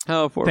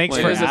 Oh, 4 Thanks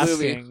flames. for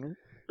asking.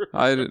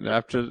 I didn't,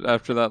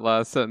 after that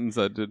last sentence,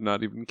 I did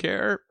not even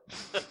care.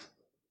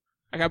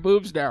 I got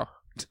boobs now.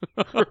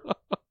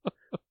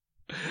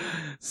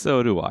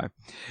 So do I.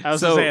 I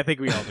was going to say, I think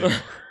we all do.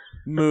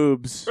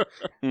 Moobs.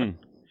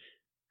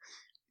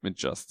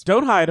 Adjust.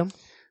 Don't hide them.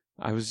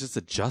 I was just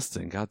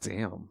adjusting. God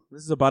damn.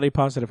 This is a body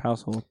positive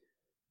household.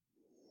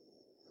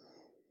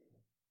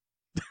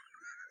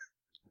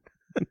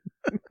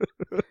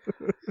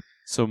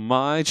 So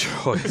my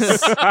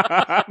choice.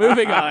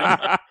 Moving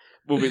on.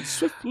 Moving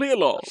swiftly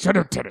along. Shut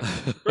up, Teddy.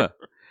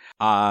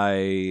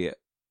 I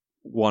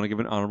want to give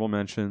an honorable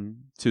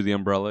mention to The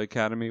Umbrella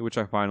Academy, which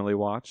I finally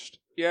watched.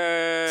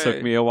 Yay!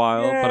 Took me a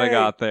while, but I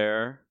got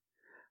there.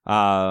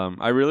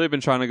 I really have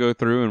been trying to go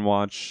through and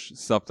watch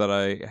stuff that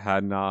I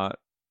had not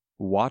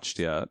watched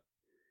yet,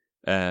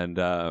 and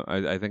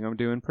I think I'm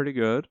doing pretty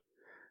good.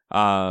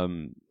 What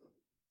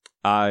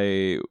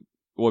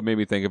made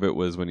me think of it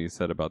was when you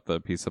said about the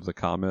piece of the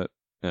comet,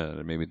 and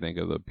it made me think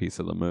of the piece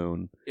of the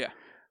moon. Yeah.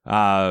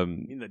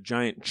 You mean the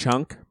giant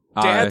chunk?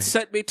 Dad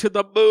sent me to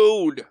the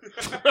moon.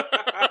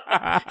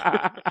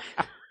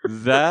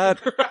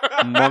 That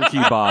monkey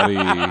body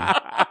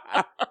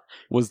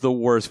was the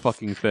worst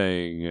fucking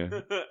thing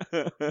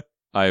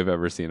I've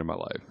ever seen in my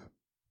life.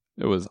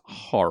 It was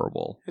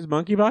horrible. His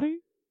monkey body?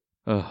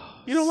 Ugh,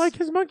 You don't like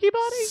his monkey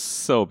body?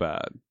 so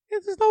bad.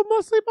 It's his little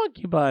muscly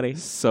monkey body.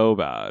 So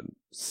bad.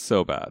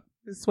 So bad.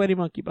 His sweaty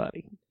monkey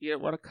body. You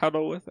didn't want to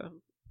cuddle with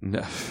him.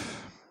 No.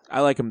 I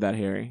like him that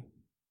hairy.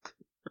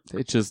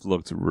 It just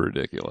looked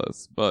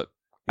ridiculous. But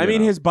I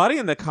mean, his body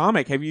in the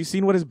comic. Have you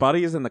seen what his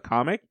body is in the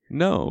comic?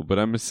 No, but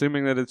I'm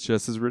assuming that it's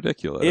just as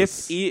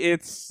ridiculous.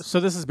 It's So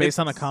this is based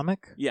on a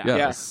comic? yeah.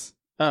 Yes.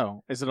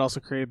 Oh, is it also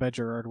created by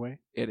Gerard Way?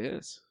 It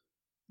is.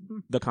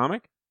 The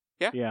comic?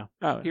 Yeah.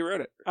 Oh, He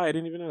wrote it. I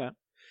didn't even know that.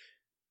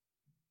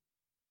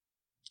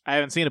 I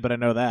haven't seen it, but I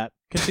know that.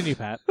 Continue,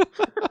 Pat.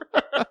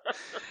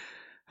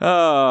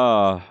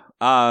 I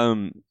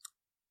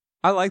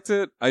liked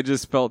it. I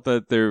just felt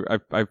that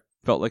I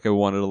felt like I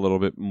wanted a little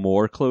bit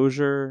more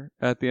closure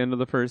at the end of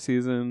the first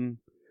season.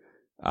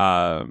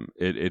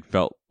 It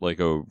felt like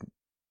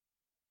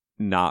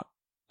not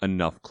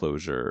enough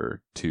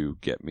closure to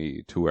get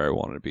me to where I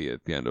wanted to be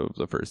at the end of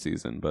the first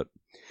season, but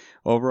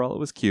overall it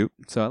was cute,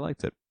 so I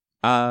liked it.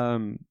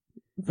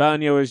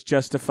 Vanya is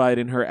justified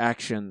in her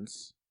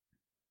actions.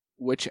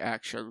 Which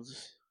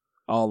actions?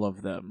 All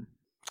of them.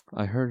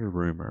 I heard a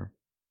rumor.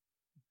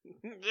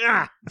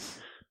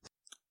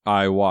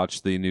 I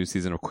watched the new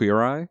season of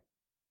Queer Eye.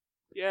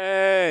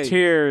 Yay!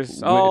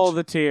 Tears. All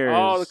the tears.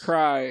 All the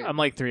cry. I'm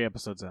like 3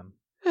 episodes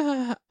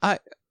in.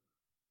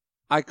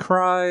 I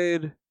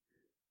cried,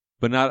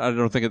 but not. I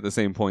don't think at the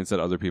same points that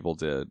other people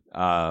did.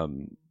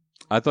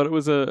 I thought it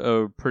was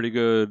a pretty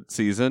good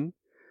season.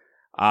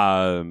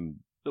 The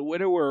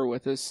widower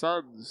with his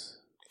sons.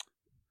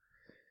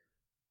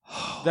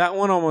 That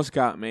one almost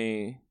got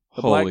me.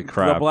 Holy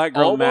crap! The black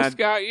girl almost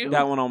got you.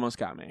 That one almost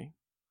got me.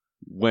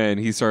 When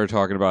he started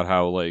talking about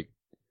how like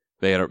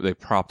they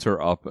propped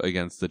her up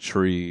against the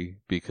tree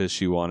because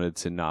she wanted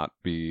to not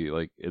be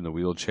like in the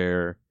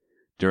wheelchair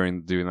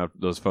during doing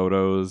those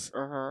photos.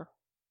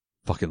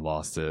 Fucking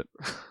lost it.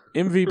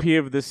 MVP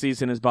of this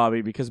season is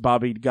Bobby because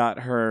Bobby got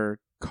her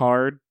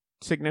card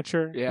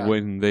signature. Yeah.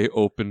 When they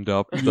opened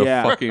up the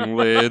fucking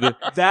lid.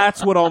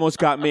 That's what almost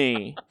got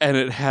me. And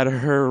it had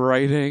her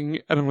writing,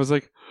 and I was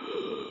like,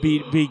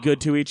 be good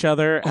to each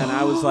other. And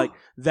I was like,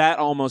 that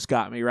almost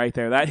got me right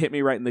there. That hit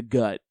me right in the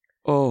gut.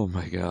 Oh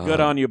my god. Good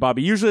on you,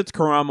 Bobby. Usually it's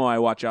Karamo I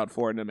watch out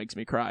for and it makes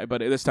me cry,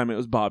 but this time it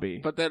was Bobby.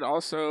 But then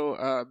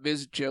also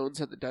Ms.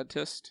 Jones at the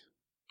dentist.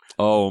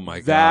 Oh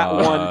my god. That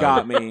one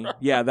got me.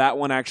 Yeah, that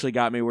one actually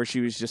got me where she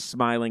was just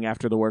smiling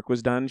after the work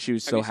was done. She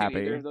was so Have you happy.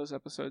 seen either of those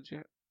episodes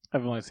yet?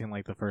 I've only seen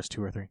like the first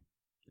 2 or 3.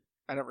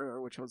 I don't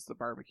remember which one's the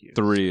barbecue.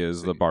 3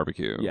 is the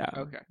barbecue. Yeah.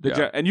 Okay.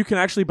 And you can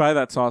actually buy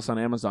that sauce on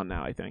Amazon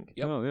now, I think.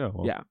 Yep. Oh yeah.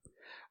 Well, yeah.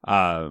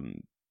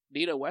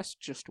 Nina West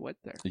just went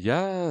there.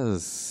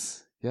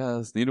 Yes.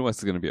 Nina West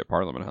is going to be at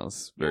Parliament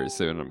House very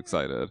soon. I'm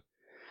excited.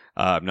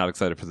 I'm not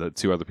excited for the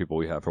 2 other people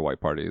we have for White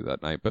Party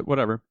that night, but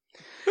whatever.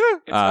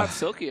 It's not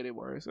Silky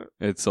anymore, is it?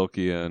 It's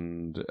Silky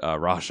and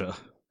Rasha.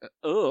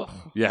 Ugh.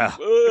 Yeah.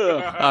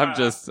 Ugh.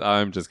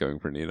 I'm just going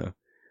for Nina.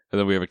 And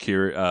then we have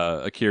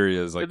Akira. Akira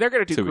is like they're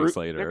gonna do 2 weeks group,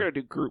 later. They're going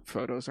to do group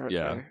photos, aren't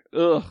Yeah. they?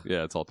 Ugh.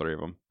 Yeah, it's all 3 of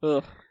them.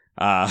 Ugh.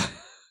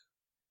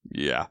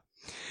 Yeah.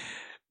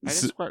 I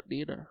just want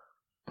Nina.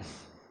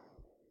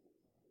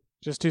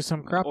 Just do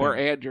some cropping. Or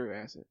Andrew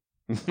has it.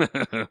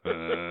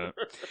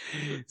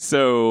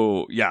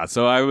 So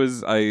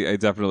I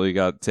definitely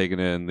got taken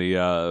in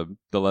the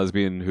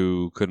lesbian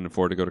who couldn't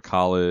afford to go to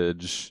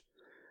college,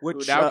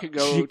 which now can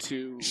go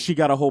to. She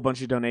got a whole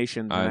bunch of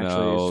donations and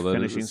actually is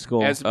finishing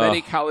school. As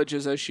many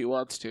colleges as she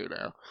wants to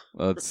now.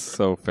 That's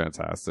so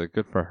fantastic.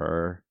 Good for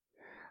her.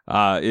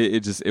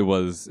 It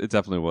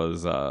definitely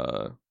was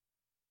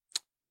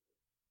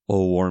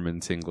warm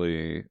and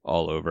tingly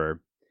all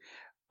over.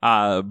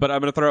 But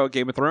I'm gonna throw out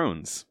Game of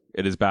Thrones.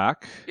 It is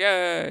back.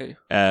 Yay!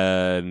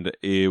 And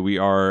we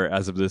are,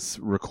 as of this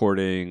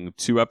recording,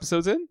 2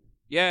 episodes in.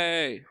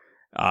 Yay!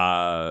 2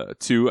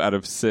 out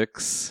of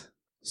 6.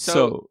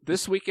 So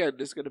this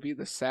weekend is going to be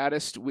the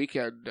saddest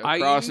weekend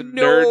across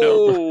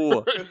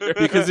Nerdom.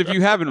 Because if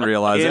you haven't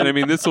realized, and I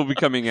mean, this will be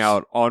coming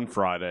out on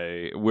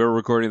Friday. We're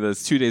recording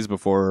this 2 days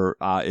before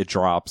it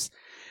drops.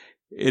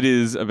 It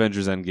is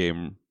Avengers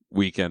Endgame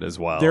weekend as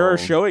well. There are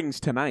showings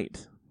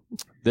tonight.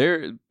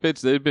 They've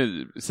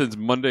been since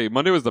Monday.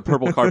 Monday was the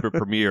purple carpet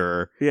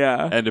premiere.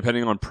 Yeah. And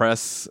depending on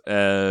press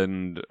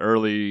and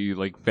early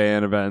like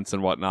fan events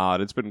and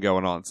whatnot, it's been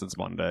going on since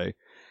Monday.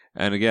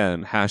 And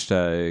again,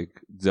 hashtag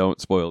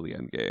don't spoil the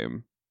end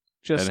game.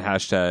 And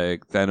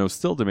hashtag Thanos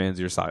still demands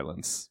your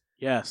silence.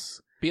 Yes.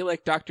 Be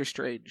like Doctor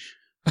Strange.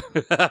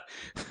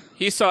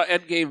 He saw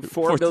Endgame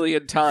 4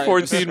 million times.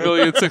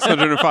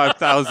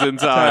 14,605,000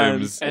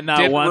 times. And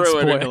not one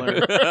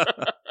spoiler.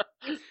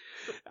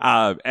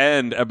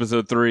 And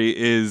episode 3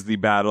 is the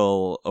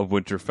Battle of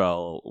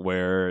Winterfell,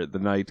 where the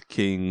Night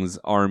King's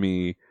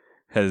army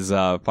has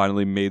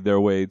finally made their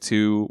way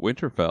to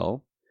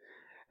Winterfell.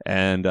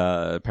 And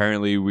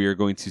apparently we are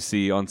going to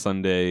see on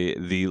Sunday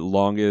the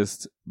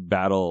longest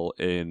battle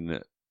in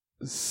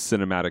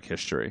cinematic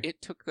history.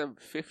 It took them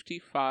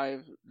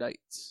 55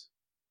 nights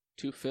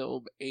to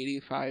film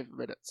 85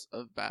 minutes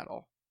of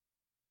battle.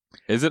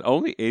 Is it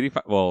only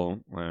 85?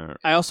 Well,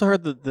 I also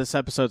heard that this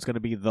episode's going to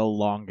be the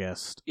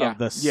longest of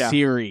the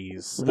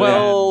series.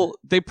 Well,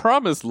 they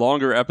promised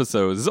longer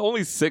episodes. There's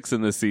only 6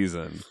 in this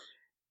season.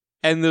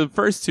 And the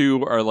first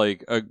 2 are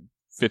like a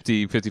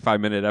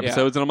 55-minute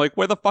episodes. And I'm like,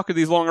 where the fuck are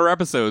these longer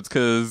episodes?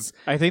 Because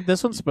I think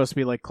this one's supposed to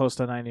be like close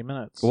to 90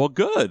 minutes. Well,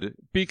 good.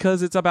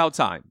 Because it's about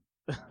time.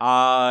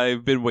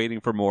 I've been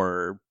waiting for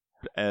more.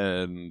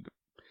 But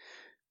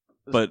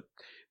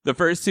the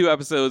first 2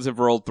 episodes have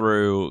rolled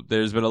through.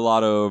 There's been a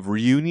lot of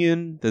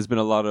reunion. There's been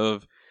a lot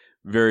of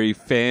very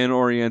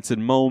fan-oriented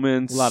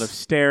moments. A lot of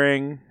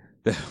staring.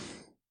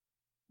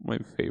 My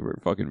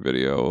favorite fucking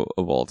video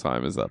of all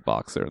time is that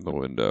boxer in the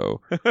window.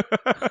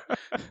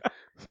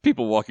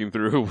 People walking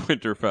through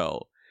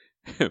Winterfell.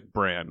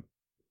 Bran.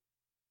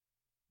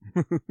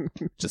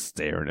 Just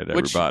staring at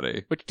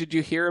everybody. Which did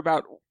you hear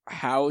about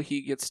how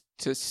he gets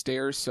to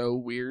stare so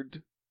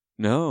weird?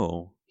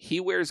 No. He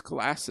wears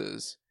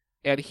glasses.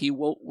 And he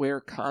won't wear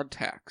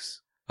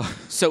contacts.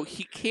 So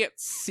he can't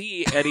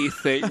see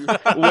anything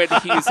when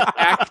he's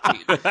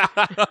acting.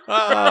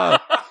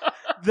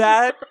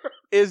 That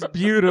is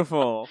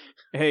beautiful.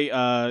 Hey,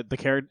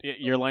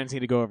 your lines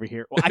need to go over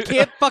here. Well, I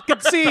can't fucking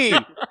see!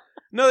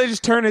 No, they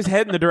just turn his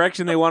head in the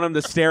direction they want him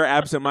to stare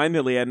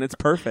absentmindedly at, and it's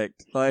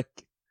perfect. Like,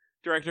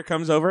 director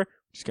comes over,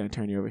 just gonna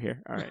turn you over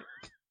here. All right.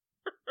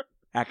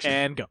 Action.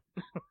 And go.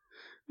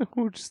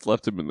 We just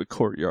left him in the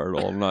courtyard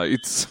all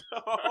night.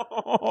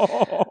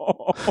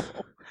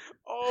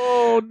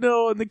 Oh,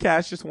 no. And the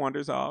cast just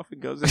wanders off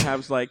and goes and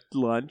has, like,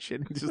 lunch,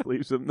 and he just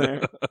leaves him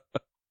there.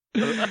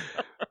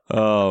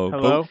 Oh.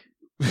 Hello?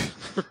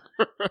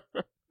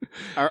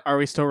 Are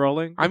we still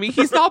rolling? I mean,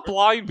 he's not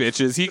blind,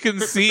 bitches. He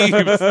can see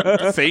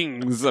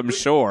things, I'm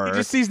sure. He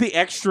just sees the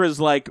extras,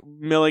 like,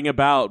 milling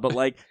about, but,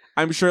 like,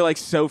 I'm sure, like,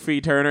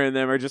 Sophie Turner and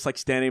them are just, like,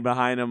 standing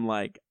behind him,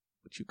 like,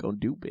 what you gonna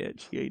do,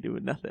 bitch? You ain't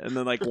doing nothing. And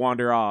then, like,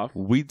 wander off.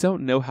 We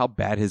don't know how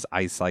bad his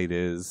eyesight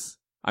is.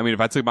 I mean,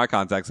 if I took my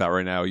contacts out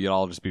right now, you'd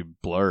all just be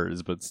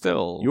blurs, but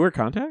still. You wear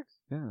contacts?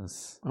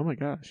 Yes. Oh, my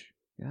gosh.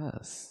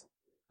 Yes.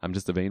 I'm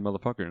just a vain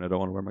motherfucker, and I don't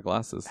want to wear my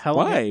glasses.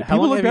 Why?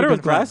 People look better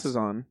with glasses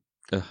on.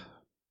 Ugh.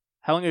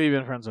 How long have you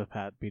been friends with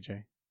Pat,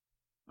 BJ?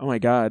 Oh my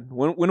God!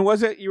 When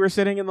was it you were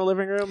sitting in the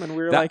living room and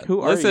we were like,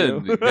 "Who are you?"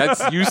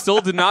 Listen, you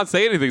still did not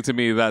say anything to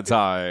me that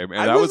time,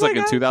 and that was like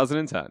in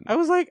 2010. I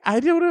was like,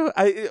 I don't know.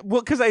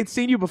 Because I had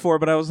seen you before,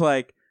 but I was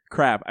like,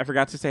 crap, I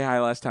forgot to say hi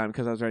last time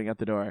because I was running out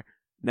the door.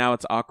 Now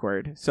it's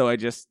awkward, so I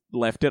just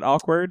left it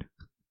awkward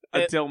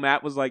until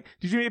Matt was like,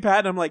 "Did you meet Pat?"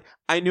 And I'm like,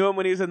 "I knew him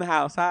when he was in the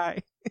house. Hi."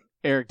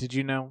 Eric, did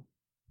you know?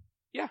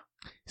 Yeah.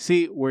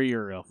 See, we're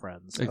your real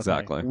friends.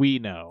 Exactly. Okay? We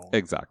know.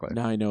 Exactly.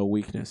 Now I know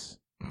weakness.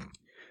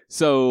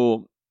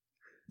 So,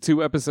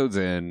 2 episodes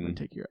in,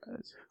 take your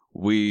eyes.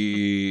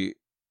 We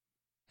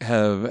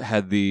have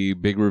had the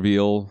big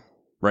reveal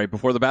right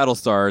before the battle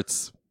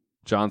starts.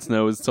 Jon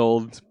Snow has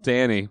told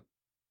Dany.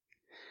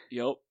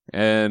 Yep.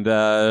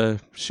 And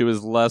she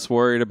was less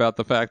worried about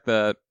the fact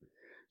that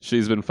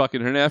she's been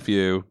fucking her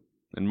nephew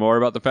and more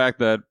about the fact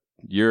that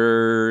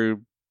you're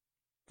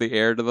the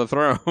heir to the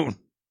throne.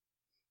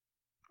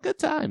 Good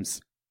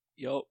times.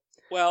 Yep.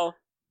 Well,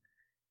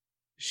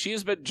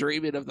 she's been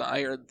dreaming of the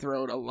Iron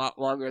Throne a lot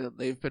longer than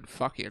they've been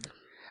fucking.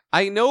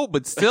 I know,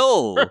 but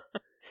still.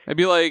 I'd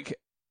be like,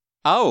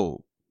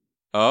 oh.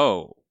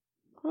 Also,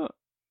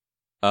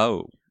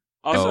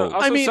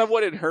 I mean,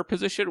 someone in her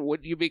position,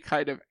 wouldn't you be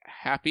kind of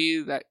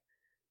happy that,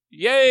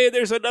 yay,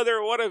 there's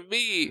another one of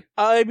me?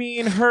 I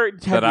mean,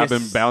 that I've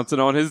been bouncing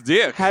on his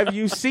dick. Have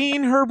you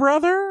seen her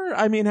brother?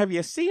 I mean, have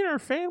you seen her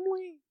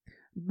family?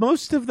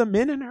 Most of the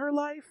men in her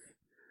life?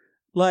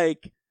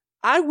 Like,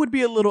 I would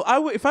be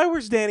if I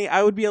was Dany,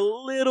 I would be a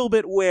little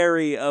bit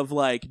wary of,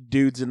 like,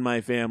 dudes in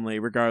my family,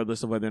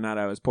 regardless of whether or not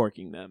I was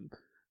porking them.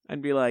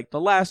 I'd be like, the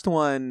last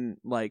one,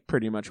 like,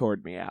 pretty much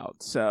whored me out,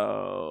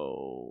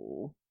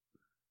 so...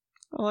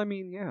 Well, I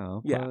mean, yeah.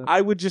 Yeah, but...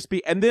 I would just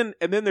be... And then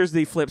there's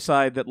the flip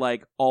side that,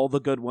 like, all the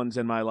good ones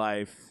in my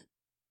life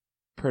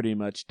pretty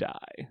much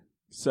die.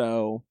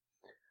 So,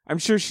 I'm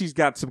sure she's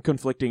got some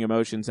conflicting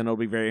emotions, and it'll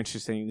be very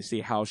interesting to see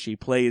how she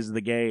plays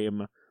the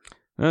game.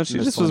 No, she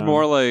just was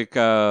more like,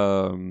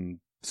 so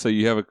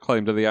you have a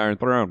claim to the Iron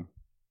Throne.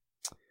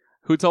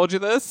 Who told you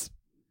this?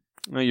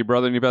 Well, your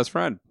brother and your best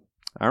friend.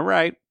 All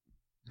right.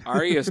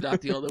 Arya's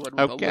not the only one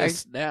with a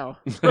list now.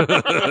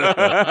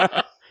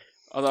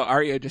 Although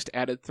Arya just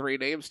added 3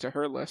 names to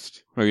her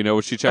list. Well, you know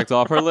what she checked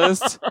off her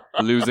list?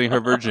 Losing her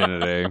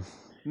virginity.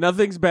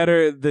 Nothing's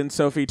better than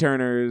Sophie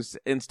Turner's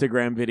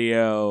Instagram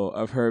video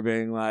of her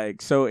being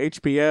like, so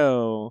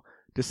HBO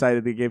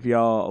decided to give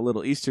y'all a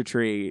little Easter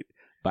treat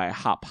by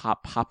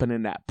hopping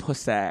in that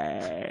pussy.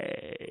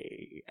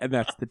 And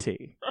that's the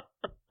T.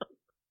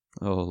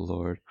 Oh,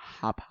 Lord.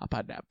 Hop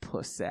on that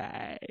pussy.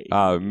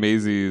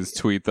 Maisie's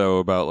tweet, though,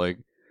 about, like,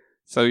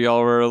 so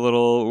y'all were a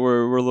little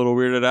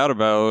weirded out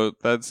about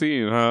that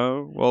scene,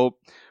 huh? Well,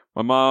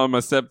 my mom, my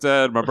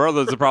stepdad, my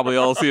brothers have probably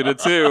all seen it,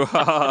 too.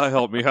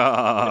 Help me.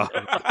 I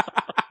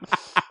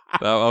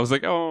was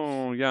like,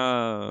 oh,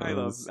 yeah.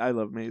 I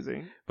love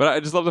Maisie. But I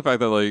just love the fact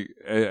that, like,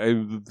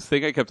 the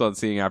thing I kept on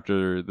seeing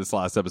after this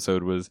last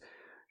episode was,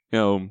 you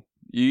know,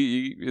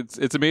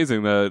 it's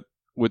amazing that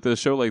with a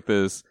show like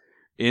this,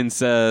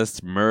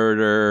 incest,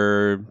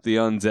 murder, the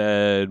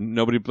undead,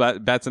 nobody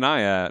bats an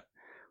eye at.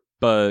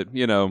 But,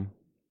 you know,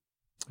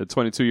 a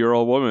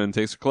 22-year-old woman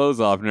takes her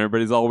clothes off and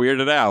everybody's all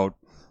weirded out.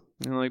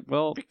 And like,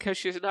 well... Because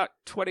she's not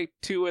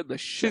 22 in the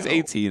show. She's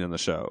 18 in the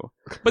show.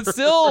 But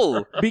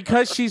still!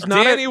 Because she's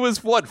not... Dany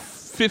was, what,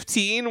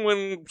 15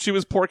 when she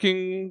was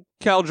porking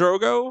Khal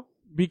Drogo?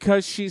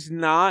 Because she's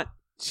not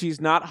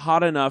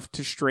hot enough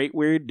to straight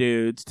weird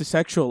dudes to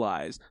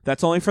sexualize.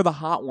 That's only for the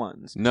hot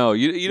ones. No,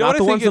 you know not what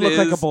the I ones think that it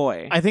look is? like a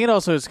boy. I think it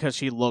also is because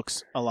she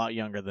looks a lot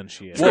younger than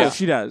she is. Well,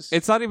 she does.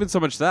 It's not even so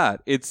much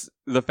that. It's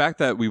the fact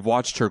that we've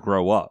watched her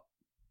grow up.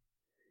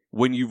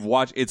 When you've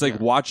watched, it's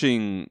like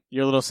watching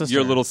your little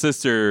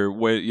sister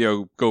when, you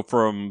know, go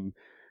from,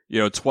 you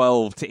know,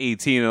 12 to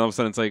 18, and all of a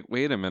sudden it's like,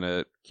 wait a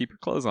minute, keep your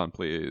clothes on,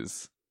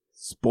 please.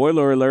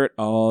 Spoiler alert,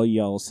 all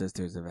y'all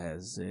sisters have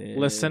had sex.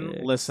 Listen.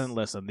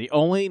 The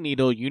only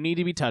needle you need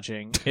to be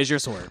touching is your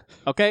sword.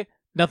 Okay?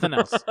 Nothing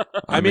else.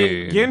 I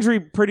mean,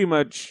 Gendry pretty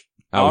much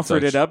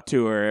offered it up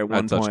to her at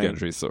one point. I'd touch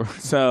Gendry's sword.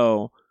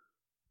 So,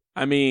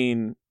 I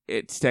mean,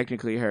 it's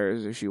technically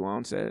hers if she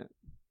wants it.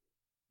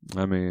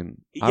 I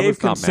mean, He I gave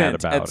was not mad consent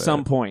about at it.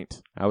 some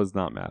point. I was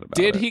not mad about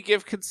Did it. he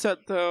give consent,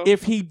 though?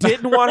 If he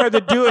didn't want her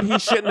to do it, he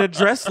shouldn't have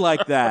dressed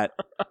like that.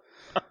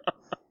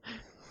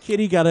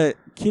 Kitty got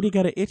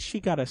a itch, she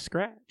got a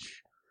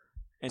scratch.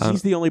 And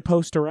he's the only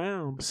post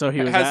around. So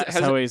he was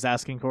he's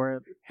asking for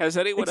it? Has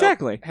anyone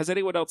has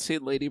anyone else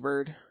seen Lady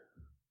Bird?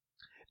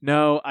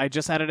 No, I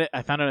just added it.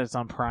 I found out it's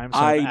on Prime, so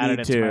I've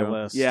added it to my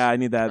list. Yeah, I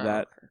need to add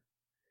that. Okay.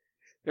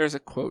 There's a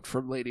quote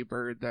from Lady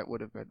Bird that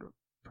would have been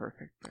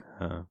perfect.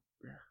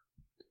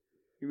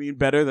 You mean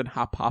better than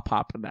hop, hop,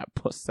 hop in that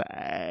pussy?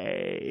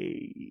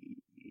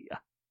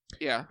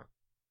 Yeah.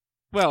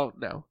 Well,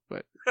 no,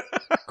 but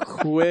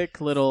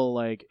quick little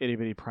like itty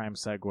bitty Prime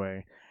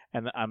segue,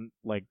 and I'm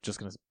like just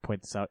gonna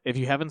point this out. If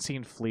you haven't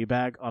seen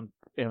Fleabag on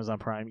Amazon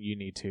Prime, you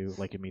need to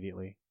like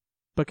immediately.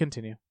 But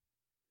continue.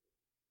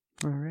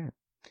 All right.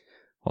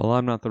 Well,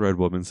 I'm not the red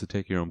woman, so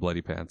take your own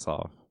bloody pants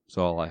off. That's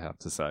all I have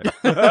to say.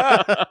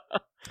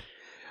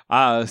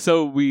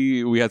 So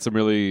we had some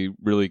really,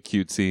 really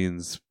cute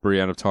scenes.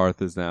 Brienne of Tarth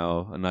is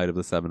now a Knight of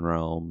the Seven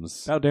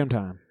Realms. About damn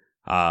time.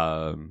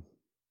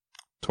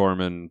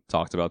 Tormund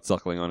talked about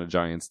suckling on a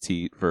giant's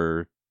teat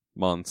for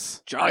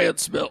months.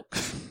 Giant's milk.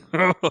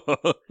 And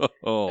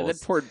then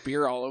poured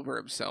beer all over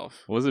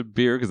himself. Was it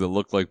beer? Because it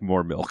looked like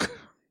more milk.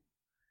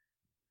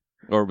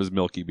 Or it was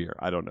milky beer.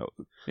 I don't know.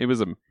 It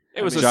was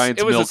a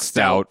giant's milk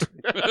stout.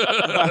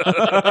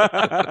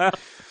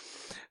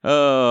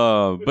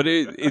 But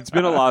it's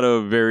been a lot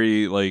of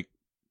very like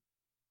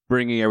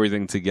bringing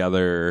everything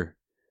together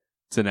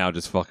to now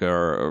just fuck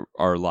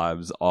our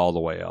lives all the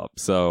way up.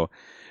 So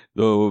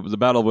the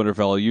Battle of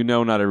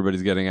Winterfell, not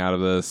everybody's getting out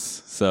of this.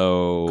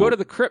 So go to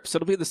the crypts;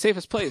 it'll be the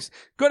safest place.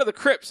 Go to the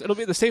crypts; it'll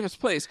be the safest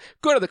place.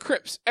 Go to the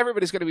crypts;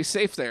 everybody's going to be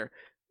safe there.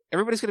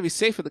 Everybody's going to be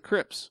safe in the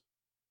crypts.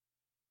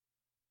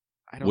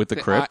 With the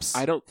crypts,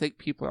 I don't think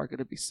people are going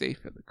to be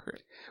safe in the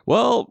crypt.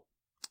 Well,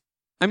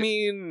 I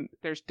mean,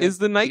 is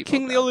the Night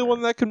King the only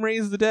one that can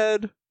raise the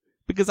dead?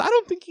 Because I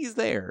don't think he's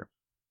there.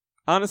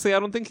 Honestly, I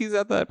don't think he's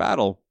at that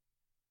battle.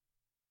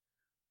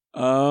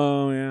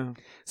 Oh, yeah.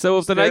 So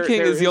if the Night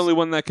King is the only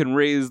one that can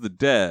raise the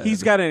dead...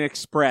 He's got an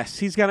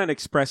express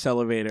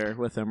elevator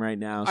with him right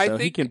now, so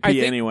he can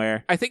pee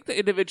anywhere. I think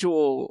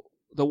the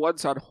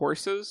ones on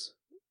horses,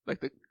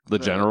 like the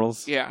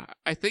generals? Yeah,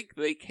 I think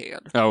they can.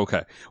 Oh,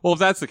 okay. Well, if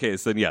that's the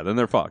case, then then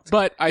they're fucked.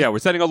 But we're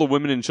sending all the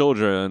women and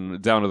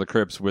children down to the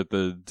crypts with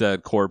the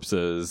dead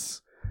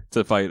corpses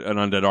to fight an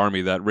undead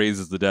army that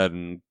raises the dead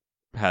and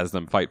has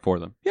them fight for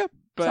them. Yeah,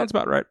 sounds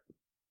about right.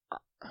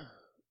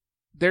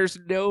 There's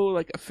no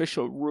like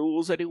official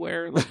rules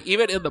anywhere, like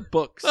even in the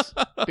books,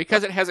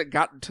 because it hasn't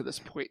gotten to this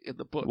point in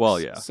the books. Well,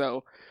 yeah.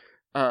 So,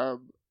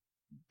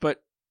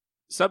 but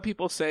some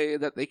people say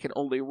that they can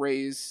only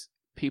raise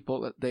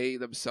people that they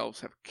themselves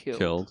have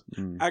killed.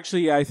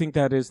 Actually, yeah, I think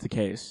that is the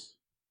case.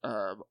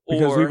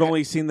 Because we've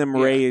only seen them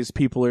raise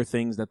people or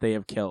things that they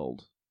have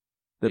killed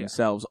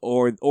themselves,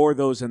 or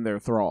those in their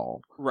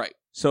thrall. Right.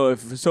 So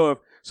if they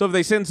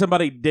send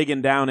somebody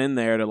digging down in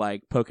there to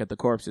like poke at the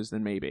corpses,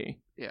 then maybe.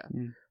 Yeah.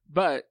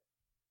 But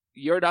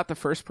you're not the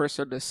first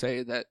person to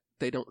say that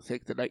they don't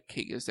think the Night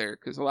King is there,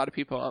 because a lot of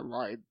people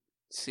online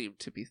seem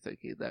to be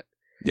thinking that.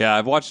 Yeah,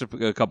 I've watched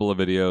a couple of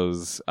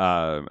videos.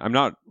 I'm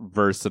not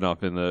versed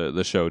enough in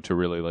the show to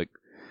really like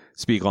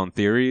speak on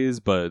theories,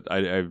 but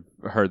I've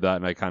heard that,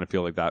 and I kind of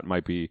feel like that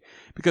might be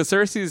because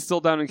Cersei's still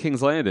down in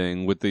King's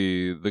Landing with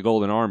the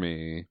Golden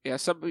Army. Yeah,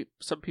 some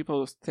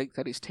people think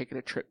that he's taking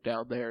a trip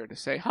down there to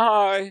say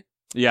hi.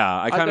 Yeah,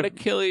 I'm going to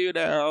kill you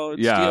now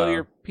and steal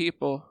your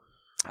people.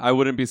 I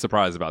wouldn't be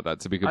surprised about that,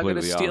 to be completely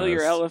honest. I'm going to steal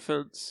your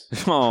elephants.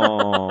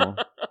 Aww.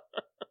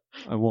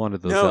 I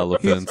wanted those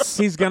elephants.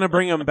 He's going to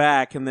bring them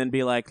back and then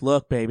be like,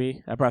 look,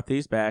 baby, I brought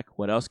these back.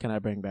 What else can I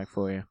bring back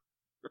for you?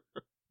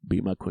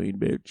 Be my queen,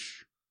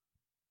 bitch.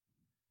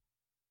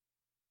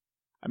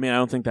 I mean, I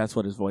don't think that's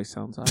what his voice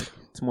sounds like.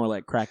 It's more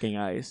like cracking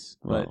ice,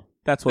 but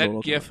that's what it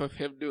looks like. That gif of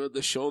him doing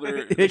the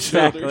shoulder,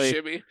 exactly. The shoulder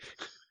shimmy.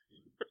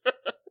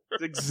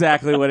 That's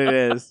exactly what it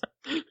is.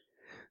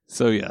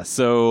 So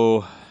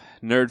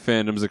nerd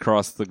fandoms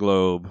across the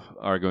globe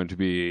are going to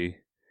be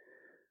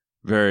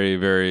very,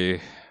 very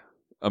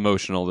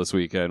emotional this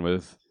weekend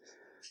with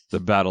the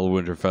Battle of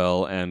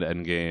Winterfell and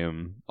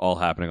Endgame all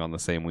happening on the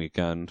same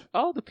weekend.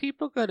 Oh, the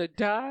people gonna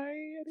die,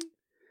 Eddie?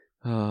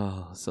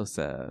 Oh, so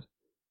sad.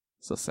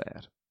 So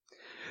sad.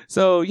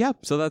 So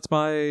that's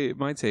my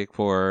take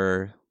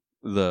for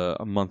the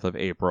month of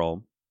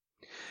April.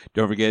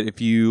 Don't forget,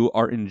 if you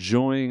are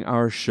enjoying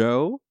our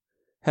show,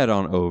 head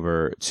on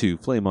over to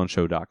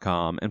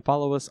flameonshow.com and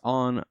follow us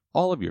on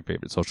all of your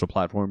favorite social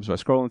platforms by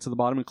scrolling to the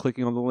bottom and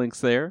clicking on the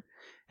links there.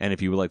 And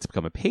if you would like to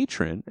become a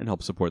patron and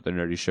help support the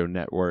Nerdy Show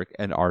Network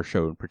and our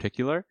show in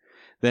particular,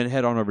 then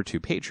head on over to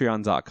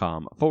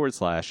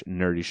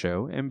patreon.com/Nerdy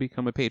Show and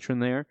become a patron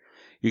there.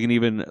 You can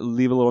even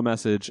leave a little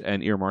message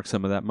and earmark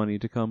some of that money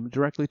to come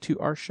directly to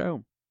our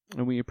show.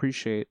 And we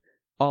appreciate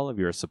all of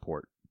your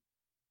support.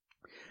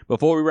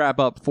 Before we wrap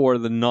up for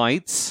the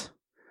night,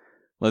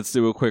 let's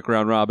do a quick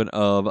round robin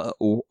of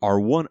our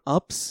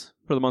one-ups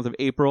for the month of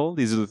April.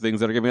 These are the things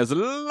that are giving us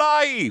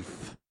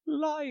life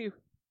Life.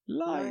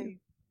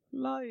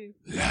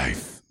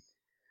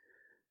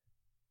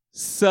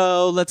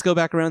 So let's go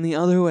back around the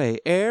other way.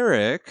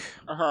 Eric.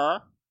 Uh-huh.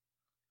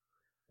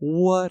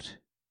 What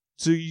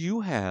do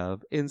you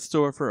have in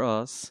store for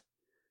us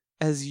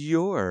as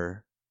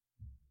your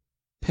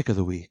pick of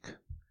the week?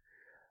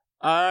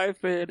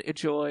 I've been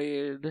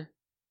enjoying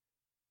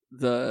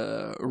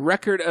the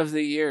record of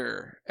the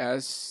year,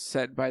 as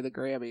said by the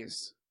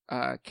Grammys.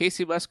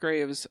 Casey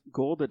Musgraves'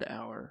 Golden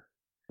Hour.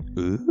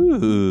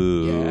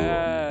 Ooh.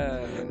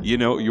 Yeah. You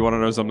want to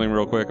know something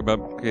real quick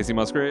about Casey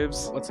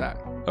Musgraves? What's that?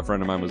 A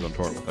friend of mine was on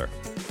tour with her.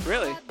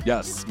 Really?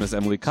 Yes, Miss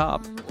Emily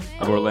Cobb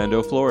of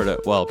Orlando, Florida.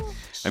 Well,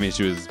 I mean,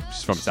 she's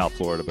from South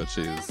Florida, but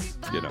she's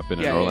been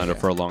in Orlando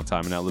for a long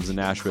time and now lives in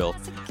Nashville.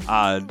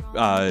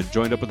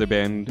 Joined up with a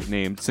band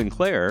named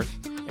Sinclair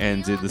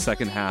and did the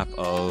second half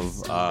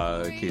of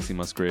Casey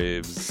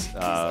Musgraves'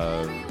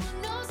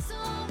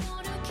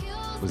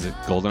 was it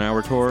Golden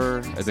Hour tour?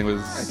 I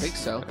think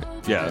so.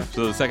 Yeah.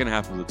 So the second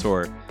half of the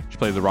tour, she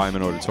played the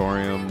Ryman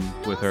Auditorium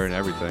with her and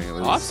everything. It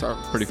was awesome.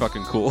 Pretty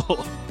fucking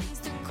cool.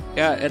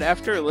 Yeah, and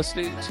after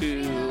listening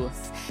to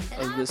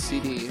the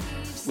CD,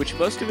 which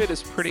most of it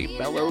is pretty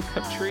mellow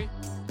country,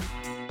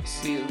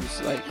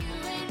 seems like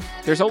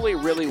there's only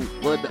really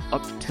one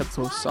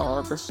up-tempo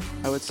song,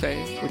 I would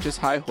say, which is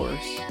High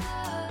Horse.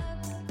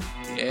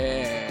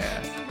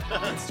 Yeah.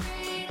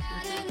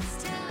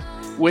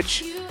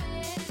 Which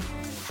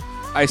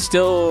I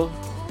still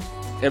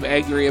am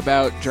angry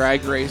about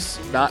Drag Race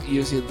not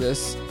using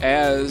this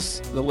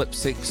as the lip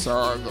sync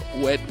song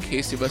when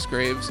Casey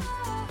Musgraves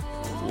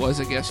was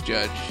a guest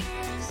judge.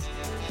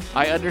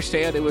 I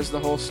understand it was the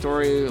whole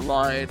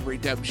storyline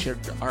redemption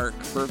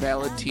arc for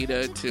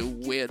Valentina to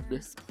win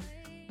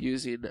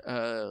using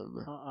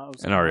and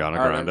Ariana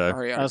Grande.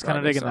 I was kind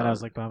of digging that. I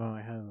was like, bobbing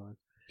my head.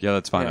 Yeah,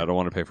 that's fine. Yeah. I don't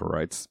want to pay for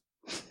rights.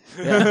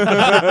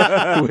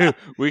 Yeah.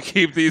 we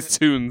keep these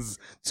tunes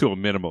to a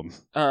minimum.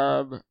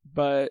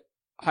 But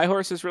High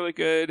Horse is really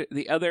good.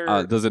 The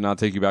other does it not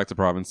take you back to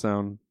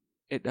Provincetown?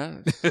 It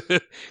does.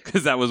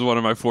 Because that was one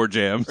of my 4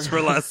 jams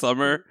for last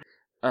summer.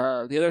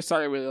 The other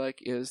song I really like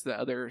is the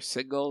other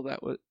single that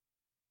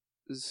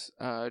was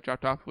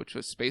dropped off, which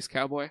was Space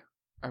Cowboy.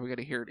 Are we going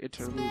to hear an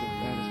interlude of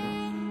that as well?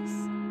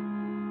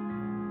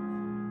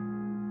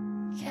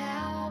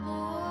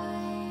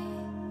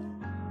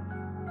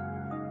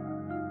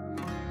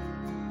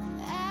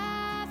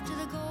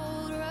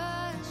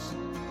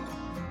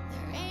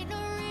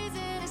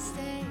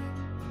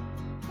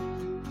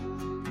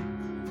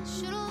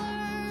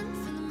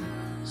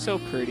 So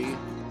pretty.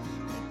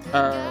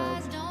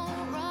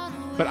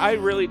 But I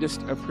really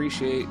just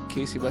appreciate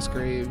Casey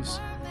Musgraves'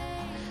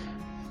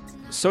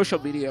 social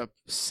media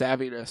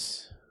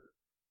savviness.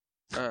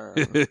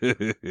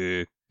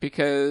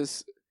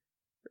 Because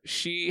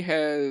she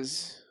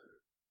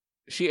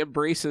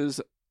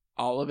embraces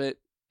all of it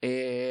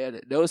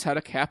and knows how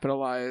to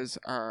capitalize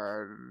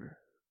on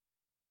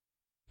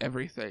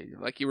everything.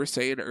 Like you were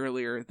saying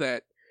earlier,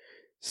 that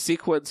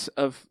sequence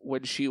of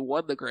when she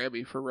won the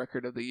Grammy for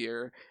Record of the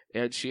Year,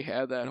 and she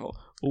had that whole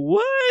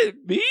 "What,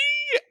 me?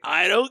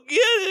 I don't get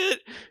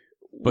it."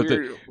 But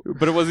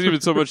it wasn't even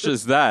so much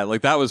just that.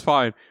 Like that was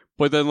fine,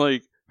 but then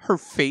like her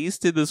face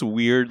did this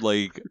weird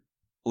like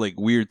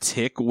weird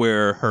tick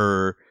where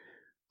her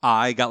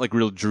eye got like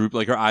real droop,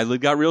 like her eyelid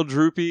got real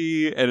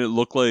droopy, and it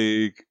looked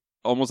like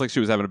almost like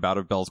she was having a bout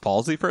of Bell's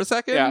palsy for a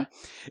second. Yeah,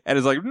 and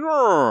it's like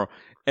no.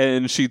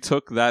 And she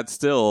took that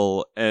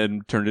still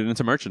and turned it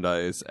into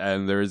merchandise.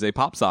 And there is a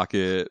pop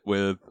socket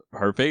with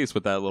her face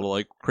with that little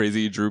like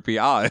crazy droopy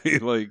eye.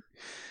 Like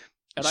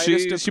and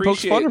she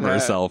pokes fun of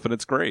herself, and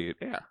it's great.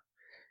 Yeah,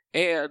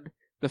 and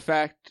the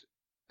fact,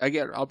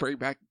 again, I'll bring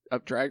back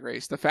up Drag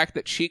Race. The fact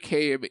that she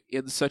came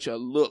in such a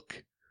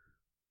look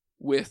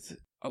with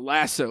a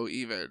lasso,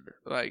 even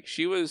like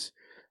she was.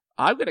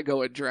 I'm gonna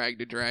go and drag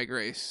to Drag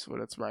Race when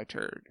it's my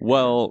turn.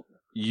 Well.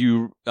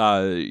 You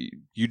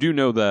do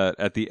know that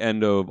at the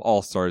end of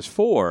All Stars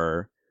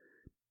 4,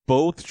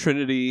 both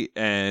Trinity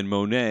and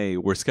Monet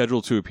were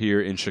scheduled to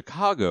appear in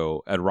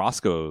Chicago at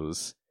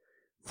Roscoe's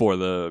for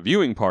the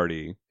viewing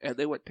party. And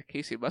they went to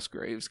Casey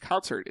Musgraves'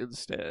 concert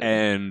instead.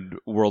 And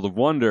World of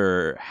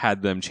Wonder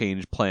had them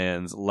change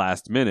plans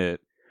last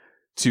minute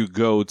to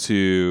go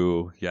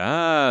to,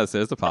 yes,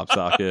 there's the pop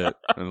socket.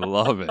 I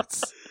love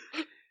it.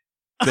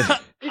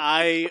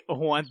 I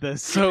want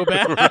this so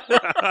bad.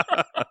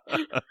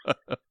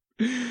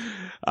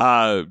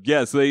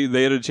 Yes, they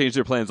had to change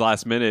their plans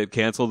last minute,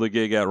 cancel the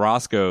gig at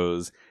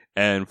Roscoe's,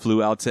 and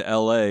flew out to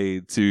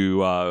LA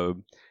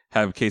to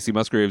have Casey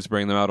Musgraves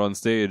bring them out on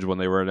stage when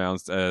they were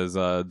announced as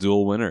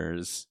dual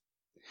winners.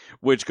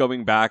 Which,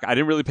 going back, I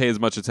didn't really pay as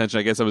much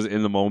attention. I guess I was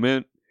in the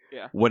moment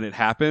when it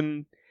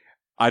happened.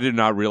 I did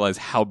not realize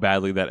how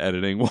badly that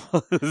editing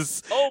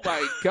was. Oh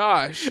my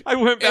gosh. I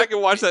went back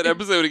and watched that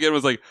episode again and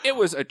was like... It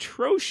was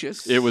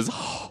atrocious. It was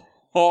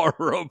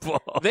horrible.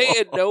 They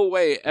in no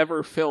way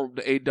ever filmed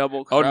a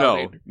double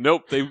crowning. Oh, no.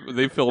 Nope.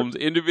 They filmed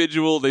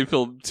individual... They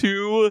filmed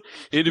 2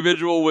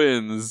 individual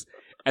wins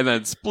and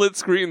then split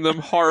screened them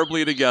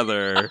horribly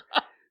together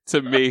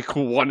to make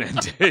one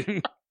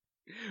ending,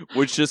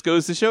 which just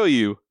goes to show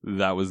you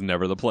that was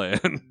never the plan.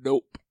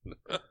 Nope.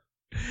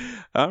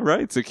 All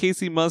right, so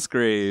Casey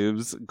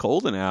Musgraves,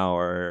 Golden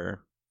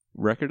Hour,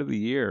 record of the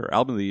year,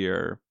 album of the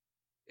year.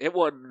 It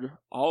won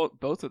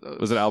both of those.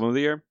 Was it album of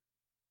the year?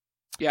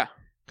 Yeah.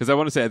 Because I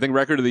want to say, I think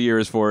record of the year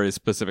is for a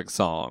specific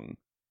song,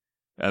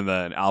 and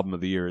then album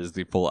of the year is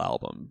the full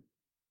album.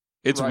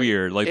 It's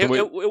weird, like the way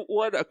it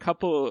won a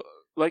couple,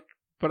 like,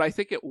 but I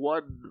think it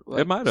won.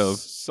 Like, it might have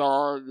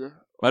song.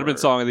 Might have been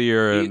song of the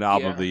year and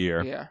album of the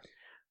year. Yeah.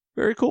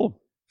 Very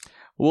cool.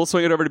 We'll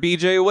swing it over to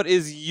BJ. What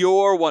is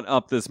your one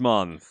up this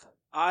month?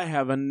 I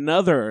have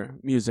another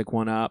music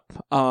one up.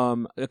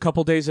 A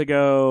couple days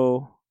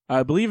ago,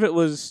 I believe it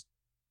was.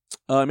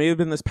 It may have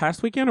been this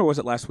past weekend, or was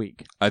it last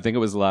week? I think it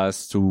was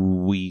last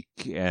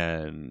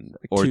weekend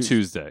or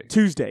Tuesday.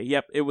 Tuesday,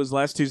 yep. It was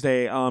last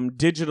Tuesday.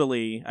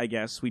 Digitally, I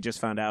guess, we just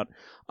found out.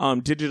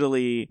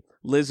 Digitally,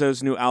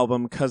 Lizzo's new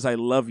album, 'Cause I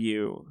Love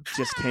You,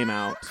 just came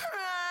out.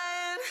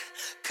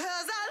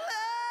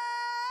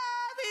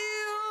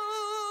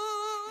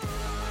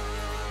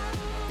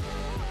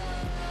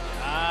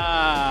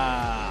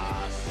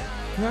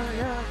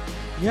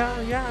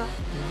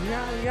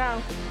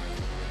 Yeah.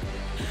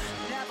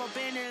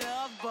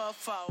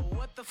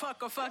 What the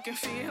fuck are fucking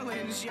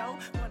feelings, yo?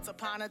 Once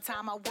upon a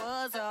time I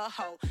was a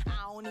hoe.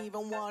 I don't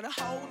even want a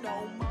hoe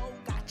no more.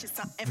 Got you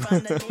something from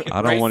the nigga.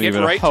 I don't want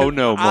even a hoe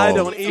no more. I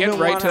don't even get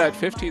right to that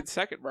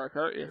 15-second mark,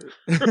 aren't you?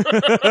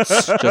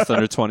 Just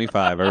under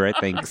 25. All right,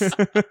 thanks.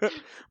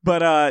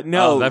 But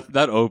no,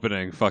 that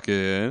opening,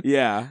 fucking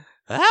yeah.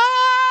 I'm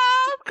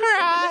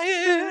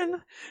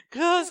crying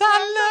 'cause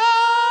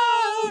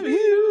I love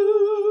you.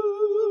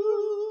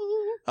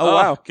 Oh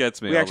wow,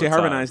 gets me. We actually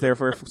harmonized there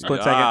for a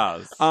split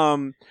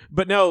second.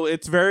 But no,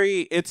 it's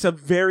a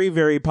very,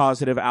 very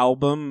positive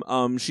album.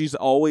 She's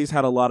always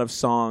had a lot of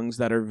songs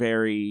that are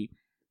very,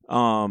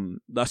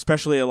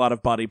 especially a lot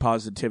of body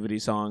positivity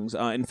songs.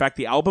 In fact,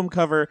 the album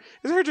cover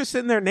is her just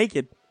sitting there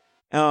naked.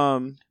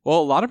 Well, a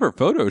lot of her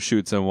photo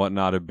shoots and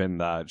whatnot have been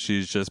that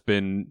she's just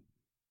been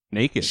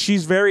naked.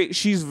 She's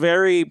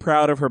very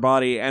proud of her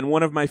body, and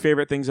one of my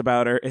favorite things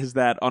about her is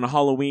that on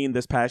Halloween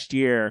this past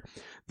year,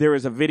 there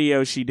was a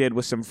video she did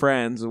with some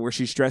friends where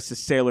she's dressed as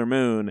Sailor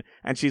Moon,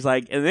 and she's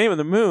like, "In the name of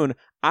the moon,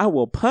 I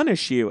will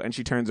punish you," and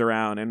she turns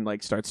around and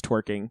like starts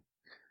twerking,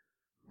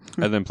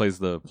 and then plays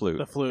the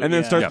flute, and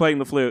then starts playing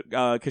the flute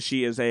because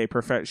she is a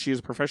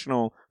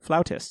professional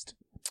flautist.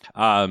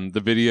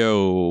 The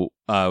video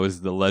was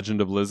The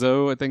Legend of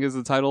Lizzo, I think is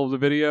the title of the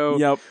video.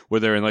 Yep.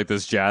 Where they're in like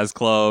this jazz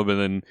club, and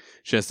then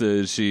she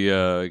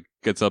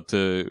gets up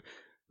to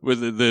where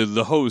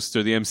the host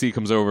or the MC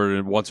comes over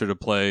and wants her to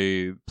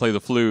play the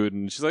flute,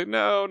 and she's like,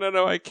 no,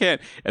 I can't,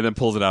 and then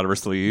pulls it out of her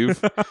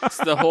sleeve. It's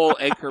the whole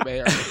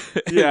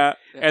Anchorman. Yeah.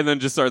 And then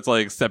just starts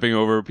like stepping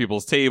over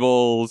people's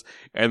tables,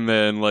 and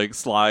then like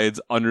slides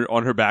on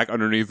her back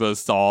underneath a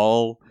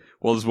stall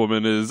while this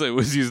woman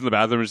was using the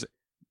bathroom.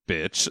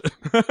 Bitch.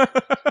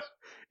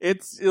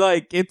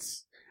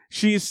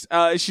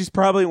 She's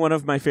probably one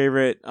of my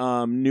favorite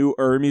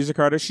newer music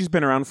artists. She's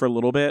been around for a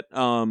little bit,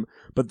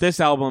 but this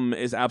album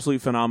is absolutely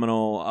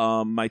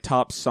phenomenal. My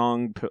top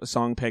song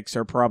picks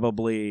are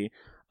probably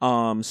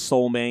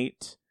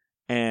Soulmate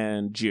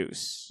and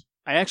Juice.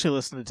 I actually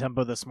listened to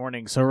Tempo this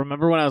morning. So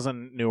remember when I was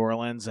in New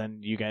Orleans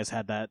and you guys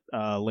had that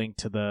link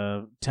to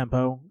the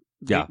Tempo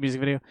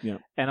music video? Yeah.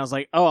 And I was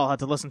like, oh, I'll have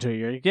to listen to it.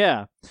 You're like,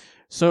 yeah.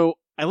 So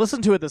I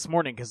listened to it this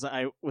morning because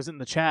I was in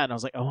the chat and I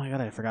was like, oh my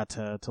God, I forgot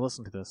to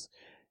listen to this.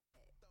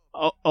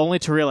 Only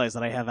to realize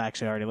that I have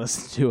actually already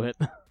listened to it.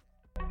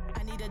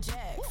 I need a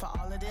jack for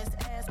all of this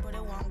ass, but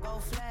it won't go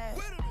flat.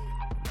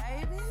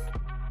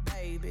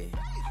 Baby,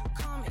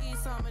 come eat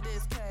some of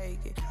this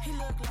cake. He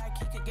look like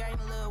he could gain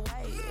a little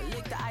weight.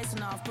 Lick the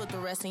icing off, put the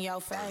rest in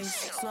your face.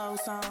 Slow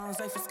songs,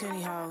 they for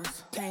skinny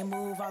hoes. Can't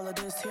move all of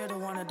this here to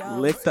one of those.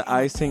 Lick the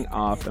icing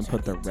off and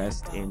put the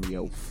rest in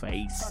your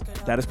face.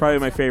 That is probably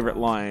my favorite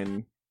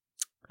line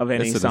of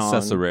any it's song. An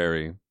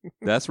accessory.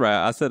 That's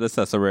right. I said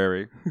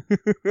accessory.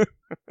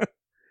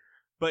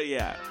 But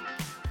yeah.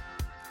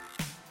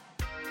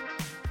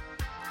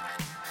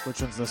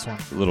 Which one's this one?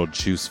 A little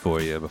juice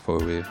for you before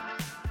we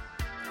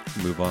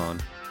move on.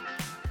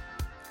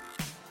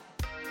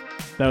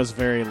 That was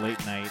very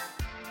late night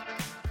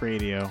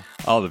radio.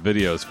 Oh, the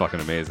video is fucking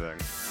amazing.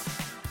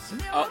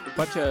 A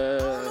bunch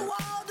of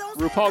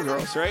RuPaul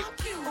girls, right?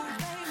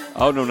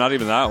 Oh no, not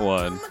even that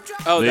one.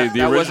 Oh, the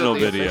original wasn't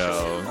the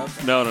video.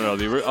 official. No.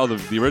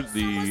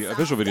 The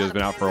official video has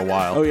been out for a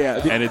while. Oh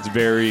yeah, and it's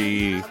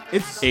very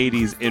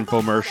 80s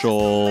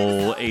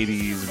infomercial,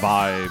 80s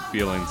vibe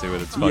feeling to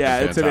it. It's fucking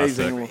it's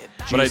fantastic. amazing.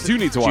 But I do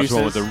need to watch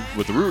Juices. one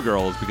with the Ru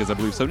girls because I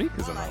believe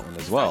Sonica's in that one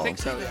as well. I think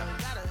so, yeah.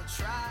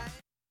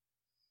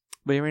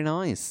 Very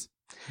nice.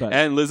 But-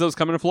 And Lizzo's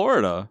coming to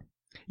Florida.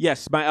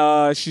 Yes,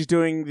 she's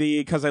doing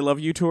the "Cause I Love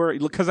You" tour.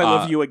 "Cause I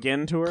Love You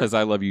Again" tour. "Cause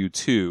I Love You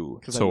 2"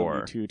 "Cause tour. I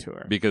Love You 2"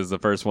 tour. Because the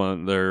first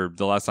one, the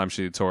last time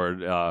she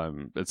toured,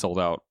 it sold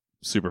out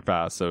super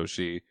fast. So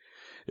she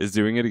is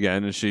doing it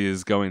again, and she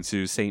is going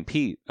to St.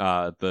 Pete,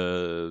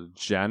 the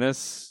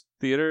Janus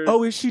Theater.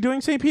 Oh, is she doing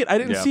St. Pete? I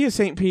didn't see a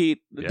St. Pete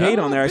date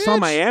on there. I saw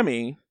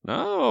Miami.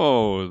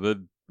 No,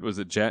 was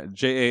it Jannus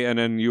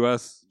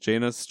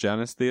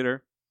Janus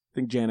Theater? I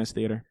think Janus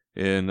Theater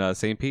in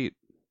St. Pete.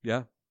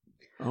 Yeah.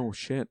 Oh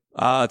shit.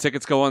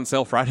 Tickets go on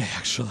sale Friday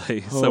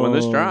actually. So when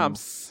this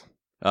drops,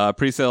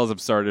 pre-sales have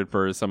started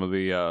for some of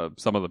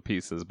the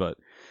pieces, but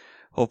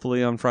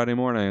hopefully on Friday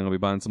morning I'll be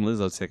buying some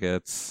Lizzo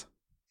tickets.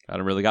 I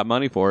don't really got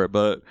money for it,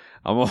 but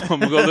I'm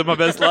gonna go live my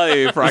best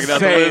life, rocking out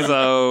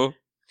to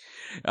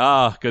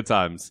Lizzo. Good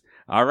times.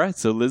 All right,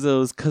 so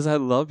Lizzo's "Cause I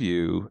Love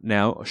You"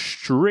 now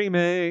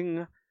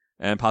streaming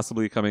and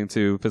possibly coming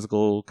to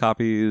physical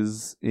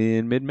copies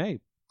in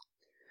mid-May.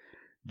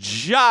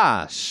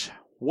 Josh,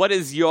 what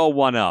is your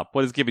one-up?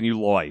 What is giving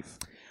you life?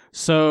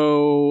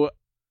 So,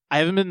 I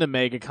haven't been to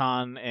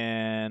MegaCon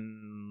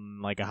in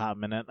like a hot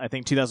minute. I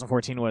think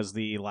 2014 was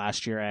the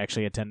last year I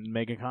actually attended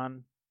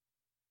MegaCon.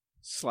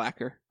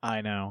 Slacker.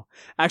 I know.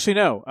 Actually,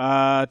 no.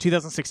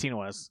 2016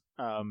 was.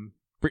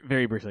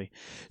 Very briefly.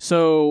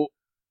 So,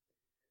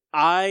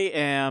 I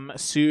am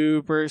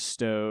super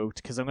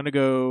stoked because I'm going to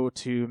go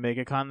to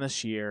MegaCon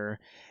this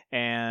year,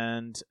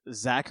 and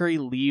Zachary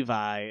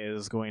Levi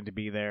is going to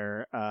be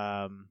there.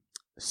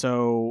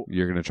 So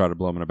you're going to try to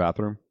blow him in a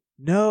bathroom?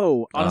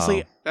 No,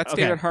 honestly, that's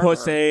David Harbour.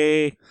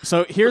 Pussy.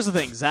 So here's the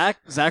thing: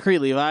 Zachary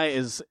Levi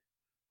is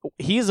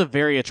a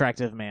very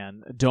attractive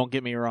man. Don't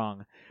get me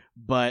wrong,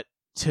 but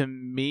to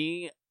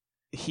me,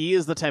 he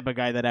is the type of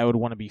guy that I would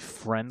want to be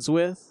friends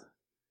with.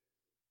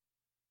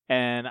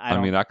 And I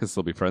mean, I could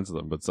still be friends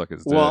with him, but suck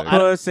his dick. Well, I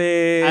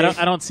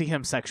don't see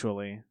him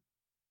sexually.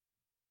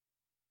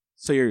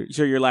 So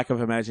your lack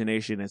of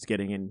imagination is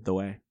getting in the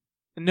way.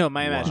 No,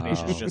 my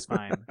imagination is just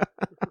fine.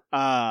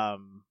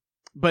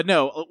 But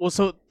no, well,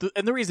 so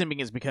and the reason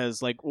being is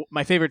because like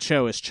my favorite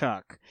show is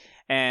Chuck,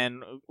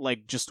 and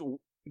like just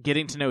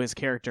getting to know his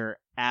character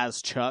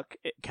as Chuck,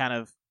 it kind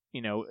of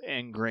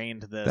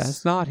ingrained this.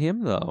 That's not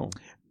him though.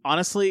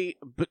 Honestly,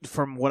 but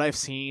from what I've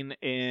seen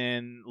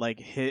in like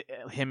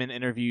him in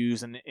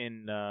interviews and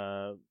in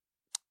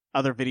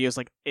other videos,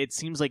 like it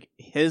seems like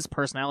his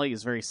personality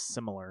is very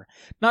similar.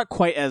 Not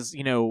quite as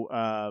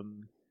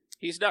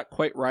he's not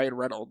quite Ryan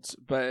Reynolds,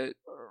 but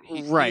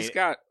he's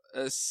got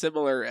a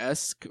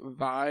similar-esque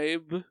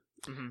vibe.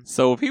 Mm-hmm.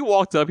 So if he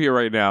walked up here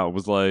right now and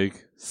was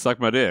like, "Suck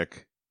my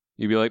dick,"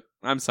 you'd be like,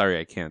 "I'm sorry,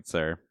 I can't,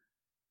 sir."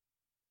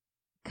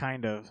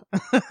 Kind of.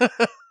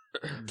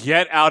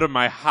 Get out of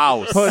my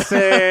house, pussy.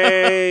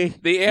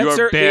 The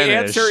answer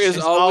is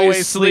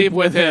always sleep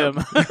with him.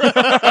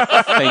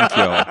 Thank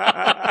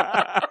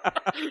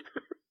you.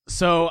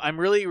 So I'm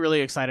really,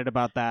 really excited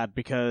about that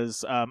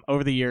because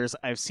over the years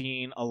I've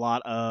seen a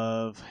lot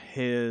of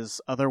his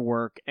other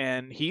work,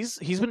 and he's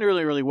been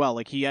really, really well.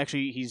 Like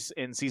he's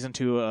in season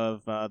 2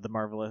 of The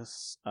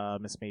Marvelous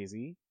Miss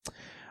Maisie.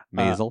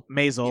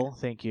 Maisel,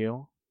 thank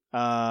you.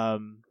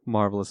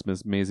 Marvelous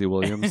Miss Maisie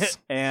Williams.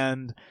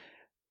 And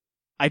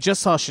I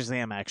just saw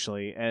Shazam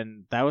actually,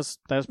 and that was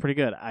pretty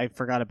good. I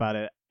forgot about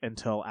it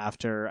until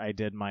after I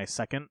did my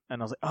second,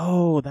 and I was like,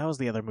 "Oh, that was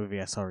the other movie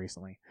I saw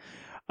recently."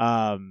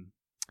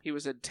 He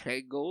was in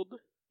Tangled.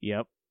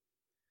 Yep.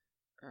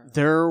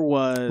 There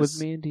was with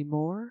Mandy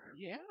Moore.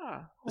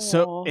 Yeah.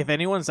 So if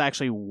anyone's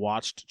actually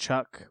watched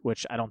Chuck,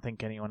 which I don't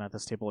think anyone at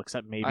this table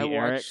except maybe Eric.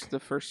 I watched the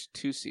first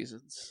 2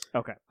 seasons.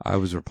 Okay. I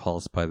was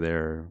repulsed by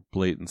their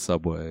blatant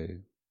Subway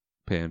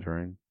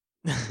pandering.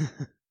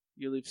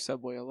 You leave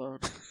Subway alone.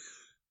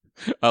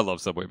 I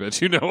love Subway,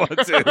 bitch. You know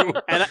what, too.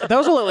 And that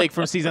was only like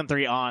from season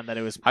 3 on that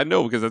it was. I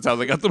know, because that's how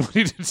they got the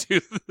money to do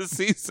the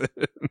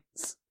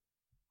seasons.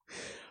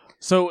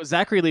 So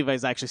Zachary Levi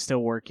is actually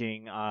still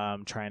working,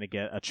 trying to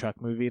get a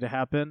Chuck movie to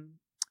happen,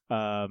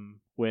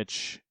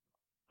 which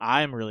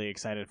I'm really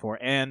excited for.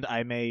 And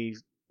I may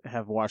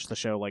have watched the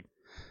show like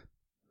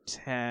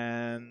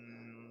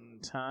 10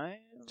 times.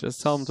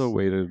 Just tell them to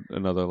wait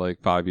another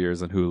like 5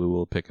 years, and Hulu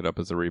will pick it up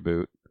as a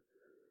reboot.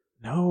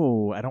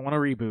 No, I don't want a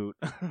reboot.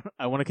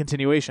 I want a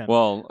continuation.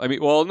 Well, I say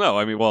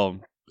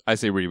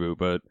reboot,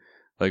 but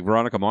like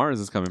Veronica Mars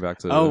is coming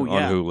back on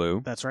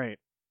Hulu. That's right.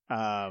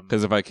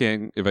 Because if I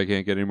can't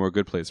get any more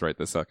Good Place right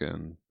this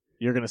second,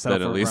 you're gonna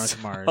settle for Veronica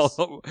Mars.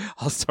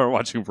 I'll start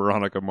watching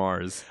Veronica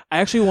Mars. I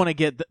actually want to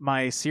get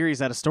my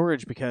series out of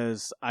storage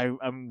because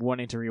I'm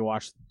wanting to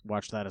watch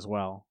that as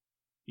well.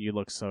 You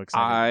look so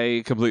excited.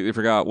 I completely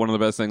forgot. One of the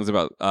best things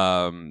about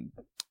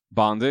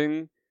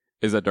Bonding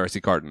is that Darcy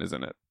Carden is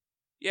in it.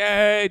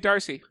 Yay,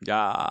 Darcy.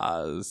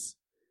 Yes.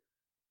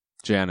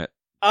 Janet.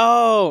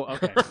 Oh,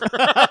 okay.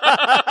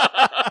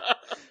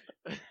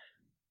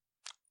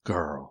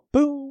 Girl.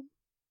 Boom.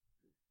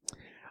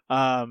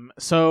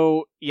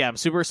 So yeah, I'm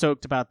super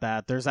stoked about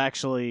that. There's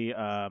actually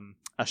a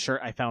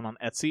shirt I found on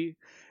Etsy,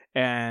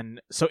 and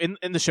so in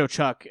the show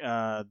Chuck,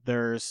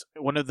 there's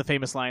one of the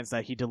famous lines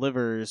that he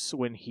delivers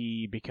when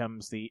he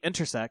becomes the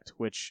Intersect,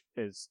 which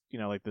is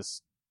like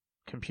this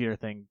computer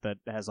thing that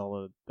has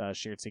all the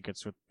shared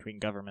secrets between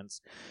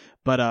governments.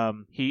 But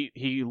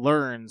he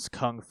learns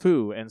kung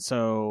fu, and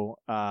so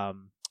I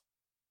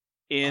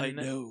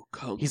know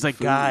kung he's fu. like,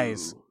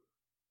 guys,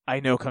 I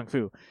know Kung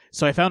Fu.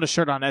 So I found a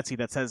shirt on Etsy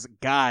that says,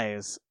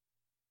 "Guys,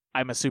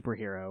 I'm a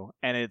superhero,"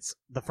 and it's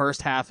the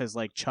first half is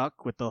like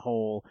Chuck with the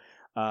whole.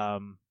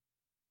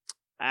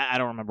 I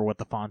don't remember what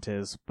the font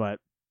is, but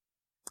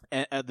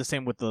the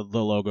same with the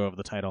logo of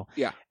the title.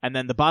 Yeah. And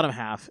then the bottom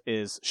half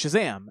is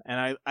Shazam,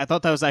 and I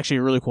thought that was actually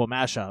a really cool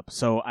mashup.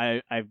 So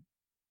I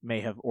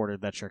may have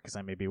ordered that shirt because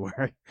I may be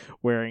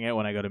wearing it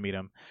when I go to meet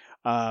him.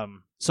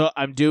 So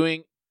I'm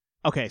doing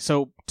okay.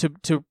 So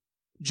to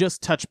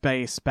just touch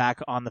base back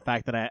on the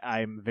fact that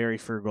I'm very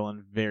frugal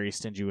and very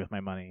stingy with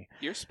my money.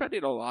 You're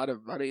spending a lot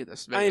of money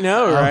this minute. I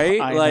know, right?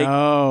 I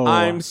know.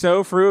 I'm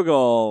so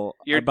frugal.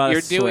 You're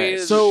doing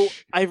so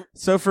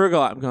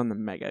frugal. I'm going to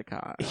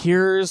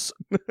MegaCon.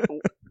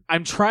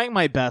 I'm trying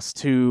my best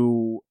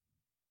to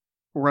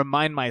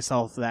remind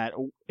myself that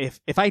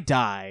if I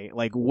die,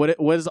 like what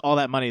is all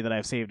that money that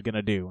I've saved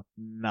gonna do?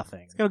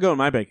 Nothing. It's gonna go in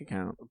my bank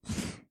account.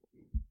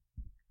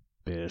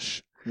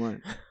 Bish.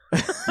 What?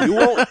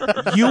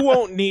 You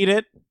won't need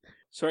it.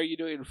 So are you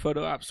doing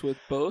photo ops with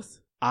both?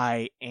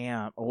 I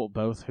am. Oh,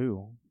 both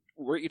who?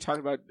 Weren't you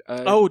talking about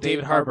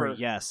David Harbour?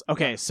 Yes.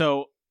 Okay,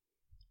 so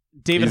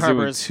David He's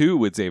Harbour's doing 2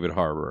 with David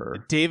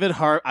Harbour.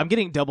 I'm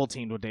getting double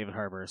teamed with David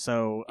Harbour.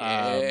 So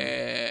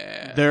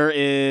there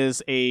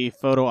is a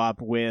photo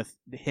op with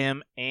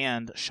him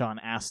and Sean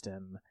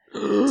Astin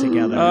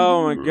together.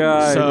 Oh my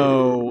god.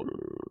 So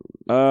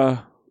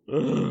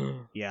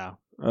yeah.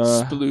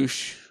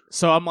 Sploosh.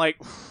 So I'm like,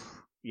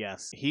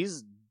 yes,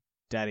 he's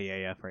daddy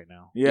AF right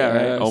now. Yeah,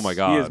 right. Oh my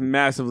god. He is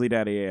massively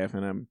daddy AF,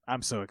 and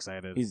I'm so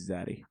excited. He's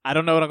daddy. I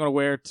don't know what I'm going to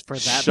wear for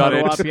that Shut photo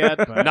it. op yet.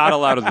 But... Not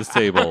allowed at this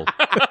table.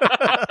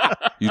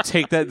 You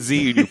take that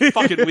Z and you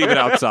fucking leave it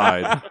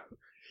outside.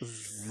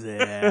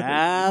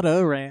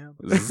 Zatarams.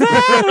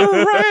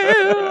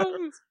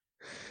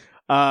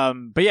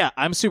 But yeah,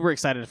 I'm super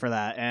excited for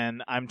that,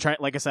 and I'm trying.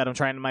 Like I said, I'm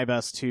trying my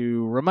best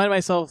to remind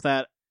myself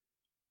that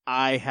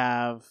I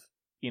have,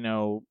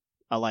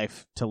 a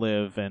life to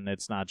live, and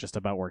it's not just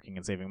about working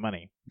and saving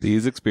money.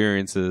 These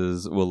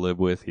experiences will live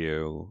with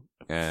you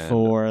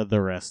for the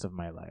rest of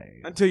my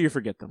life. Until you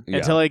forget them. Yeah.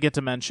 Until I get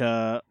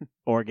dementia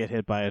or get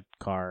hit by a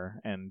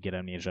car and get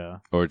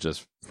amnesia. Or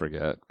just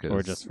forget.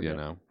 Because,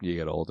 you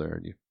get older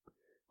and you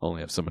only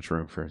have so much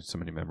room for so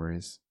many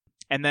memories.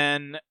 And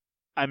then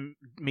I'm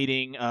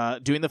doing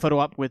the photo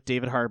op with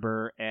David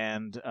Harbour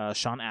and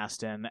Sean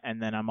Astin,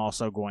 and then I'm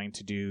also going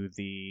to do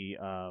the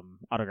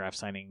autograph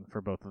signing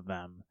for both of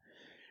them.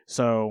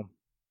 So,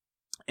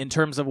 in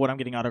terms of what I'm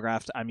getting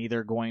autographed, I'm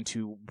either going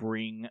to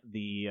bring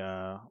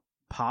the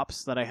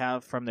pops that I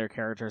have from their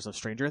characters of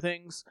Stranger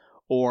Things,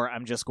 or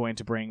I'm just going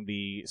to bring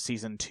the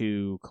Season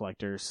 2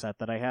 collector's set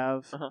that I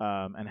have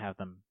and have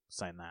them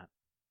sign that.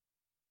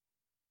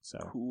 So,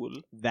 cool.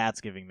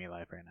 That's giving me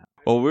life right now.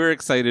 Well, we're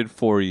excited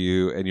for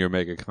you and your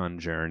MegaCon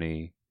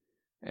journey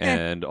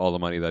and all the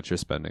money that you're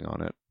spending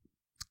on it.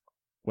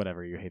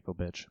 Whatever, you hateful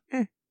bitch.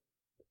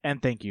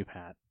 And thank you,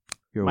 Pat.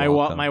 You're my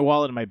welcome. My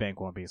wallet and my bank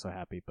won't be so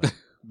happy, but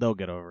they'll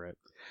get over it.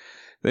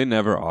 They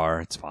never are.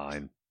 It's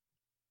fine.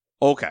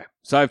 Okay,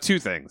 so I have 2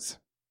 things.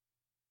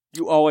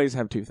 You always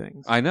have 2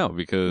 things. I know,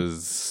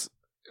 because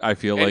I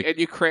feel like... And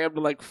you crammed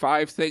like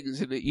 5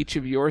 things into each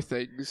of your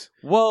things.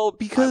 Well,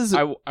 because...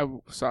 I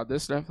saw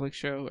this Netflix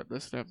show and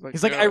this Netflix He's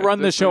show. like, I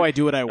run the show, I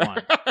do what I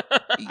want.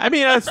 I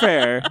mean, that's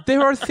fair.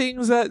 There are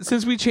things that,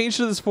 since we changed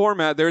to this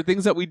format, there are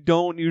things that we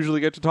don't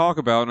usually get to talk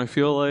about, and I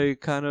feel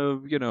like kind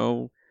of,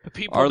 the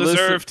people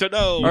deserve to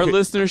know. Our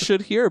listeners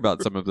should hear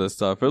about some of this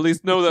stuff, or at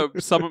least know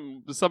that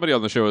somebody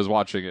on the show is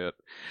watching it.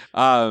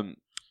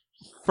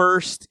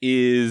 First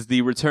is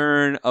the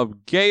return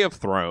of Game of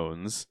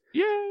Thrones.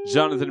 Yay!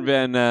 Jonathan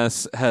Van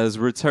Ness has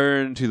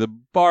returned to the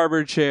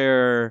barber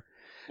chair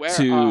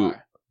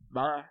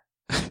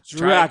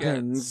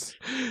Dragons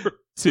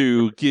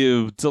to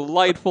give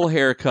delightful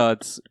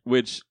haircuts,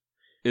 which...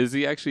 Is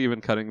he actually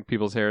even cutting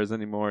people's hairs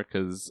anymore?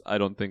 Because I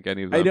don't think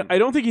any of them... I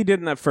don't think he did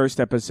in that first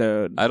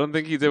episode. I don't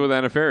think he did with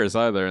Anna Faris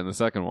either in the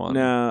second one.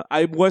 No,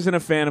 I wasn't a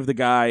fan of the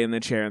guy in the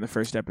chair in the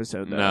first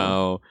episode, though.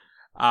 No.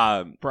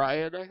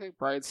 Brian, I think.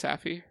 Brian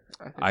Safi.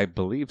 I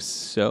believe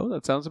so.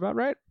 That sounds about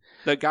right.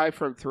 The guy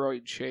from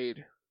Throwing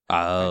Shade.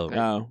 Oh.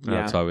 Yeah.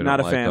 That's why we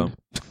Not don't a like fan. him.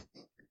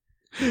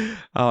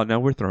 Oh, now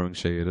we're throwing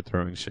shade at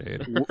throwing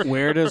shade.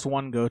 Where does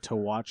one go to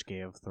watch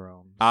Game of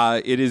Thrones?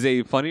 It is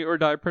a Funny or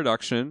Die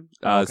production.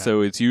 Okay.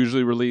 So it's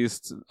usually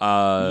released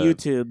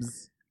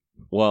YouTube's.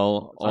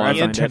 Well, Or on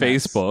the internet.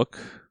 Facebook.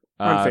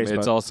 On Facebook.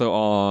 It's also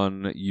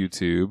on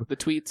YouTube. The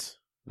tweets,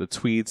 the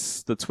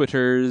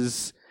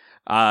Twitters.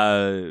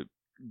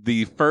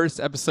 The first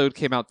episode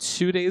came out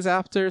 2 days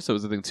after, so it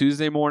was I think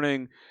Tuesday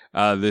morning.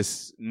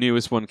 This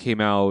newest one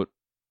came out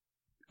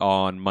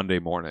on Monday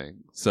morning,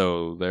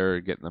 so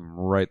they're getting them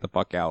right the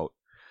fuck out.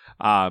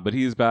 But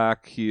he's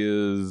back. He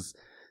is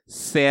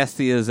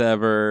sassy as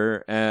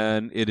ever,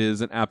 and it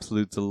is an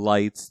absolute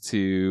delight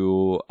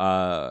to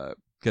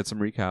get some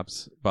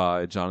recaps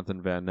by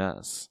Jonathan Van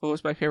Ness. what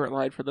was my favorite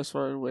line for this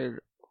one? When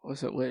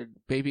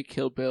Baby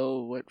Kill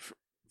Bill went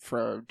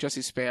from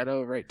Jesse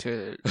Spano right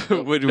to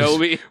Which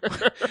Nomi.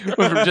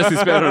 Went from Jesse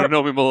Spano to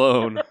Nomi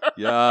Malone.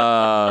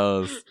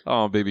 Yes.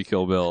 Oh, baby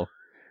Kill Bill.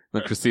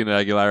 Then Christina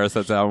Aguilera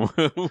sat down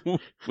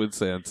with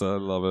Sansa. I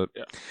love it.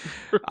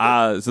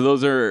 Yeah. So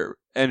those are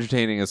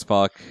entertaining as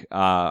fuck.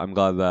 I'm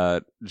glad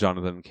that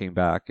Jonathan came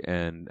back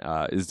and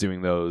is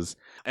doing those.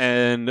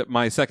 And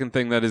my second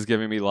thing that is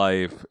giving me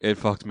life, it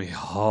fucked me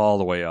all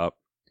the way up.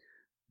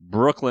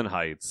 Brooklyn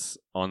Heights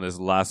on this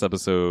last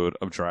episode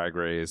of Drag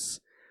Race.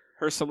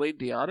 Her Celine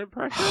Dion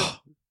impression?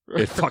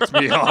 It fucked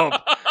me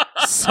up.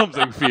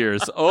 Something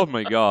fierce. Oh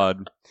my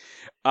god.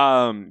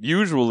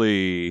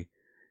 Usually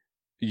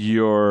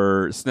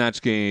your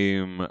Snatch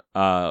Game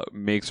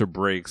makes or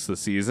breaks the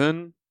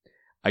season.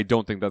 I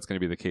don't think that's going to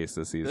be the case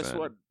this season. This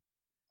one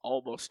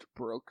almost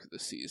broke the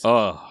season.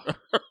 Oh,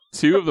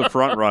 two of the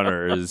front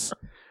runners,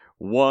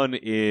 one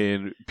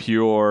in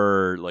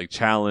pure like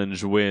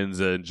challenge wins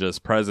and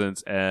just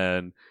presence,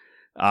 and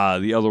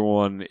the other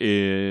one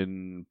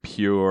in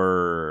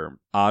pure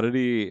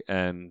oddity.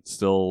 And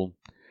still,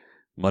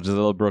 much as I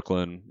love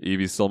Brooklyn,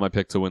 Evie's still my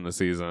pick to win the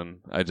season.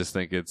 I just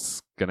think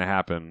it's gonna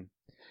happen.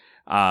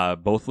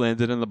 Both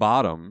landed in the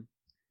bottom,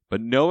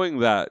 but knowing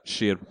that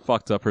she had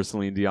fucked up her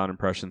Celine Dion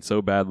impression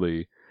so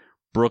badly,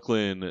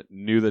 Brooklyn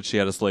knew that she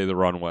had to slay the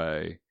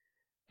runway,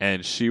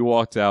 and she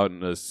walked out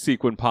in a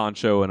sequin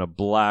poncho and a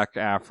black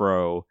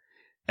afro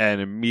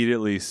and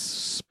immediately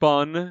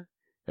spun,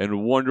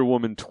 and Wonder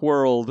Woman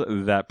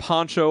twirled that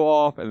poncho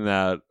off and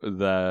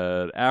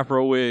that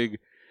afro wig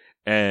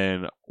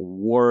and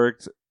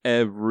worked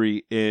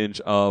every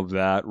inch of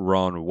that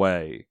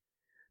runway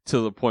to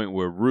the point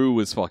where Rue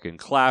was fucking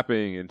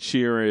clapping and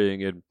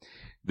cheering, and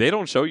they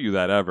don't show you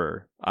that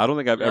ever. I don't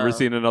think I've ever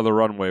seen another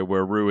runway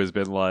where Rue has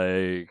been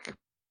like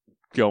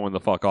going the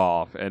fuck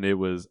off, and it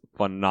was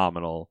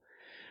phenomenal.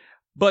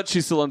 But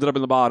she still ended up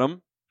in the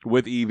bottom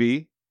with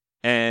Evie,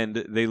 and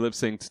they lip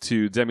synced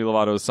to Demi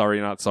Lovato's Sorry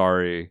Not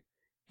Sorry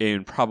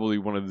in probably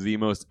one of the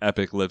most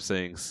epic lip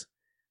syncs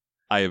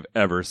I have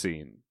ever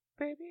seen.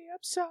 Baby, I'm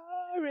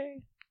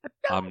sorry.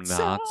 I'm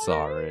not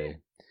sorry.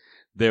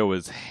 There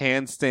was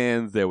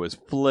handstands, there was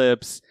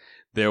flips,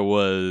 there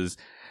was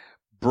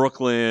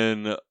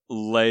Brooklyn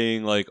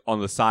laying like on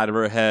the side of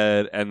her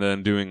head and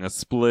then doing a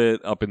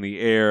split up in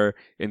the air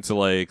into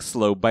like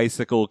slow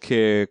bicycle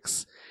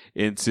kicks,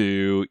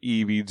 into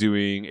Evie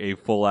doing a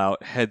full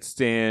out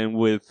headstand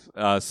with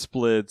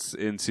splits,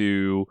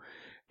 into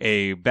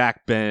a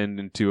back bend,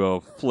 into a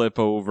flip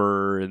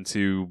over,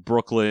 into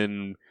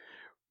Brooklyn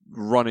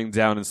running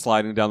down and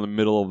sliding down the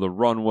middle of the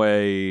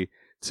runway,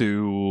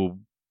 to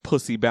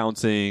pussy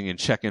bouncing and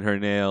checking her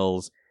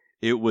nails.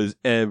 It was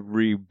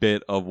every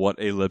bit of what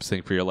a lip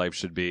sync for your life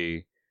should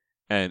be.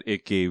 And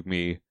it gave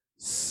me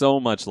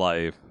so much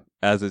life,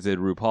 as it did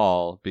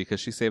RuPaul, because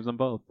she saved them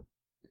both.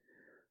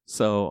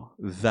 So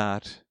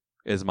that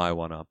is my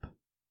one-up.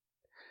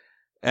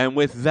 And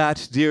with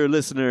that, dear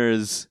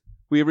listeners,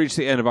 we have reached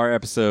the end of our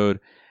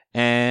episode.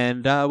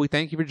 And we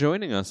thank you for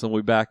joining us. And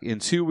we'll be back in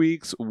 2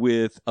 weeks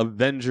with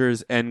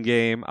Avengers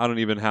Endgame. I don't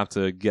even have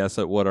to guess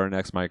at what our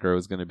next micro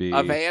is going to be.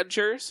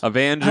 Avengers.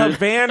 Hashtag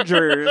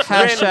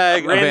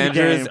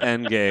Avengers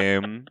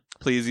Endgame.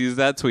 Please use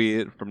that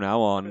tweet from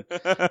now on.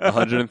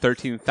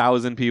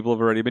 113,000 people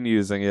have already been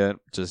using it.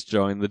 Just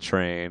join the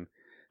train.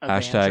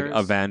 Hashtag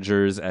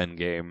Avengers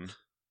Endgame.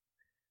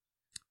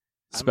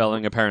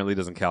 Spelling apparently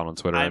doesn't count on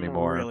Twitter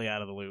anymore. I'm really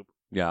out of the loop.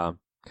 Yeah.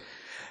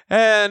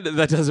 And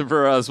that does it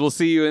for us. We'll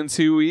see you in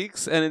 2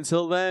 weeks. And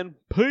until then,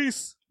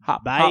 peace.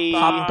 Hop, Bye.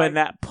 hop in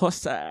that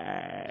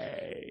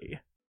pussy.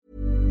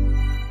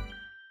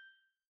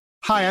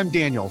 Hi, I'm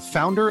Daniel,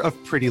 founder of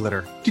Pretty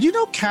Litter. Did you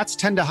know cats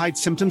tend to hide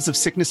symptoms of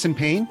sickness and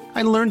pain?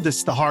 I learned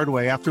this the hard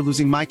way after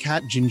losing my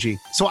cat, Gingy.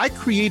 So I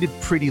created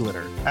Pretty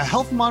Litter, a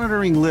health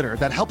monitoring litter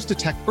that helps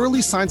detect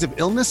early signs of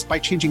illness by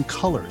changing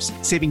colors,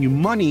 saving you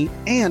money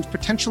and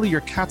potentially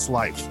your cat's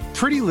life.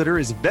 Pretty Litter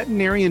is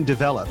veterinarian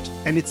developed,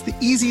 and it's the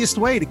easiest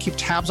way to keep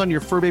tabs on your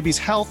fur baby's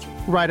health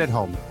right at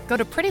home. Go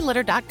to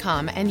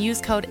prettylitter.com and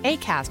use code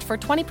ACAST for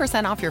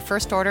 20% off your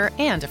first order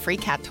and a free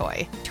cat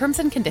toy. Terms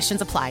and conditions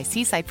apply.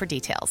 See site for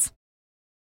details.